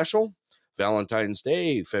Turf special, Valentine's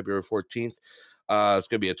Day, February 14th. It's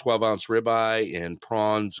going to be a 12-ounce ribeye and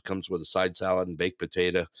prawns. Comes with a side salad and baked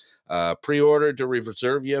potato. Pre-order to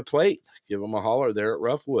reserve you a plate. Give them a holler there at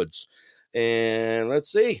Roughwoods. And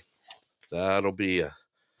let's see. That'll be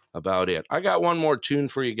about it. I got one more tune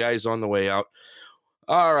for you guys on the way out.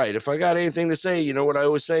 All right. If I got anything to say, you know what I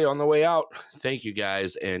always say on the way out. Thank you,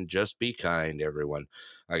 guys, and just be kind, everyone.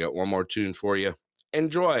 I got one more tune for you.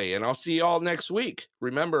 Enjoy, and I'll see you all next week.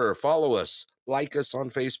 Remember, follow us, like us on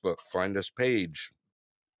Facebook, find us page.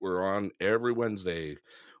 We're on every Wednesday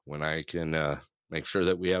when I can make sure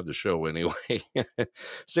that we have the show anyway.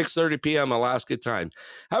 6:30 p.m. Alaska time.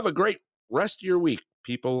 Have a great rest of your week,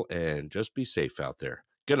 people, and just be safe out there.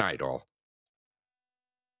 Good night, all.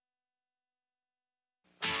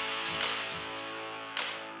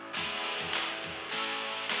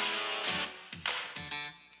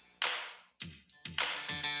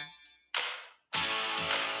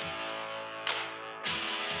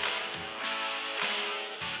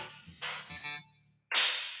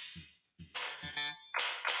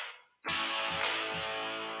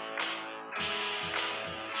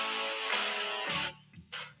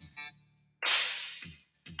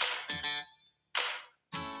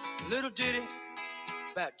 Little ditty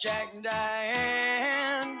about Jack and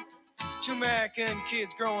Diane, two American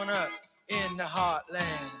kids growing up in the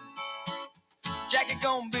heartland. Jackie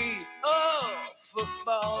gonna be a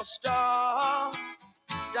football star,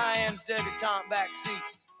 Diane's debutante backseat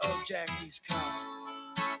of Jackie's car.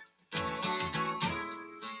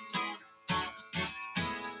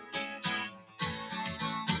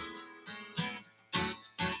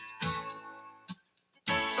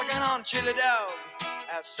 Sucking on chili dog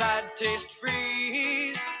outside the taste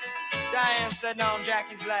freeze. Diane sitting on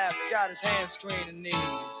Jackie's lap, got his hands between her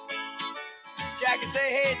knees. Jackie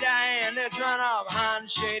say, hey Diane, let's run off behind the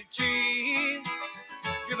shady trees.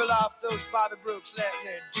 Dribble off those Bobby Brooks, let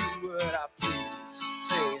me do what I please.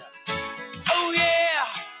 Say, oh yeah,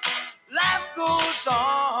 life goes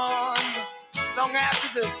on long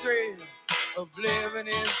after the thrill of living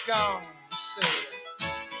is gone. Say,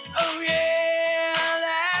 oh yeah,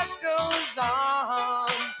 life goes on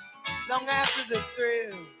long after the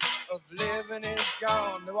thrill of living is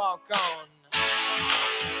gone. To walk on.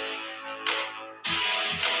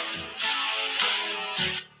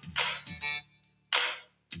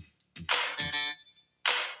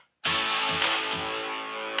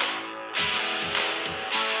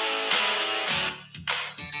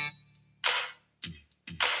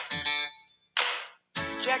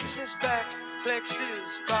 Jackie sits back, collects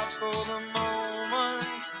his thoughts for the moment,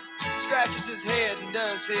 scratches his head and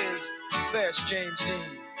does his best James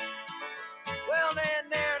Dean. Well, then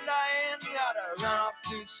there, Diane, gotta run off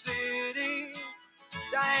to the city.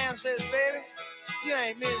 Diane says, baby, you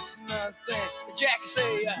ain't missing nothing. Jackie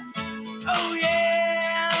say, oh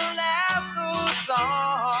yeah, life goes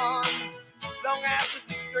on long after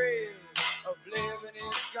the thrill of living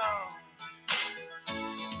is gone.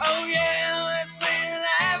 Oh yeah, let's say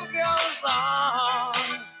life goes on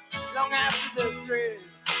long after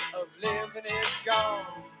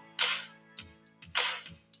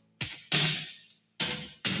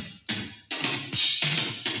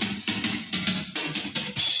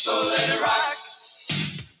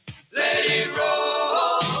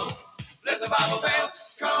Bible Belt,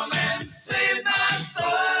 come and save my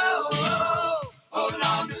soul. Hold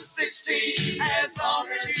on to 16 as long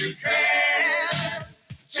as you can.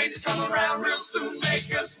 Changes come around real soon,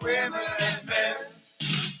 make us women and men.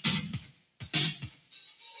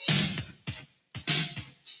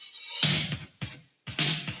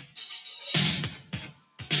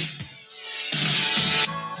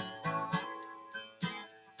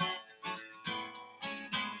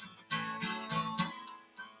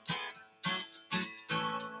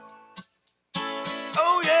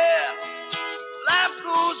 Oh yeah, life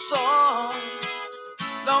goes on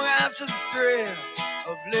long after the thrill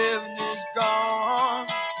of living is gone.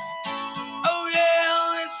 Oh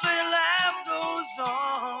yeah, they say life goes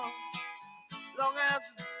on long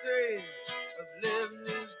after the thrill of living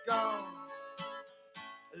is gone.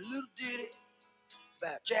 A little ditty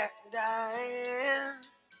about Jack and Diane.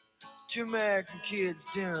 Two American kids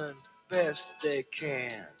doing best they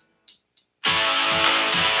can.